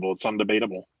inarguable. It's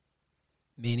undebatable.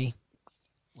 Meanie,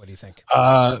 what do you think?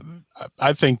 I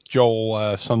think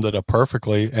Joel summed it up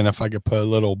perfectly. And if I could put a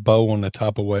little bow on the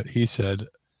top of what he said,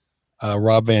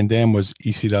 Rob Van Dam was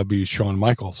ECW's Shawn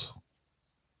Michaels.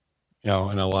 In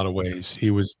a lot of ways,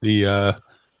 he was the.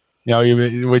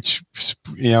 Which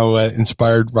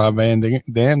inspired Rob Van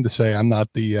Dam to say, "I'm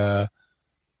not the,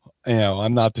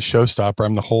 I'm not the showstopper.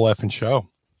 I'm the whole effing show."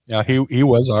 He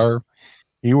was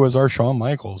our Shawn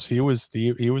Michaels. He was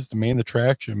the main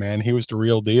attraction, man. He was the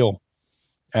real deal.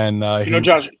 And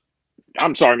Josh,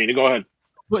 I'm sorry, Mina, go ahead.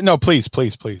 No, please.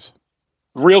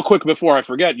 Real quick before I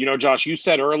forget, Josh, you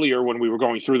said earlier when we were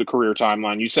going through the career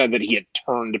timeline, you said that he had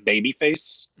turned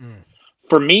babyface.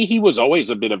 For me, he was always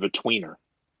a bit of a tweener.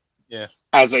 Yeah.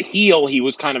 As a heel, he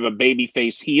was kind of a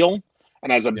babyface heel.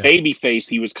 And as a babyface,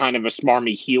 he was kind of a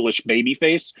smarmy heelish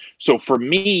babyface. So for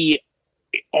me,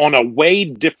 on a way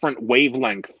different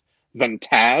wavelength than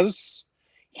Taz,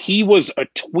 he was a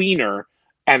tweener.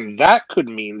 And that could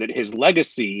mean that his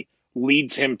legacy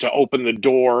leads him to open the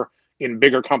door in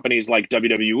bigger companies like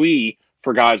WWE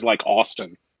for guys like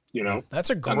Austin, That's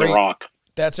a great, and The Rock.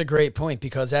 That's a great point,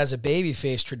 because as a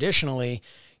babyface, traditionally,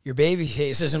 your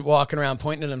babyface isn't walking around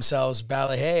pointing to themselves about,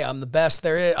 like, hey, I'm the best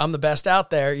there is. I'm the best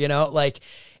out there,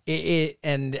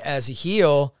 and as a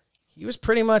heel, he was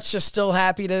pretty much just still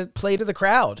happy to play to the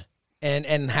crowd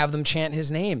and have them chant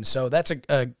his name. So that's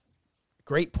a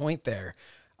great point there.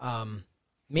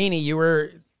 Meanie, you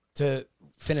were to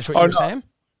finish what you were saying?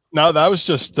 No, that was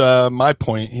just my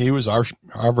point. He was our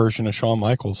version of Shawn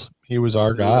Michaels. He was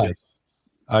our guy.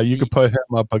 You could put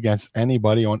him up against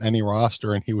anybody on any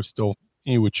roster, and he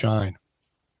would shine.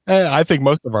 And I think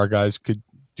most of our guys could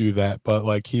do that, but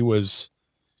like he was,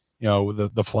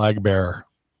 the flag bearer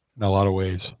in a lot of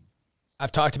ways.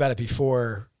 I've talked about it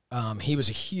before. He was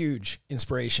a huge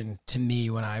inspiration to me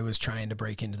when I was trying to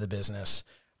break into the business,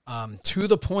 to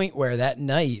the point where that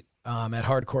night at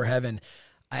Hardcore Heaven,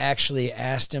 I actually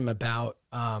asked him about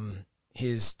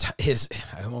his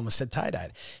I almost said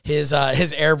tie-dyed, his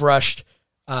airbrushed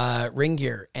ring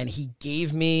gear, and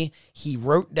he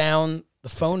wrote down the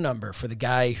phone number for the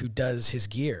guy who does his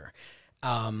gear.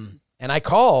 And I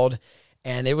called,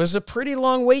 and it was a pretty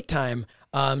long wait time.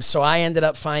 So I ended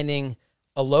up finding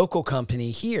a local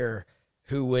company here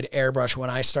who would airbrush, when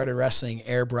I started wrestling,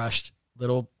 airbrushed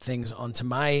little things onto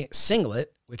my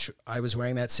singlet, which I was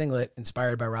wearing that singlet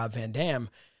inspired by Rob Van Dam.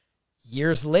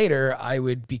 Years later, I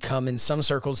would become, in some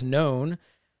circles, known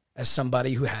as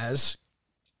somebody who has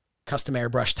custom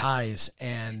airbrush ties.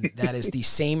 And that is the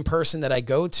same person that I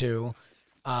go to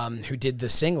who did the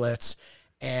singlets.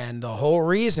 And the whole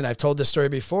reason, I've told this story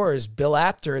before, is Bill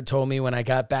Apter had told me when I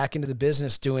got back into the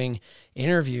business doing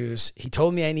interviews, he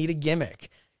told me I need a gimmick.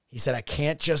 He said, I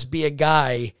can't just be a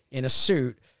guy in a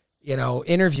suit,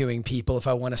 interviewing people if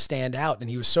I want to stand out. And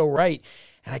he was so right.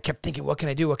 And I kept thinking, what can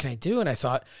I do? What can I do? And I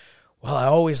thought, well, I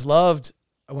always loved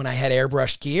when I had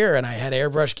airbrushed gear, and I had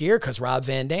airbrushed gear because Rob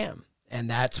Van Dam. And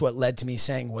that's what led to me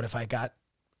saying, what if I got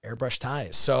airbrushed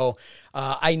ties? So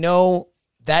I know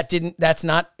that's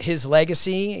not his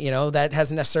legacy. That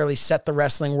hasn't necessarily set the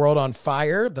wrestling world on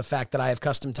fire, the fact that I have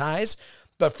custom ties.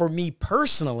 But for me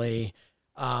personally,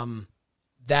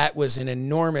 that was an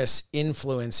enormous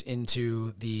influence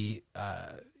into the,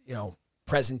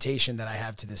 presentation that I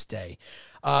have to this day.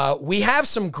 We have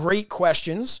some great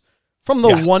questions from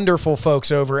the wonderful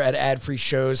folks over at Ad Free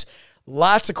Shows.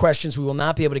 Lots of questions. We will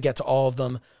not be able to get to all of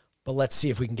them, but let's see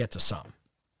if we can get to some.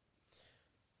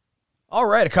 All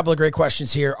right, a couple of great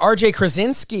questions here. RJ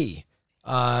Krasinski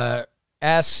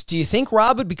asks, do you think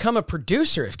Rob would become a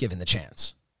producer if given the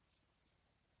chance?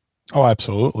 Oh,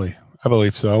 absolutely. I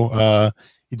believe so.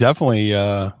 He definitely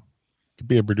could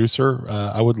be a producer.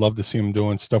 I would love to see him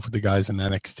doing stuff with the guys in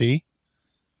NXT.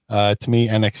 To me,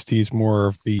 NXT is more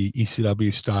of the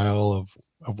ECW style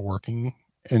of working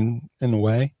in a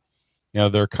way. You know,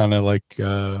 they're kind of like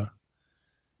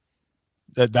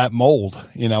that mold.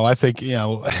 You know, I think, you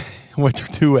know, what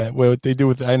they do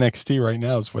with NXT right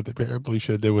now is what they probably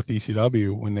should have did with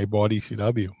ECW when they bought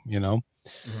ECW, you know.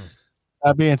 Mm-hmm.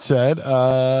 That being said,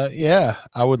 yeah,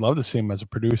 I would love to see him as a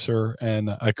producer and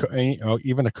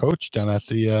even a coach down at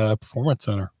the Performance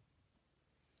Center.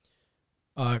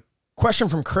 Question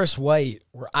from Chris White.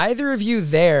 Were either of you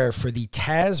there for the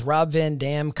Taz Rob Van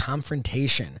Dam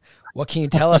confrontation? What can you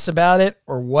tell us about it,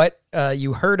 or what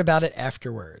you heard about it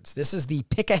afterwards? This is the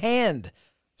pick a hand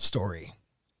story.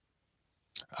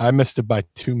 I missed it by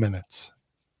 2 minutes.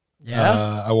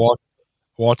 Yeah. I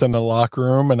walked in the locker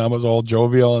room and I was all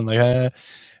jovial and I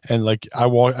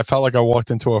felt like I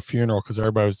walked into a funeral because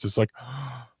everybody was just like,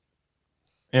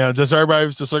 everybody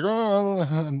was just like,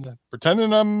 oh,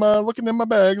 pretending I'm looking in my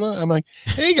bag. I'm like,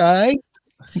 hey guys,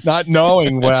 not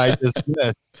knowing what I just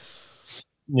missed.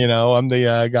 You know, I'm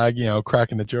the guy,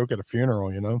 cracking the joke at a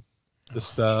funeral,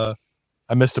 just, I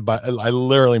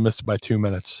literally missed it by 2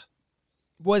 minutes.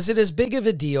 Was it as big of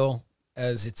a deal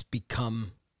as it's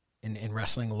become in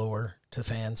wrestling lore to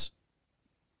fans?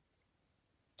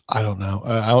 I don't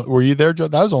know. Were you there, Joe?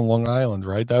 That was on Long Island,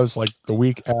 right? That was like the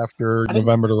week after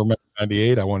November to Remember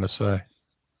 98, I want to say.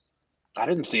 I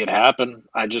didn't see it happen.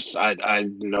 I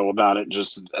know about it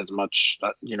just as much.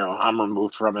 I'm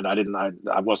removed from it.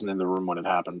 I wasn't in the room when it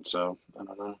happened, so I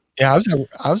don't know. Yeah,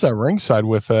 I was at ringside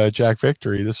with Jack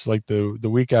Victory. This is like the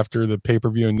week after the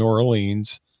pay-per-view in New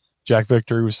Orleans. Jack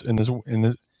Victory was I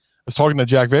was talking to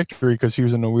Jack Victory because he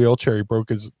was in a wheelchair.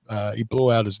 He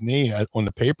blew out his knee on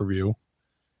the pay-per-view,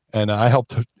 and I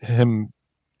helped him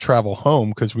travel home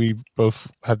because we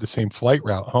both have the same flight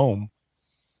route home.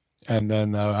 And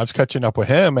then I was catching up with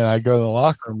him, and I go to the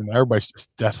locker room, and everybody's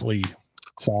just deathly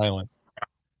silent.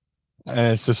 And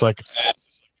it's just like,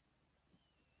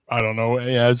 I don't know.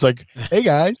 Yeah, it's like, hey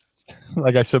guys,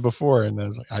 like I said before, and I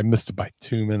was like, I missed it by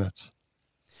 2 minutes.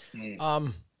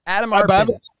 Adam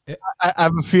Arpin. I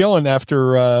have a feeling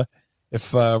after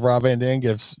if Rob Van Dam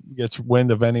gets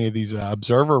wind of any of these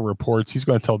Observer reports, he's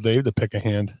going to tell Dave to pick a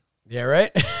hand. Yeah,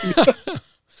 right.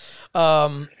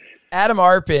 Adam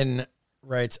Arpin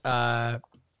writes,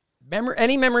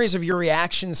 any memories of your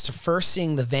reactions to first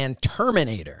seeing the Van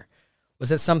Terminator? Was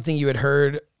that something you had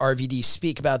heard RVD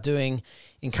speak about doing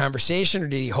in conversation, or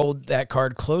did he hold that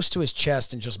card close to his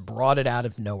chest and just brought it out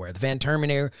of nowhere? The Van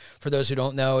Terminator, for those who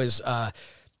don't know, is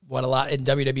what a lot in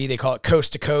WWE, they call it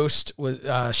coast to coast.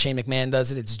 Shane McMahon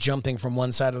does it. It's jumping from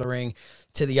one side of the ring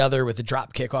to the other with a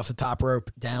drop kick off the top rope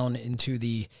down into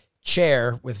the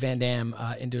chair with Van Dam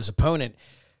into his opponent.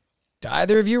 Do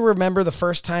either of you remember the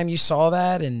first time you saw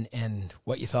that and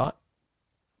what you thought?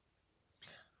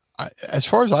 As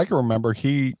far as I can remember,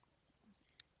 he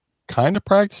kind of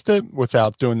practiced it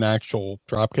without doing the actual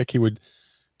drop kick. He would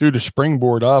do the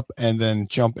springboard up and then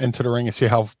jump into the ring and see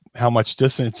how much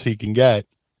distance he can get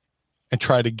and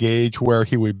try to gauge where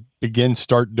he would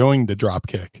start doing the drop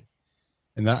kick.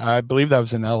 And I believe that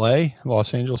was in LA,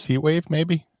 Los Angeles Heat Wave,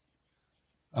 maybe.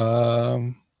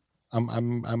 I'm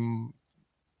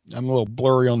a little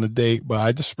blurry on the date, but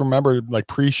I just remember like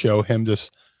pre-show him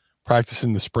just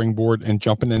practicing the springboard and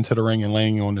jumping into the ring and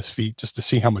laying on his feet just to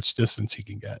see how much distance he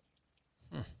can get.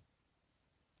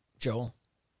 Joel?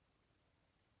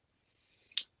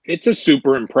 It's a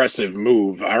super impressive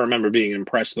move. I remember being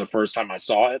impressed the first time I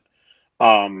saw it.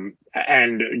 And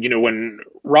when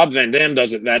Rob Van Dam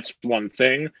does it, that's one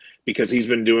thing because he's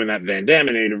been doing that Van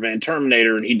Daminator, Van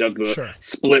Terminator, and he does the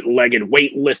split-legged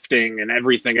weightlifting and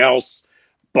everything else.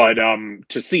 But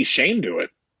to see Shane do it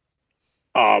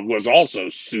was also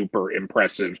super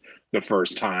impressive the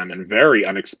first time and very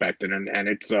unexpected. And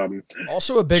it's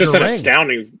also a bigger just an ring.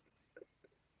 Astounding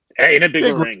in a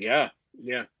bigger ring. Yeah.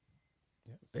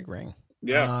 Big ring.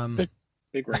 Yeah.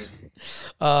 Big ring.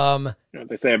 You know what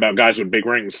they say about guys with big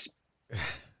rings?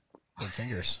 Big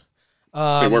fingers.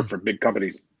 They work for big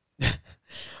companies.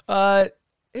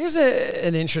 Here's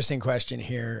an interesting question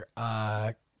here.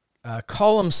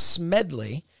 Colum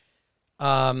Smedley.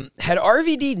 Had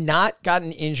RVD not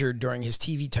gotten injured during his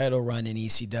TV title run in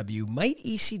ECW, might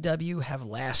ECW have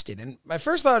lasted? And my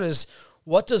first thought is,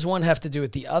 what does one have to do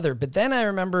with the other? But then I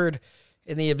remembered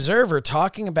in the Observer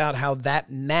talking about how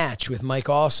that match with Mike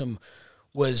Awesome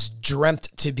was dreamt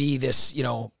to be this, you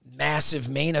know, massive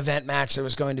main event match that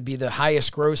was going to be the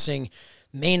highest grossing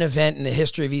main event in the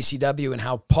history of ECW, and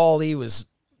how Paulie was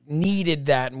needed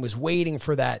that and was waiting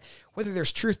for that. Whether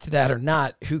there's truth to that or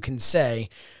not, who can say?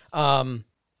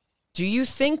 Do you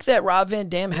think that Rob Van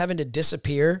Dam having to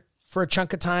disappear for a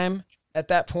chunk of time at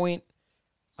that point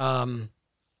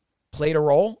played a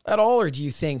role at all, or do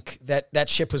you think that that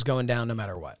ship was going down no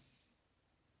matter what?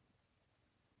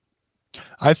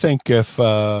 I think if,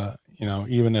 you know,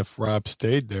 even if Rob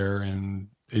stayed there and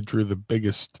they drew the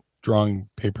biggest drawing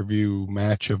pay-per-view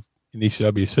match of in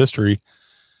ECW's history,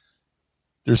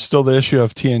 there's still the issue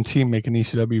of TNT making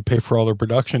ECW pay for all their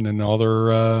production and all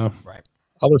their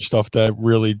other stuff that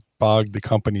really bogged the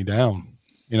company down.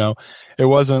 You know, it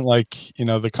wasn't like, you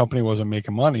know, the company wasn't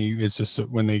making money. It's just that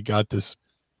when they got this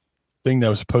thing that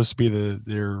was supposed to be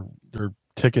their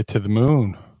ticket to the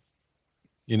moon,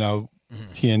 you know,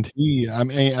 TNT, I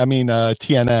mean,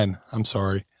 TNN, I'm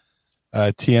sorry.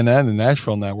 TNN, the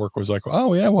Nashville network, was like,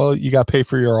 oh yeah, well, you got to pay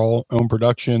for your own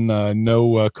production.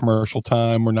 No commercial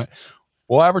time.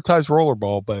 We'll advertise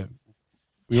Rollerball, but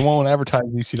we won't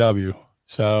advertise ECW.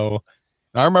 So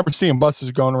I remember seeing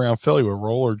buses going around Philly with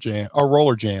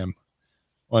Roller Jam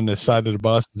on the side of the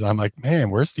buses. I'm like, man,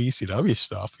 where's the ECW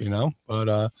stuff? You know,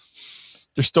 but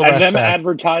there's still and that them fact.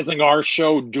 advertising our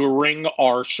show during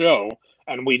our show,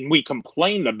 and we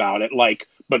complained about it. Like,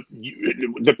 but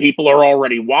the people are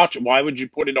already watching. Why would you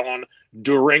put it on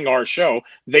during our show?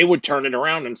 They would turn it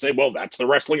around and say, well, that's the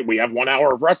wrestling. We have 1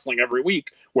 hour of wrestling every week.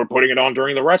 We're putting it on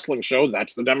during the wrestling show.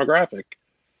 That's the demographic.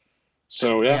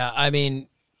 So, yeah. I mean,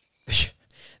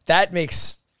 that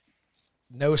makes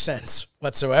no sense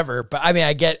whatsoever. But I mean,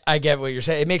 I get what you're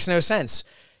saying. It makes no sense.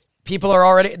 People are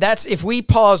already, if we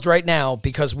paused right now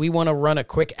because we want to run a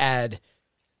quick ad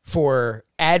for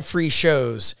ad-free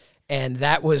shows, and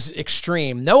that was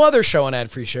Extreme. No other show on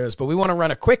ad-free shows, but we want to run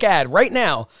a quick ad right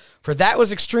now for That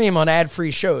Was Extreme on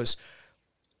ad-free shows.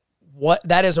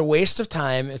 That is a waste of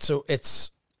time.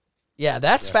 That's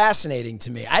fascinating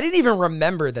to me. I didn't even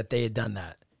remember that they had done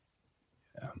that.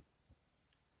 Yeah.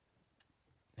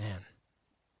 Man.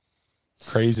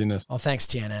 Craziness. Oh, thanks,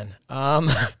 TNN.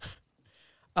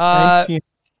 Thanks,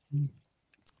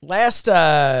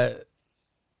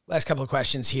 Last couple of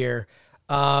questions here.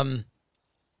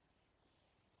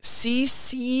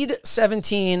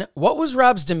 Seed17, what was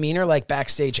Rob's demeanor like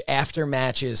backstage after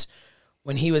matches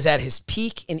when he was at his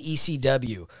peak in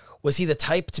ECW? Was he the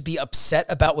type to be upset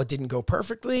about what didn't go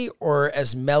perfectly, or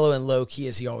as mellow and low-key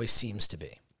as he always seems to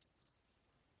be?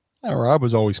 Yeah, Rob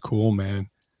was always cool, man.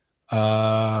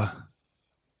 And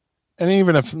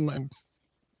even if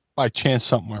by chance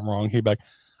something went wrong, he'd be like,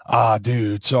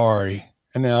 dude, sorry.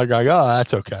 And then I go, oh,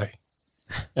 that's okay.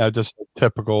 Yeah, just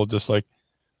typical, just like,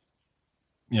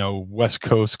 you know, West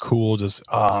Coast cool, just,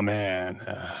 oh man,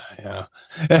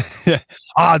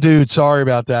 dude, sorry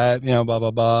about that, you know, blah,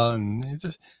 blah, blah. And it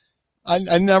just,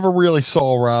 I never really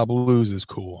saw Rob lose his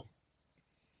cool.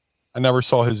 I never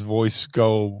saw his voice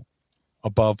go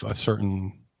above a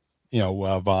certain, you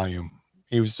know, volume.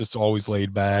 He was just always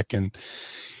laid back. And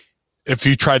if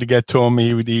you tried to get to him,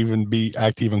 he would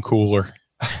act even cooler.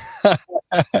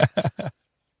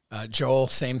 Joel,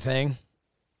 same thing.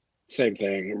 Same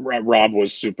thing. Rob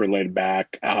was super laid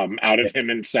back. Out of him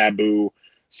and Sabu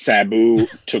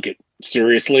took it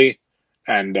seriously,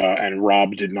 and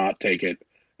Rob did not take it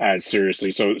as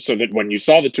seriously. So that when you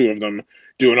saw the two of them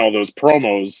doing all those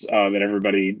promos that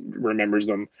everybody remembers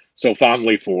them so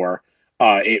fondly for,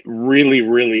 it really,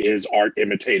 really is art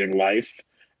imitating life,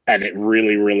 and it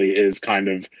really, really is kind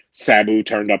of Sabu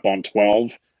turned up on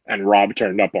 12 and Rob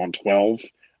turned up on 12.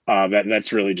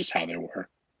 That's really just how they were.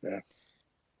 Yeah.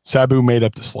 Sabu made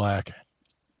up the slack.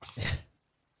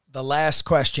 The last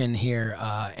question here,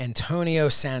 Antonio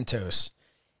Santos.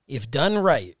 If done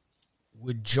right,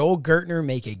 would Joel Gertner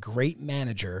make a great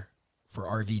manager for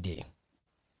RVD?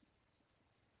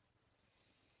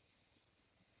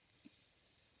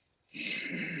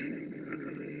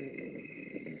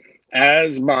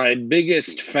 As my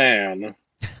biggest fan,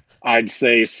 I'd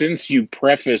say, since you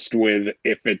prefaced with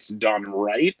if it's done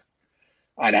right,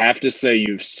 I'd have to say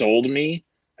you've sold me,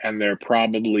 and there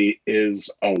probably is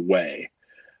a way.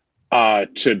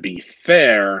 To be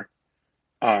fair,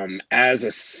 as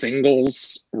a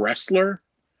singles wrestler,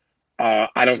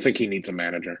 I don't think he needs a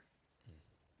manager.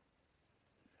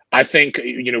 I think,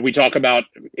 you know, we talk about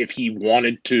if he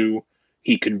wanted to,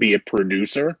 he could be a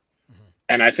producer.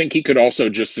 And I think he could also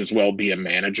just as well be a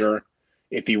manager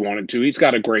if he wanted to. He's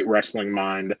got a great wrestling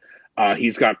mind.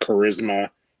 He's got charisma.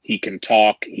 He can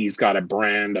talk. He's got a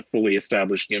brand, a fully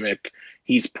established gimmick.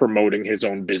 He's promoting his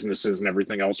own businesses and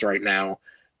everything else right now.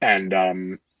 And,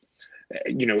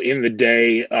 in the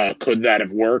day, could that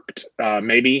have worked?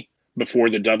 Maybe. Before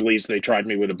the Dudleys, they tried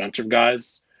me with a bunch of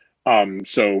guys.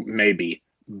 So maybe.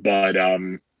 But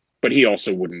he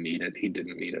also wouldn't need it. He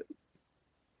didn't need it.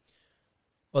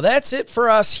 Well, that's it for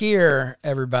us here,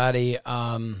 everybody.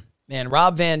 Man,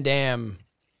 Rob Van Dam,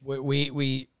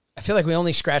 I feel like we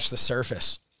only scratched the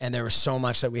surface, and there was so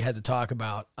much that we had to talk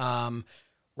about.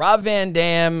 Rob Van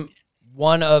Dam,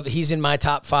 he's in my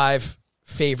top 5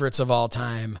 favorites of all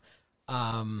time.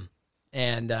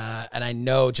 And I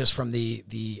know just from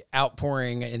the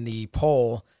outpouring in the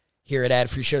poll here at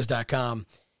adfreeshows.com,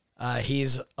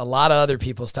 he's a lot of other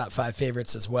people's top 5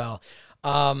 favorites as well.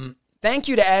 Thank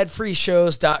you to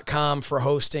adfreeshows.com for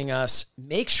hosting us.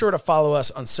 Make sure to follow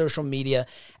us on social media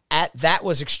at That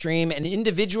Was Extreme and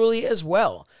individually as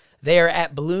well. They are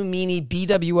at Blue Meanie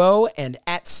BWO and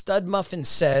at Stud Muffin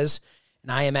Says,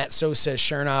 and I am at So Says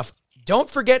Shernoff. Don't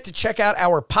forget to check out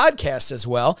our podcast as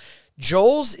well.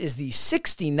 Joel's is the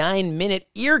 69-minute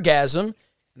Eargasm.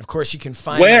 And of course, you can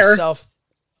find myself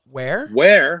where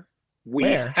we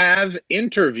have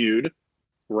interviewed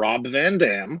Rob Van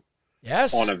Dam.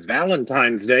 Yes. On a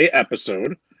Valentine's Day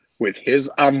episode with his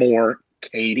amour,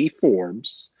 Katie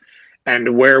Forbes,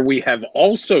 and where we have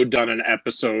also done an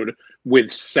episode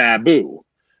with Sabu.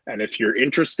 And if you're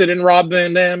interested in Rob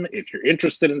Van Dam, if you're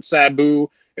interested in Sabu,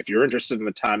 if you're interested in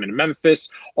the time in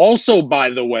Memphis, also, by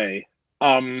the way,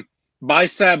 buy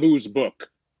Sabu's book.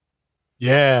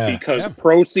 Yeah. Because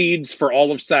proceeds for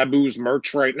all of Sabu's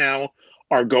merch right now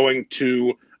are going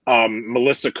to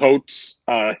Melissa Coates,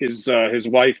 his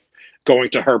wife,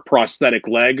 going to her prosthetic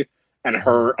leg and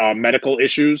her medical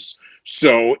issues.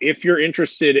 So if you're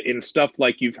interested in stuff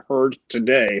like you've heard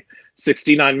today,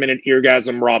 69-minute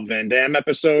Eargasm Rob Van Dam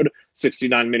episode,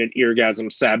 69-minute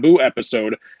Eargasm Sabu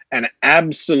episode, and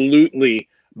absolutely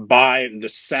buy the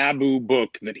Sabu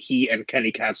book that he and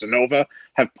Kenny Casanova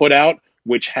have put out,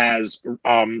 which has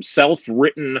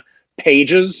self-written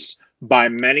pages by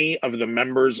many of the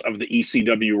members of the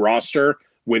ECW roster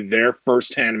with their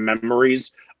firsthand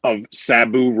memories of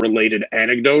Sabu-related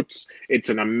anecdotes. It's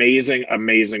an amazing,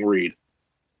 amazing read.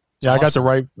 Yeah,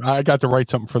 Awesome. I got to write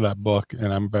something for that book,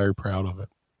 and I'm very proud of it.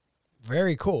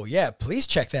 Very cool. Yeah, please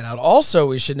check that out. Also,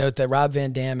 we should note that Rob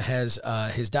Van Dam has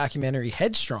his documentary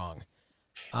Headstrong,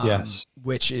 yes,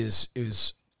 which is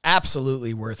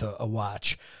absolutely worth a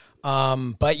watch.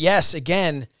 But yes,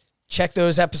 again, check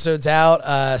those episodes out.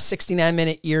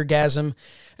 69-minute Eargasm.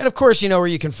 And of course, you know where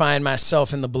you can find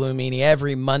myself in the Blue Meanie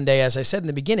every Monday. As I said in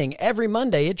the beginning, every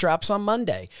Monday, it drops on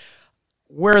Monday.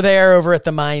 We're there over at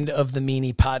the Mind of the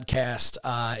Meanie podcast,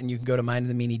 and you can go to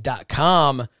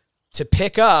mindofthemeanie.com to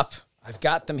pick up, I've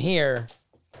got them here,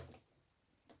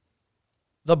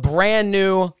 the brand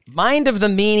new Mind of the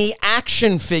Meanie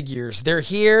action figures. They're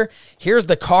here. Here's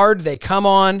the card they come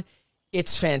on.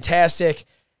 It's fantastic.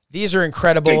 These are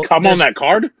incredible. They come on that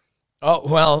card? Oh,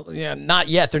 well, yeah, not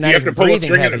yet. They're not you have even to pull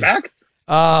breathing a string heavy. in the back?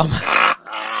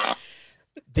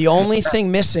 The only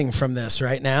thing missing from this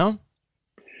right now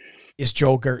is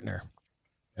Joel Gertner.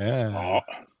 Yeah.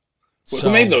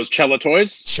 Who made those? Cella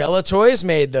Toys? Cella Toys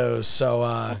made those. So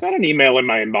I got an email in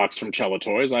my inbox from Cella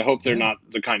Toys. I hope they're not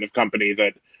the kind of company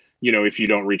that, if you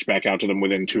don't reach back out to them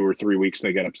within 2 or 3 weeks,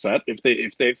 they get upset. If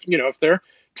they're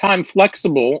time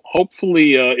flexible,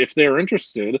 hopefully, if they're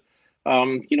interested,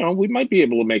 we might be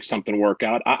able to make something work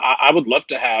out. I would love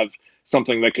to have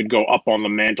something that could go up on the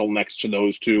mantle next to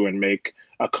those two and make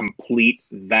a complete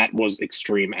That Was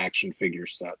Extreme action figure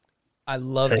set. I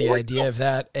love the idea of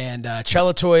that. And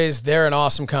Cella Toys, they're an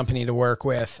awesome company to work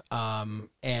with and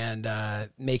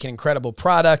make an incredible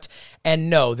product. And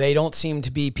no, they don't seem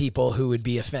to be people who would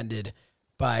be offended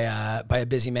by a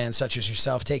busy man such as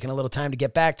yourself taking a little time to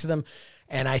get back to them.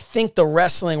 And I think the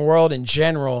wrestling world in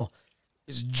general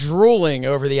is drooling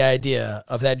over the idea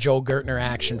of that Joel Gertner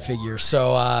action figure.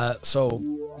 So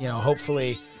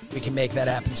hopefully we can make that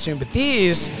happen soon. But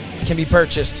these can be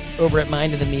purchased over at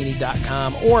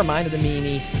mindofthemeanie.com or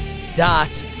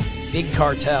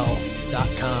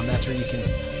mindofthemeanie.bigcartel.com. That's where you can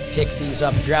pick these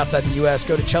up. If you're outside the U.S.,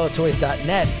 go to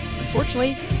cellatoys.net.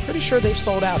 Unfortunately, I'm pretty sure they've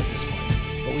sold out at this point,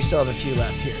 but we still have a few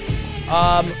left here.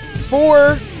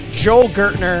 For Joel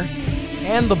Gertner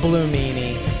and the Blue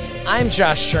Meanie, I'm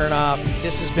Josh Shernoff.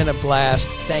 This has been a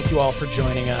blast. Thank you all for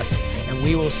joining us. And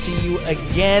we will see you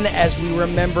again as we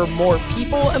remember more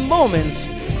people and moments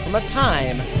from a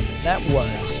time that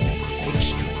was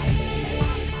extreme.